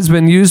ZipRecruiter has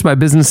been used by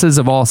businesses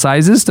of all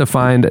sizes to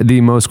find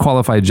the most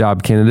qualified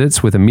job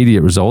candidates with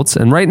immediate results.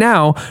 And right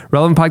now,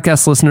 Relevant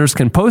Podcast listeners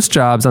can post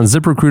jobs on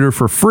ZipRecruiter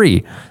for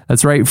free.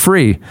 That's right,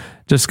 free.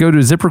 Just go to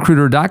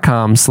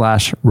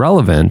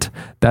ZipRecruiter.com/relevant.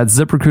 That's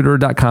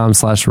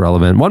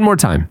ZipRecruiter.com/relevant. One more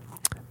time.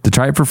 To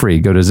try it for free,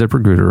 go to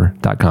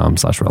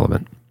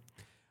ZipRecruiter.com/relevant.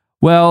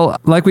 Well,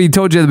 like we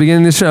told you at the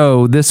beginning of the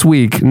show, next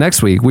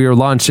week, we are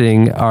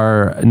launching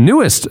our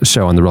newest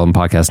show on the Relevant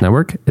Podcast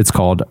Network. It's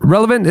called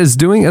Relevant is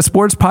Doing a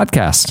Sports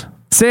Podcast.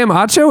 Sam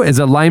Acho is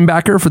a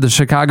linebacker for the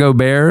Chicago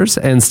Bears,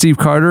 and Steve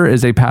Carter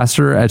is a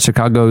pastor at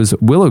Chicago's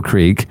Willow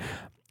Creek.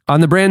 On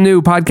the brand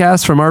new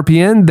podcast from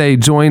RPN, they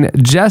join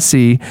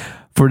Jesse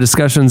for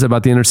discussions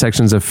about the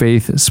intersections of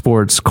faith,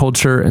 sports,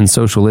 culture, and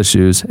social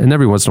issues, and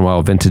every once in a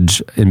while,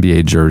 vintage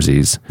NBA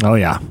jerseys. Oh,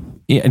 yeah.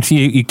 Yeah,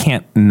 you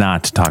can't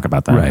not talk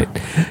about that. Right.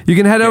 You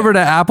can head over to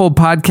Apple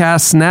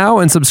Podcasts now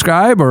and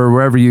subscribe, or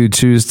wherever you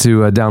choose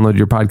to download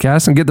your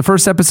podcast, and get the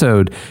first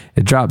episode.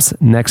 It drops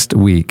next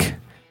week.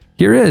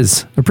 Here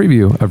is a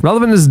preview of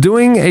Relevant is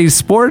Doing a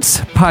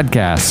Sports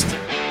Podcast.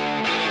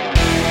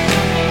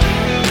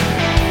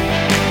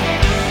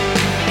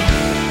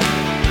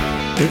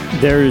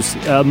 There's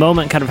a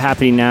moment kind of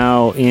happening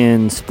now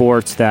in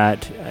sports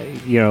that,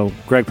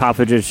 Greg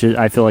Popovich,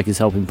 I feel like, is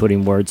helping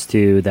putting words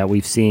to that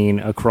we've seen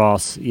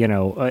across,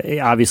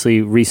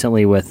 obviously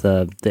recently with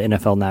the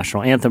NFL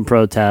national anthem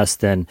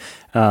protest and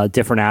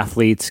different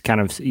athletes kind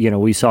of,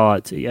 we saw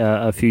it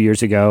a few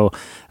years ago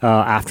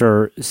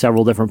after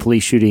several different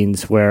police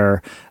shootings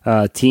where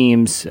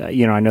teams,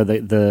 I know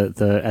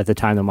the at the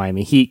time the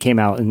Miami Heat came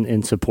out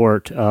in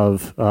support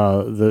of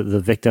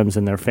the victims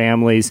and their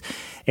families.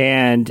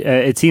 And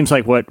it seems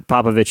like what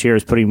Popovich here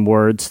is putting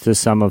words to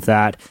some of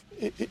that.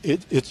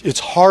 It's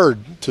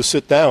hard to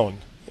sit down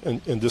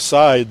and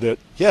decide that,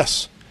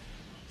 yes,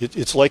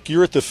 it's like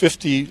you're at the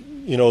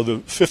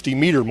 50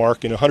 meter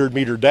mark in a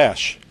 100-meter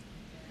dash.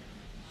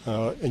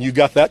 And you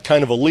got that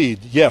kind of a lead.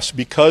 Yes,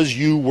 because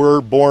you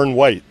were born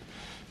white,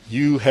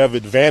 you have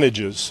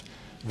advantages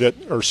that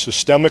are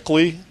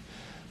systemically,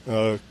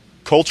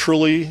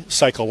 culturally,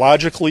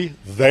 psychologically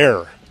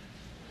there.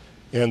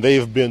 And they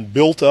have been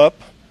built up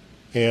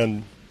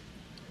and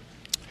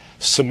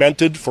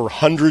cemented for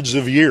hundreds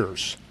of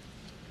years.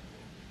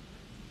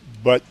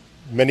 But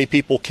many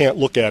people can't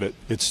look at it.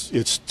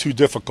 It's too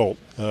difficult.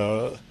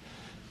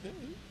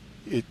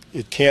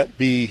 It can't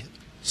be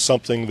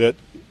something that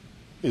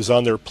is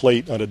on their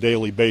plate on a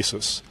daily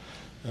basis.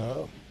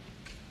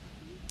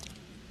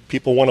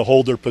 People want to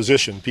hold their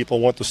position. People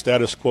want the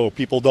status quo.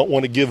 People don't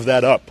want to give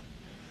that up.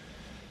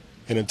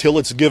 And until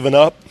it's given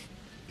up,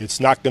 it's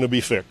not going to be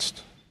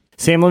fixed.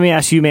 Sam, let me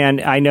ask you, man,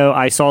 I know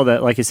I saw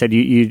that, like I said,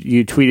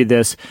 you tweeted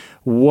this.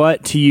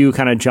 What to you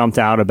kind of jumped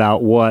out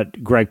about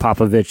what Greg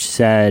Popovich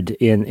said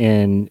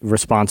in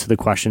response to the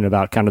question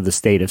about kind of the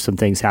state of some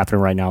things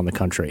happening right now in the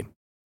country?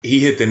 He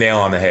hit the nail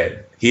on the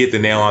head. He hit the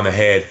nail on the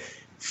head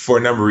for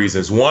a number of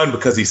reasons. One,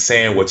 because he's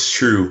saying what's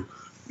true,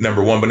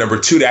 number one. But number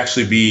two, to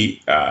actually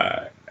be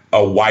a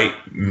white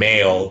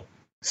male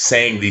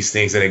saying these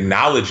things and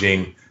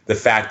acknowledging the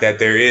fact that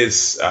there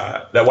is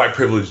that white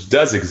privilege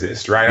does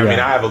exist, right? I mean,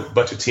 I have a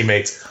bunch of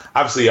teammates.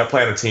 Obviously, I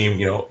play on a team,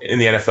 in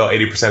the NFL,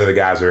 80% of the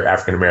guys are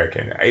African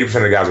American. 80%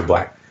 of the guys are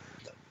black.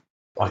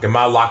 Like in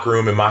my locker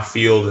room, in my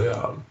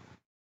field,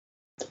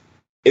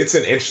 it's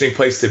an interesting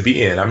place to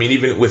be in. I mean,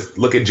 even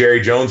look at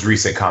Jerry Jones'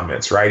 recent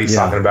comments, right? He's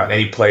talking about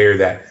any player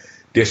that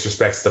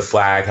disrespects the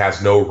flag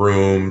has no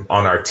room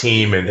on our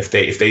team, and if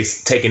they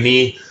take a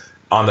knee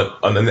in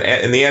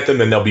the anthem,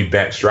 then they'll be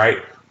benched, right?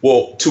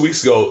 Well, 2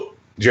 weeks ago,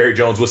 Jerry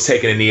Jones was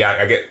taking a knee,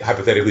 I get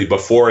hypothetically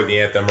before the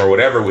anthem or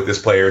whatever with his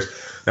players,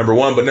 number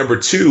one. But number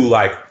two,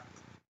 I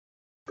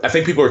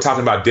think people are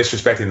talking about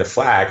disrespecting the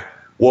flag.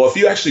 Well, if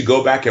you actually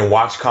go back and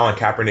watch Colin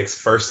Kaepernick's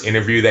first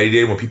interview that he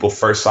did when people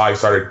first saw he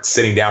started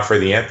sitting down for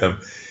the anthem,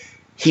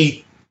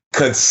 he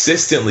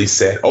consistently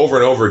said over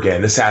and over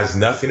again, this has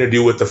nothing to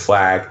do with the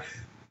flag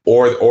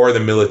or the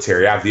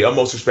military. I have the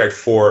utmost respect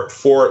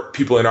for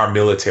people in our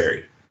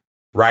military.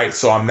 Right.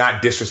 So I'm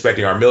not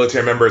disrespecting our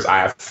military members. I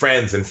have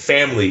friends and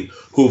family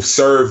who've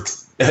served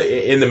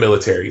in the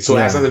military. So it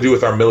has nothing to do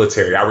with our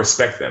military. I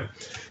respect them.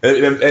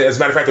 As a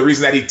matter of fact, the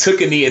reason that he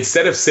took a knee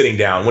instead of sitting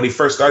down, when he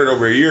first started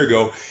over a year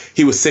ago,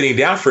 he was sitting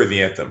down for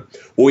the anthem.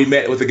 Well, we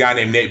met with a guy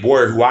named Nate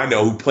Boyer, who I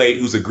know,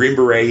 who's a Green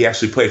Beret. He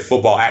actually played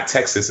football at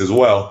Texas as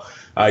well.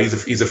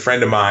 He's a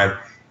friend of mine.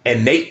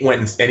 And Nate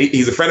went, and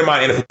he's a friend of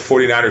mine and a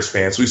 49ers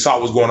fan. So we saw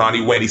what was going on.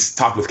 He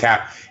talked with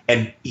Cap,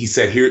 and he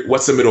said, "Here,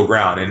 what's the middle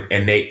ground?"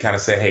 And Nate kind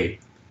of said, "Hey,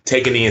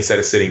 take a knee instead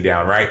of sitting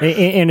down," right?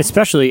 And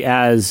especially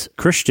as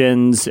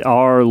Christians,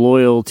 our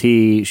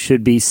loyalty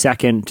should be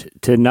second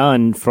to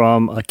none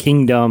from a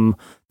kingdom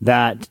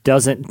that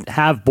doesn't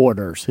have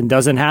borders and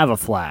doesn't have a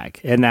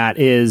flag, and that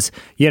is,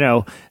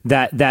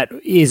 that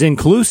is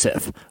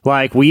inclusive.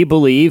 Like, we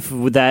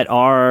believe that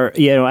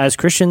as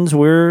Christians,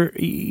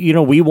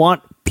 we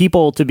want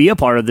people to be a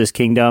part of this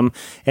kingdom,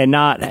 and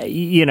not,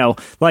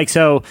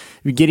 so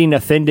getting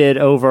offended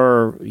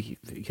over,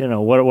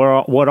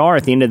 what are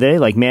at the end of the day,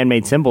 like,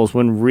 man-made symbols,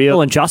 when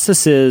real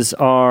injustices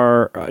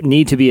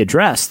need to be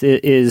addressed,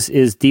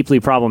 is deeply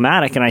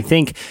problematic. And I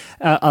think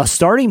a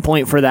starting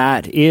point for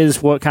that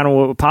is what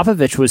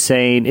Popovich was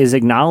saying, is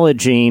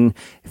acknowledging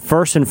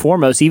first and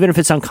foremost, even if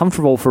it's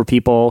uncomfortable for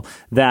people,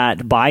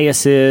 that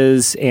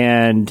biases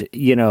and,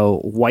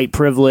 white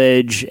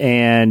privilege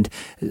and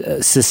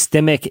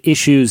systemic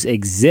issues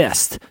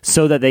exist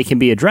so that they can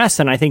be addressed.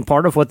 And I think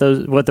part of what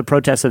the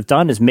protests have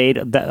done is made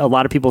a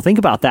lot of people think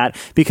about that,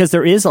 because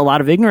there is a lot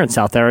of ignorance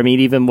out there. I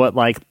mean, even what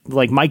like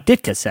Mike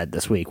Ditka said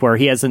this week, where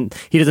he doesn't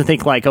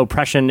think like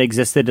oppression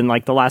existed in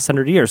like the last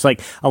 100 years.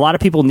 Like, a lot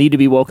of people need to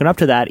be woken up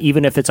to that,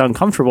 even if it's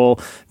uncomfortable,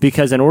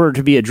 because in order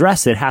to be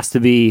addressed, it has to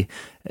be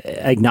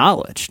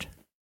acknowledged.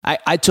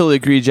 I totally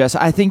agree, Jess.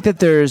 I think that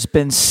there's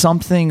been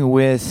something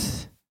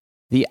with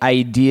the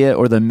idea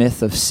or the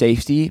myth of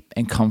safety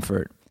and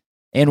comfort.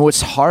 And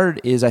what's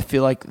hard is, I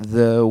feel like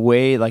the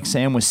way, like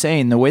Sam was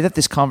saying, the way that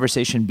this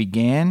conversation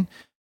began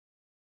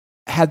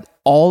had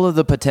all of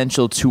the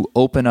potential to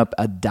open up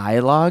a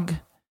dialogue,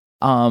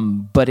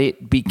 but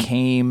it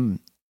became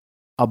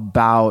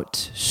about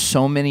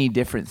so many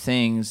different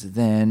things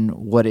than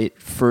what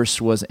it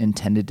first was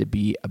intended to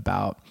be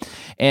about.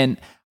 And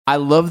I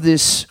love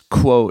this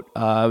quote.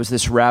 It was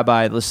this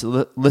rabbi, this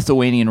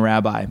Lithuanian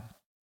rabbi,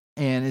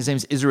 and his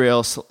name's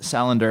Israel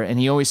Salander, and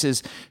he always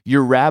says,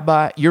 you're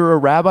a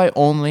rabbi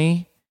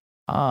only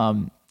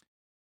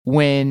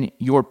when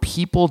your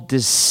people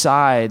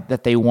decide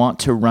that they want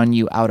to run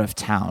you out of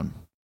town.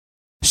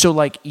 So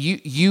like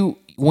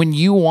when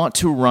you want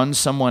to run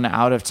someone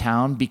out of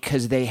town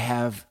because they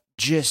have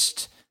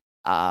just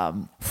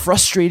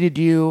frustrated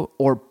you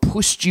or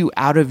pushed you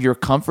out of your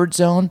comfort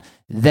zone,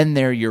 then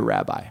they're your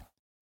rabbi.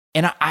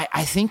 And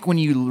I think when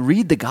you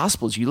read the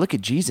Gospels, you look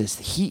at Jesus,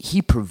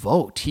 he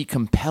provoked, he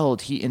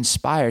compelled, he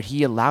inspired,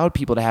 he allowed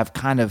people to have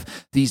kind of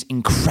these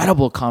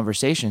incredible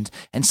conversations.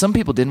 And some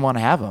people didn't want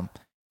to have them,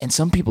 and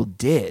some people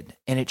did,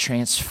 and it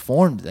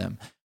transformed them.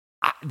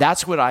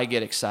 That's what I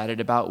get excited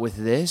about with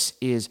this,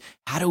 is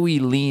how do we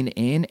lean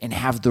in and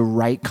have the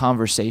right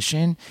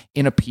conversation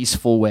in a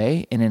peaceful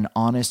way, in an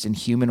honest and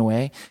human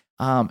way,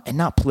 and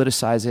not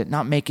politicize it,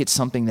 not make it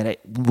something that it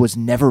was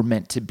never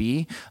meant to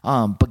be,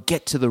 but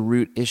get to the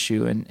root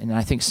issue. And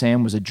I think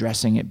Sam was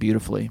addressing it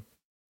beautifully.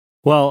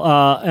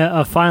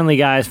 Well, finally,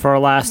 guys, for our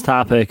last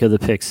topic of the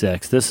Pick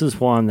Six, this is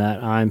one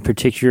that I'm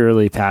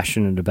particularly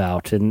passionate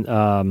about, and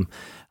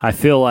I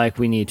feel like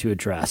we need to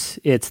address.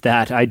 It's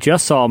that I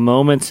just saw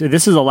moments.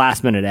 This is a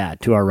last-minute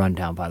ad to our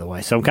rundown, by the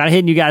way, so I'm kind of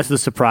hitting you guys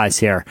with a surprise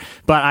here.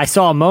 But I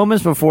saw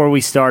moments before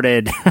we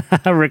started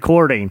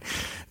recording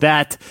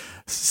that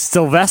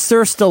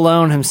Sylvester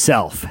Stallone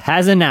himself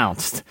has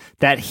announced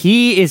that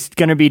he is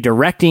going to be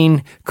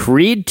directing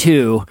Creed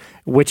 2,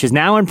 which is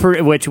now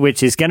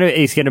which is going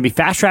to be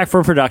fast tracked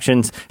for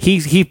productions.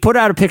 He put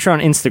out a picture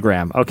on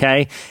Instagram,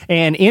 okay?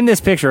 And in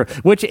this picture,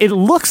 which it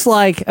looks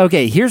like,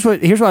 okay, here's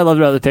what I loved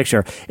about the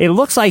picture. It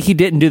looks like he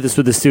didn't do this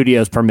with the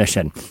studio's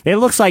permission. It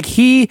looks like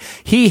he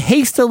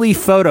hastily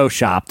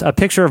photoshopped a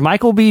picture of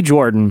Michael B.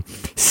 Jordan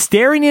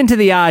staring into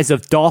the eyes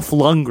of Dolph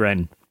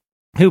Lundgren,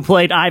 who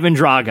played Ivan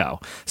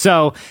Drago.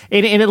 So,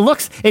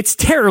 it's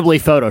terribly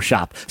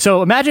photoshopped.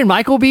 So imagine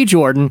Michael B.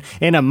 Jordan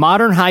in a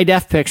modern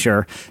high-def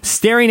picture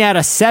staring at a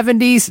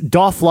 70s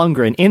Dolph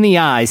Lundgren in the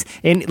eyes,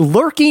 and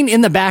lurking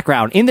in the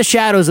background, in the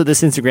shadows of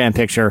this Instagram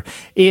picture,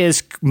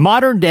 is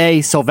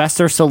modern-day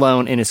Sylvester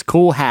Stallone in his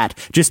cool hat,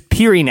 just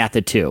peering at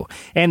the two.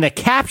 And the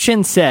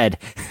caption said,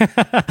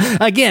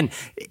 again,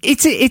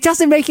 it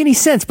doesn't make any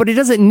sense, but it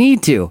doesn't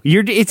need to.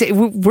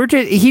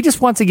 He just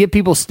wants to get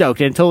people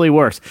stoked, and it totally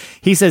works.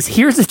 He says,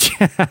 here's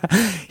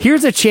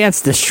a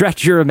chance to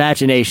stretch your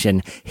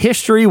imagination.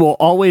 History will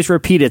always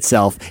repeat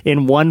itself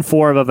in one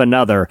form of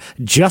another.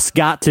 Just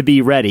got to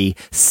be ready.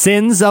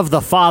 Sins of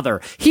the Father.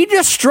 He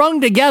just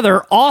strung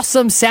together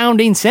awesome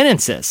sounding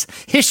sentences.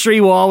 History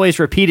will always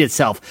repeat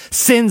itself.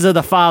 Sins of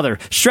the Father.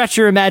 Stretch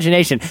your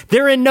imagination.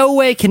 They're in no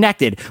way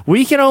connected.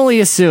 We can only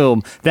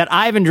assume that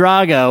Ivan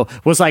Drago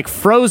was like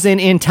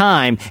frozen in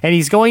time, and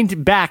he's going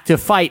back to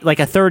fight like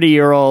a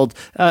 30-year-old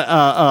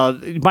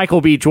Michael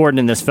B. Jordan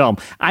in this film.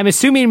 I'm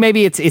assuming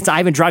maybe it's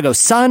Ivan Drago's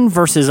son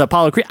versus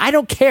Apollo Creed. I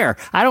don't care.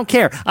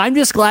 I'm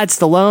just glad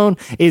Stallone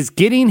is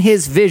getting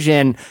his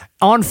vision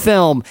on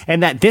film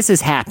and that this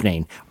is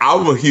happening.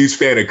 I'm a huge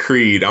fan of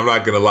Creed. I'm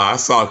not going to lie. I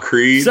saw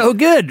Creed. So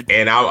good.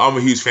 And I'm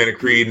a huge fan of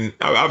Creed. And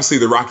obviously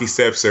the Rocky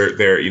steps are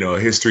there, a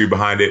history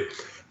behind it.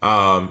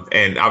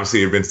 And obviously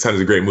there have been tons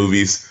of great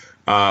movies.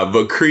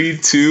 But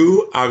Creed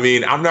 2, I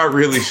mean, I'm not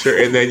really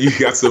sure. And then you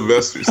got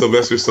Sylvester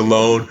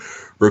Stallone,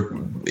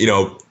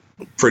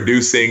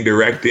 producing,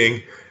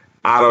 directing.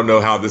 I don't know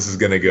how this is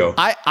going to go.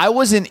 I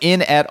wasn't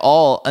in at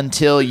all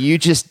until you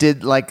just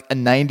did like a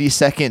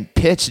 90-second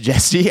pitch,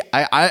 Jesse.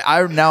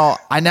 I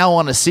now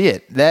want to see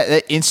it.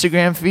 That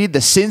Instagram feed, the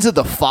sins of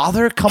the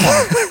father. Come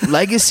on,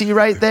 legacy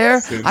right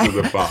there. Sins of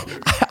the father.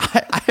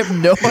 I have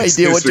no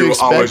idea what to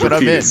expect, but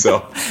I'm in.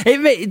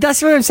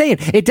 That's what I'm saying.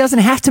 It doesn't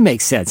have to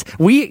make sense.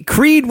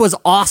 Creed was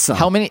awesome.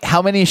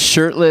 How many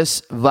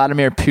shirtless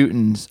Vladimir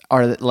Putins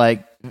are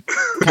like?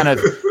 Kind of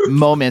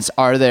moments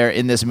are there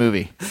in this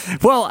movie?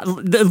 Well,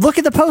 look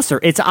at the poster.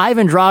 It's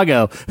Ivan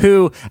Drago,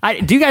 who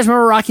do you guys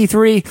remember Rocky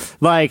 3?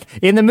 Like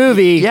in the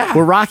movie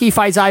where Rocky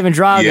fights Ivan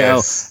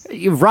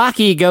Drago,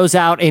 Rocky goes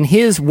out and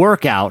his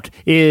workout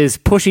is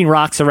pushing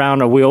rocks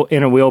around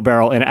in a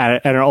wheelbarrow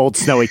at an old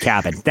snowy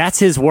cabin. That's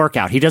his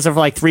workout. He does it for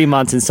like 3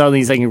 months and suddenly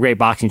he's like in great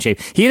boxing shape.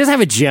 He doesn't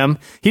have a gym.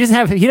 He doesn't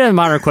have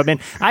modern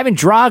equipment. Ivan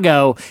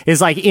Drago is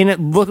like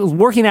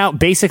working out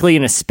basically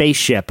in a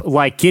spaceship,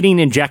 like getting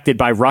injected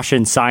by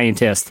Russian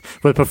scientists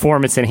with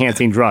performance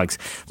enhancing drugs.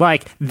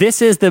 Like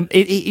this is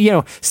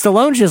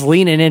Stallone's just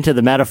leaning into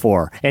the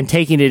metaphor and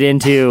taking it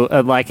into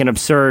like an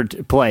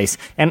absurd place.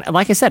 And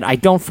like I said, I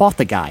don't fault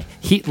the guy.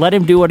 Let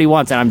him do what he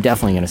wants, and I'm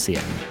definitely going to see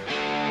it.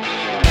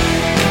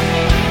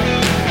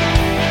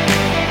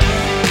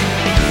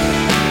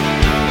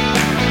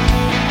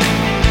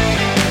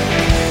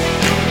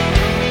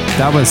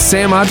 That was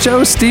Sam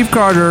Acho, Steve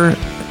Carter,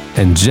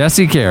 and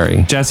Jesse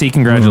Carey. Jesse,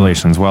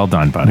 congratulations. Well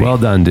done, buddy. Well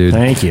done, dude.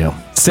 Thank you.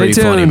 Stay Pretty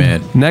tuned. funny,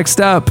 man. Next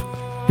up,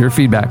 your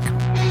feedback. I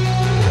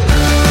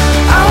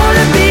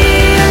wanna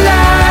be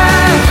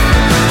alive.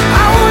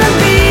 I wanna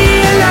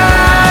be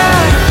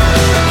alive.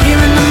 Here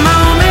in the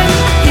moment,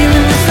 here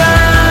in the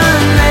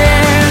sun,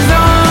 there's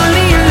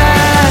only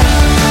life.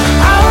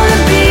 I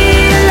wanna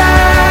be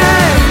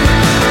alive.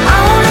 I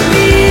wanna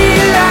be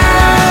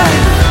alive.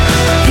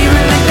 Here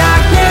in the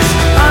darkness,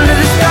 under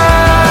the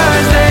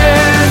stars,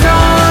 there's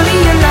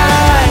only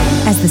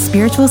life. As the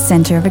spiritual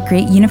center of a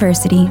great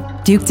university,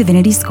 Duke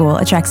Divinity School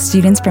attracts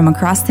students from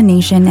across the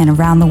nation and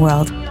around the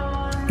world.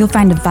 You'll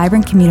find a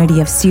vibrant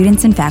community of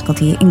students and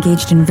faculty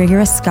engaged in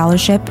rigorous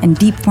scholarship and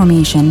deep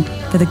formation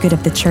for the good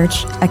of the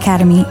church,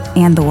 academy,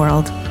 and the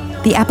world.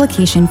 The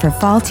application for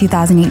fall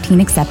 2018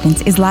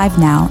 acceptance is live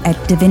now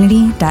at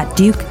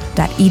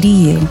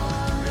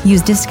divinity.duke.edu.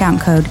 Use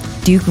discount code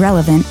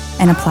DukeRelevant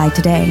and apply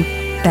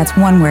today. That's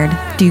one word,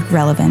 Duke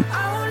Relevant.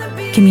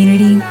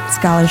 Community,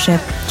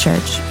 scholarship,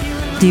 church.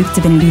 Duke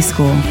Divinity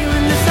School.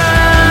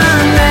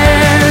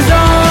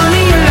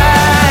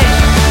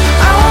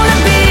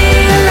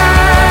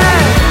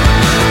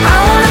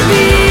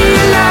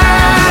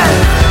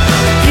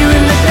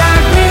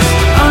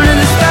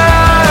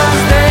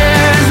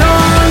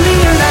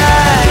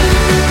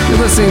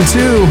 Listening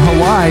to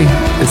Hawaii.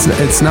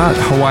 It's not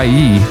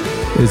Hawaii.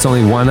 It's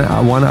only one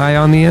I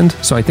on the end,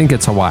 so I think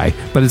it's Hawaii,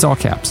 but it's all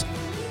caps.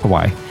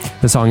 Hawaii.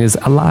 The song is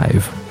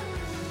Alive.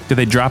 Did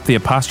they drop the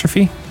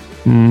apostrophe?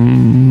 I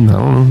don't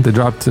know. They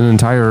dropped an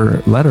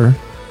entire letter.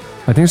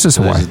 I think it's just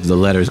Hawaii. The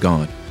letter's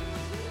gone.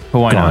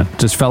 Hawaii gone.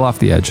 Just fell off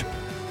the edge.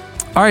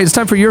 All right, it's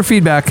time for your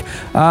feedback.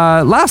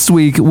 Last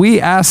week, we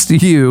asked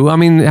you,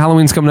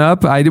 Halloween's coming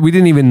up. We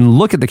didn't even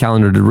look at the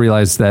calendar to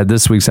realize that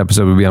this week's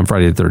episode would be on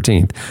Friday the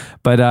 13th.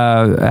 But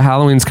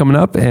Halloween's coming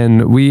up,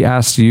 and we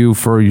asked you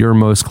for your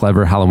most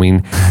clever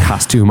Halloween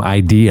costume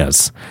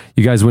ideas.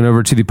 You guys went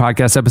over to the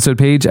podcast episode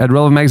page at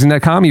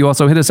relevantmagazine.com. You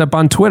also hit us up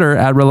on Twitter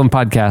at Relevant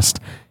Podcast.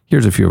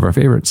 Here's a few of our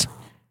favorites.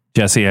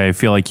 Jesse, I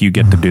feel like you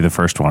get to do the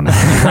first one.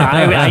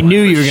 I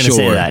knew you were going to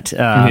say that.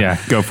 Yeah,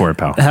 go for it,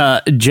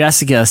 pal.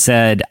 Jessica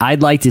said,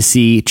 "I'd like to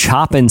see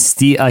Chop and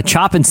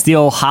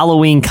Steel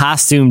Halloween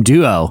costume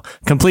duo,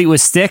 complete with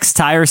sticks,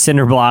 tire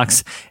cinder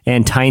blocks,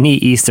 and tiny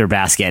Easter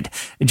basket."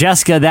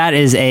 Jessica, that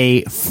is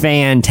a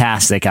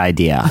fantastic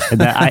idea.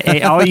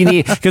 All you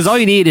need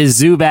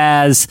is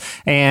Zubaz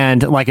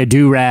and like a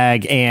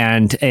do-rag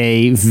and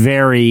a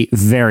very,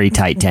 very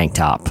tight tank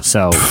top.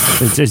 So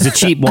it's a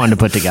cheap one to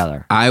put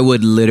together. I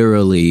would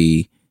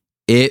I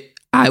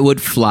would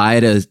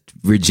fly to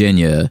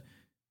Virginia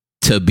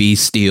to be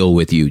Steel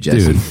with you,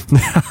 Jesse. Dude,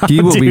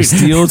 he will be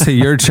Steel to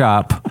your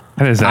Chop.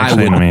 That is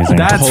actually amazing.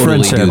 That's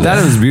totally friendship. That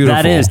is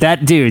beautiful.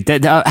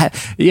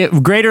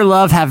 Greater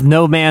love have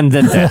no man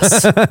than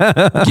this.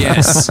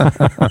 Yes.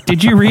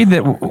 Did you read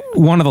that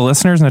one of the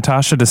listeners,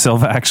 Natasha Da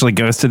Silva, actually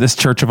goes to this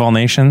Church of All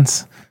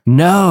Nations?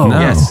 No.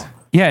 Yes.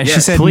 Yeah, she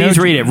said, please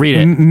read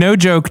it. No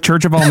joke,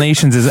 Church of All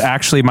Nations is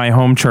actually my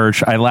home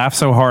church. I laughed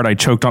so hard I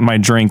choked on my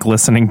drink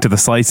listening to the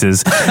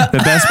slices.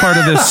 The best part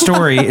of this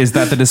story is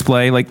that the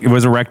display it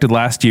was erected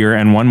last year,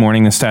 and one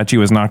morning the statue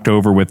was knocked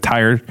over with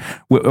tire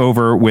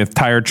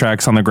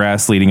tracks on the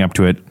grass leading up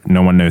to it.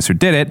 No one knows who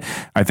did it.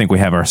 I think we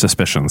have our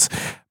suspicions.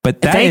 But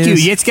thank you.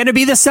 It's going to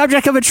be the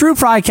subject of a true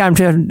crime.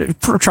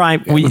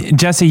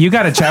 Jesse, you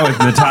got to chat with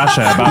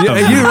Natasha about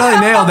those. You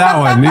really nailed that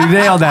one. You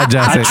nailed that,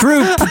 Jesse. A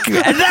true.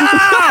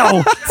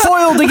 No!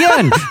 Foiled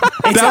again.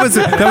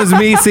 That was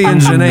me seeing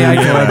Janae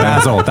Eichel at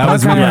Basel. That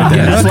was me right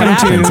there. That's what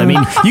happens. I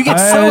mean, you get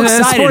so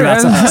excited about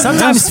something.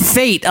 Sometimes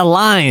fate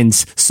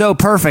aligns so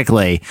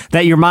perfectly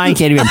that your mind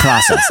can't even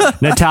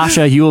process.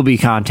 Natasha, you will be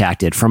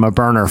contacted from a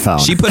burner phone.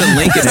 She put a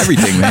link in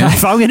everything, man.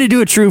 If I'm going to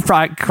do a true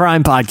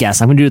crime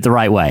podcast, I'm going to do it the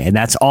right way. And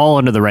that's all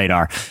under the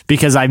radar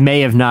because I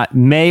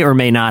may or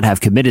may not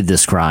have committed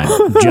this crime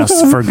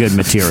just for good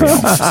material.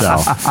 So,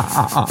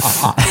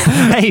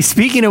 hey,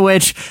 speaking of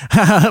which,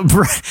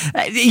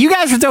 you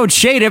guys are throwing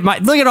shade at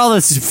look at all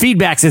this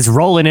feedback that's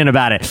rolling in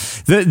about it.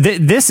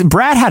 This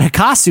Brad had a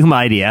costume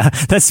idea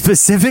that's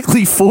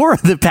specifically for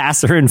the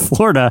pastor in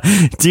Florida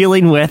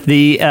dealing with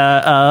the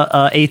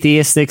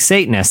atheistic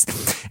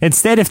Satanists.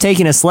 Instead of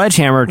taking a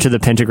sledgehammer to the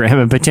pentagram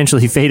and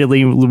potentially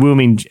fatally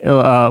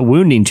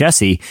wounding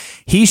Jesse,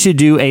 he should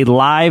do a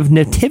live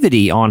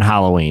nativity on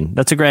Halloween.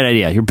 That's a great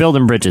idea. You're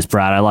building bridges,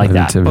 Brad. I like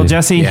that. Well,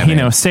 Jesse,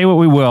 say what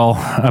we will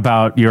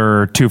about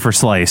your two for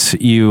slice.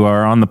 You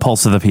are on the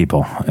pulse of the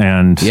people,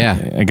 and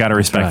I got to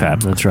respect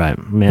that. That's right.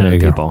 Man of the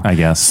people, I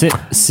guess.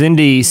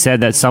 Cindy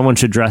said that someone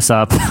should dress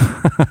up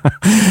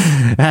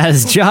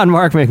as John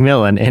Mark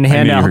McMillan and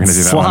hand out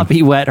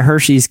sloppy, wet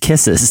Hershey's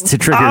Kisses to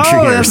trick-or-treaters.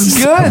 Oh,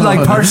 that's good.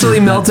 Like partially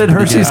melted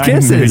Hershey's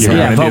Kisses.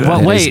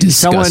 But wait,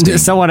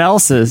 someone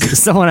else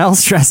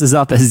dresses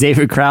up as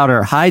David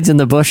Crowder, hides in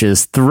the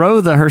bushes,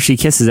 throw the Hershey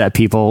Kisses at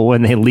people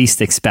when they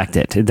least expect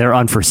it. They're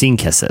unforeseen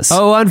kisses.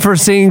 Oh,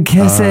 unforeseen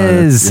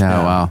kisses.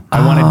 Wow.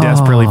 I wanted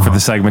desperately for the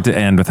segment to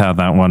end without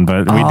that one,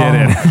 but we did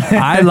it.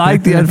 I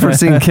like the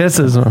unforeseen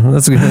kisses.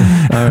 That's good.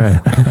 All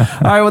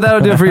right. Well,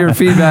 that'll do it for your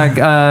feedback.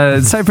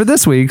 It's time for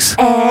this week's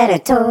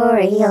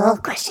editorial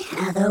question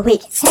of the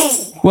week.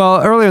 Hey.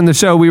 Well, earlier in the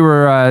show, we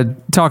were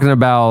talking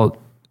about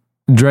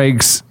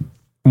Drake's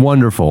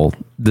wonderful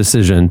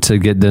decision to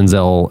get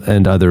Denzel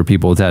and other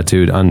people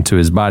tattooed onto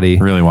his body.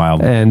 Really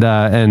wild. And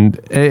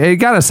it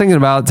got us thinking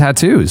about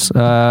tattoos.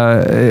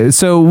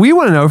 So we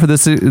want to know for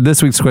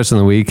this week's question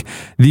of the week,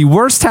 the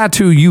worst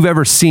tattoo you've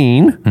ever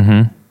seen.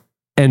 Mm-hmm.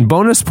 And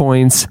bonus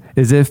points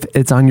is if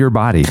it's on your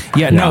body.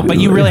 No, but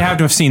you really have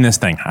to have seen this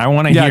thing. I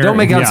want to hear. Don't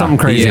make out something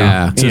crazy.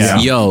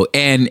 Yo,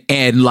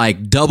 and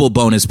like double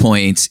bonus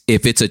points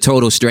if it's a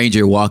total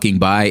stranger walking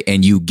by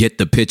and you get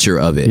the picture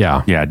of it.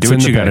 Yeah. Do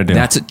what you got to do.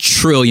 That's 1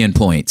 trillion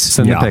points.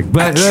 Send the pic.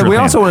 But we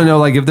also want to know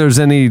like if there's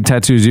any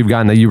tattoos you've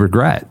gotten that you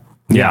regret.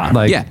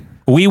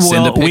 We will.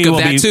 Send a pic of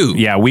that too.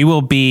 Yeah, we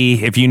will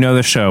be. If you know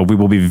the show, we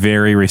will be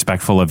very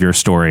respectful of your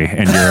story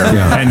and your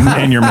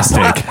and your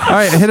mistake. All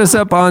right, hit us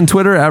up on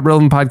Twitter at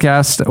Relevant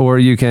Podcast, or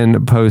you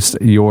can post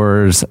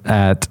yours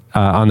at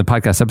on the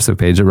podcast episode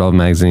page at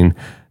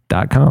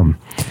relevantmagazine.com.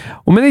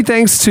 Well, many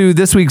thanks to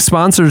this week's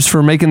sponsors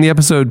for making the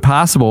episode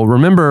possible.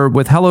 Remember,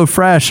 with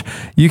HelloFresh,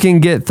 you can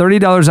get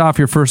 $30 off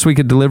your first week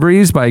of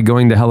deliveries by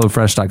going to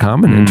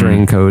HelloFresh.com and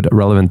entering code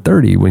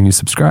Relevant30 when you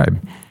subscribe.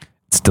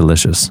 It's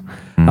delicious.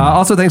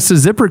 Also, thanks to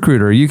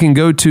ZipRecruiter. You can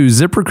go to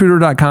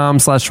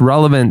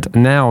ZipRecruiter.com/relevant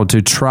now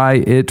to try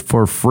it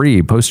for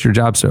free. Post your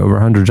jobs to over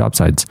 100 job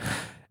sites.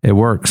 It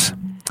works.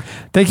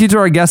 Thank you to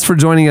our guest for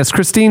joining us,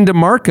 Kristene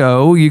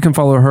DiMarco. You can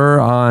follow her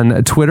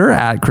on Twitter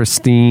at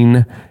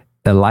Kristene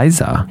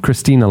Eliza.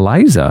 Kristene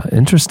Eliza.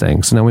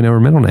 Interesting. So now we know her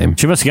middle name.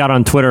 She must have got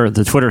on Twitter,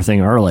 the Twitter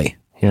thing early.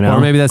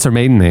 Or maybe that's her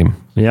maiden name.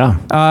 Yeah.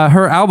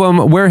 Her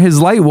album, Where His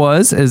Light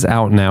Was, is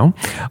out now.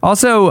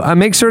 Also,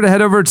 make sure to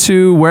head over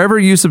to wherever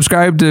you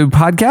subscribe to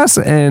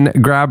podcasts and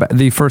grab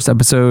the first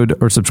episode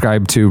or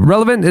subscribe to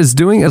Relevant is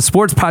doing a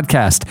sports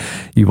podcast.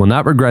 You will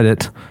not regret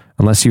it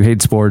unless you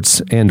hate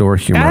sports and or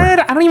humor.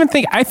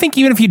 I think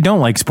even if you don't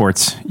like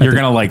sports, you're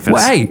going to like this.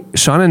 Well, hey,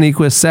 Shauna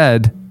Nequist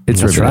said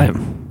it's riveting.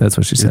 Right. That's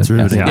what she said. It's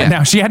riveting. Yeah.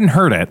 Now, she hadn't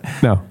heard it.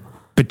 No.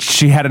 But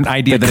she had an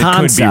idea that it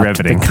could be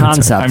riveting. The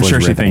concept I'm sure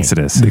she thinks it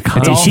is.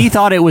 She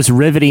thought it was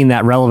riveting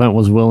that Relevant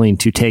was willing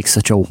to take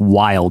such a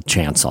wild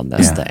chance on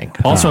this thing.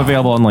 Also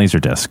available on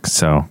Laserdisc.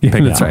 So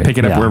pick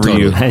it up wherever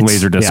you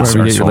Laserdiscs are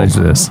sold.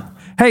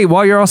 Hey,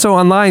 while you're also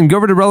online, go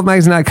over to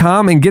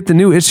relevantmagazine.com and get the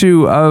new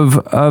issue of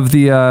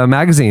the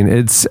magazine.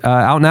 It's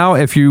out now.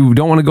 If you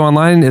don't want to go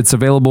online, it's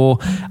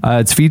available.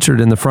 It's featured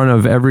in the front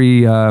of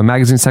every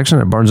magazine section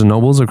at Barnes &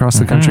 Nobles across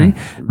the country.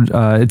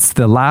 It's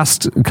the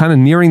last, kind of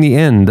nearing the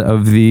end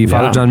of the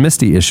Father John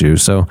Misty issue.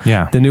 So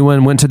the new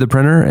one went to the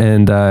printer,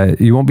 and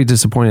you won't be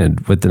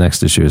disappointed with the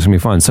next issue. It's going to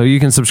be fun. So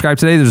you can subscribe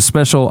today. There's a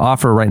special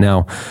offer right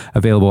now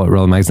available at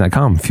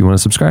relevantmagazine.com if you want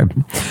to subscribe.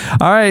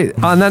 All right.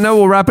 On that note,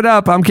 we'll wrap it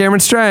up. I'm Cameron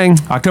Strang.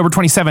 October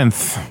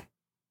 27th.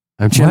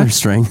 I'm Chandler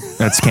String.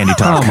 That's Candy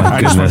Talk. Oh my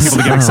I just want goodness.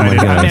 people to get excited.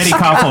 Oh my I'm goodness.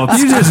 Eddie Koffel.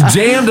 You just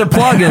jammed a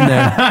plug in there.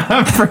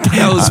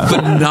 That was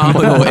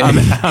phenomenal.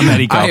 I'm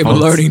Eddie I am Koffel.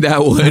 learning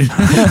that one.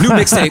 New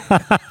mixtape.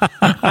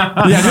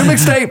 Yeah, new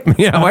mixtape.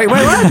 Yeah, wait,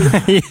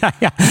 what?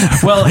 yeah.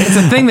 Well, it's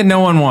a thing that no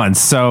one wants,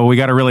 so we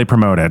got to really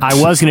promote it. I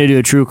was going to do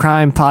a true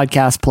crime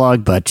podcast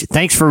plug, but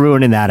thanks for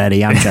ruining that,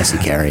 Eddie. I'm Jesse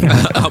Carey.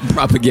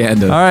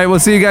 Propaganda. All right, we'll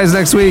see you guys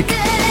next week.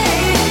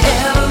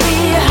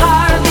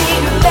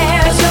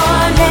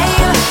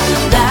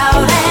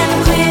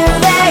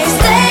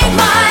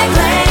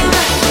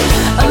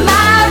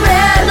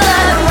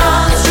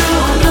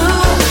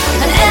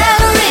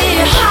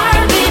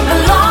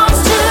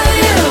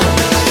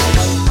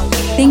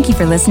 Thank you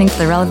for listening to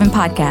the Relevant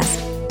Podcast.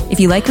 If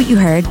you like what you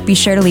heard, be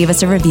sure to leave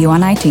us a review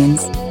on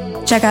iTunes.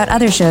 Check out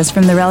other shows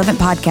from the Relevant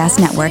Podcast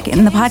Network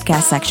in the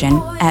podcast section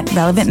at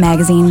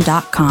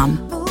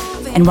relevantmagazine.com.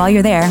 And while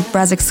you're there,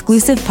 browse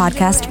exclusive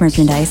podcast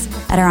merchandise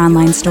at our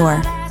online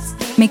store.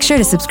 Make sure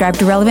to subscribe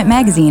to Relevant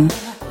Magazine.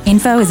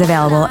 Info is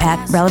available at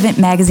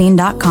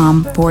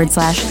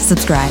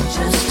relevantmagazine.com/subscribe.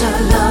 Just a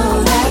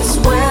love that's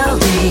well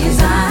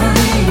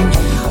designed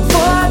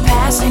for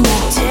passing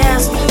the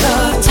test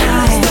of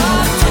time.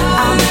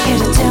 I'm here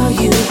to tell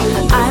you,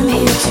 I'm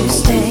here to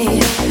stay.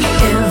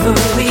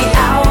 Every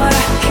hour,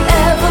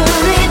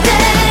 every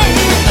day,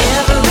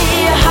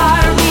 every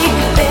heartbeat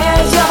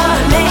bears your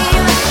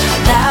name.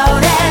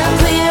 Loud and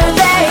clear,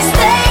 they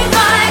state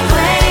my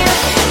claim.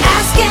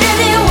 Ask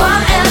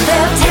anyone and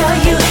they'll tell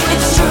you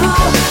it's true.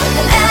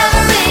 And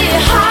every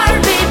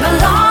heartbeat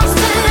belongs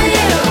to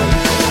you.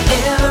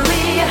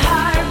 Every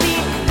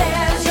heartbeat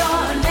bears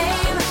your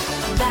name.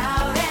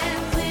 Loud and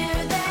clear,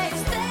 they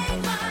state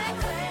my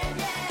claim.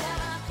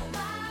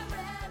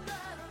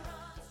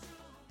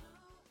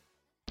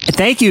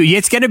 Thank you.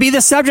 It's going to be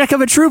the subject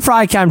of a true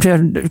crime.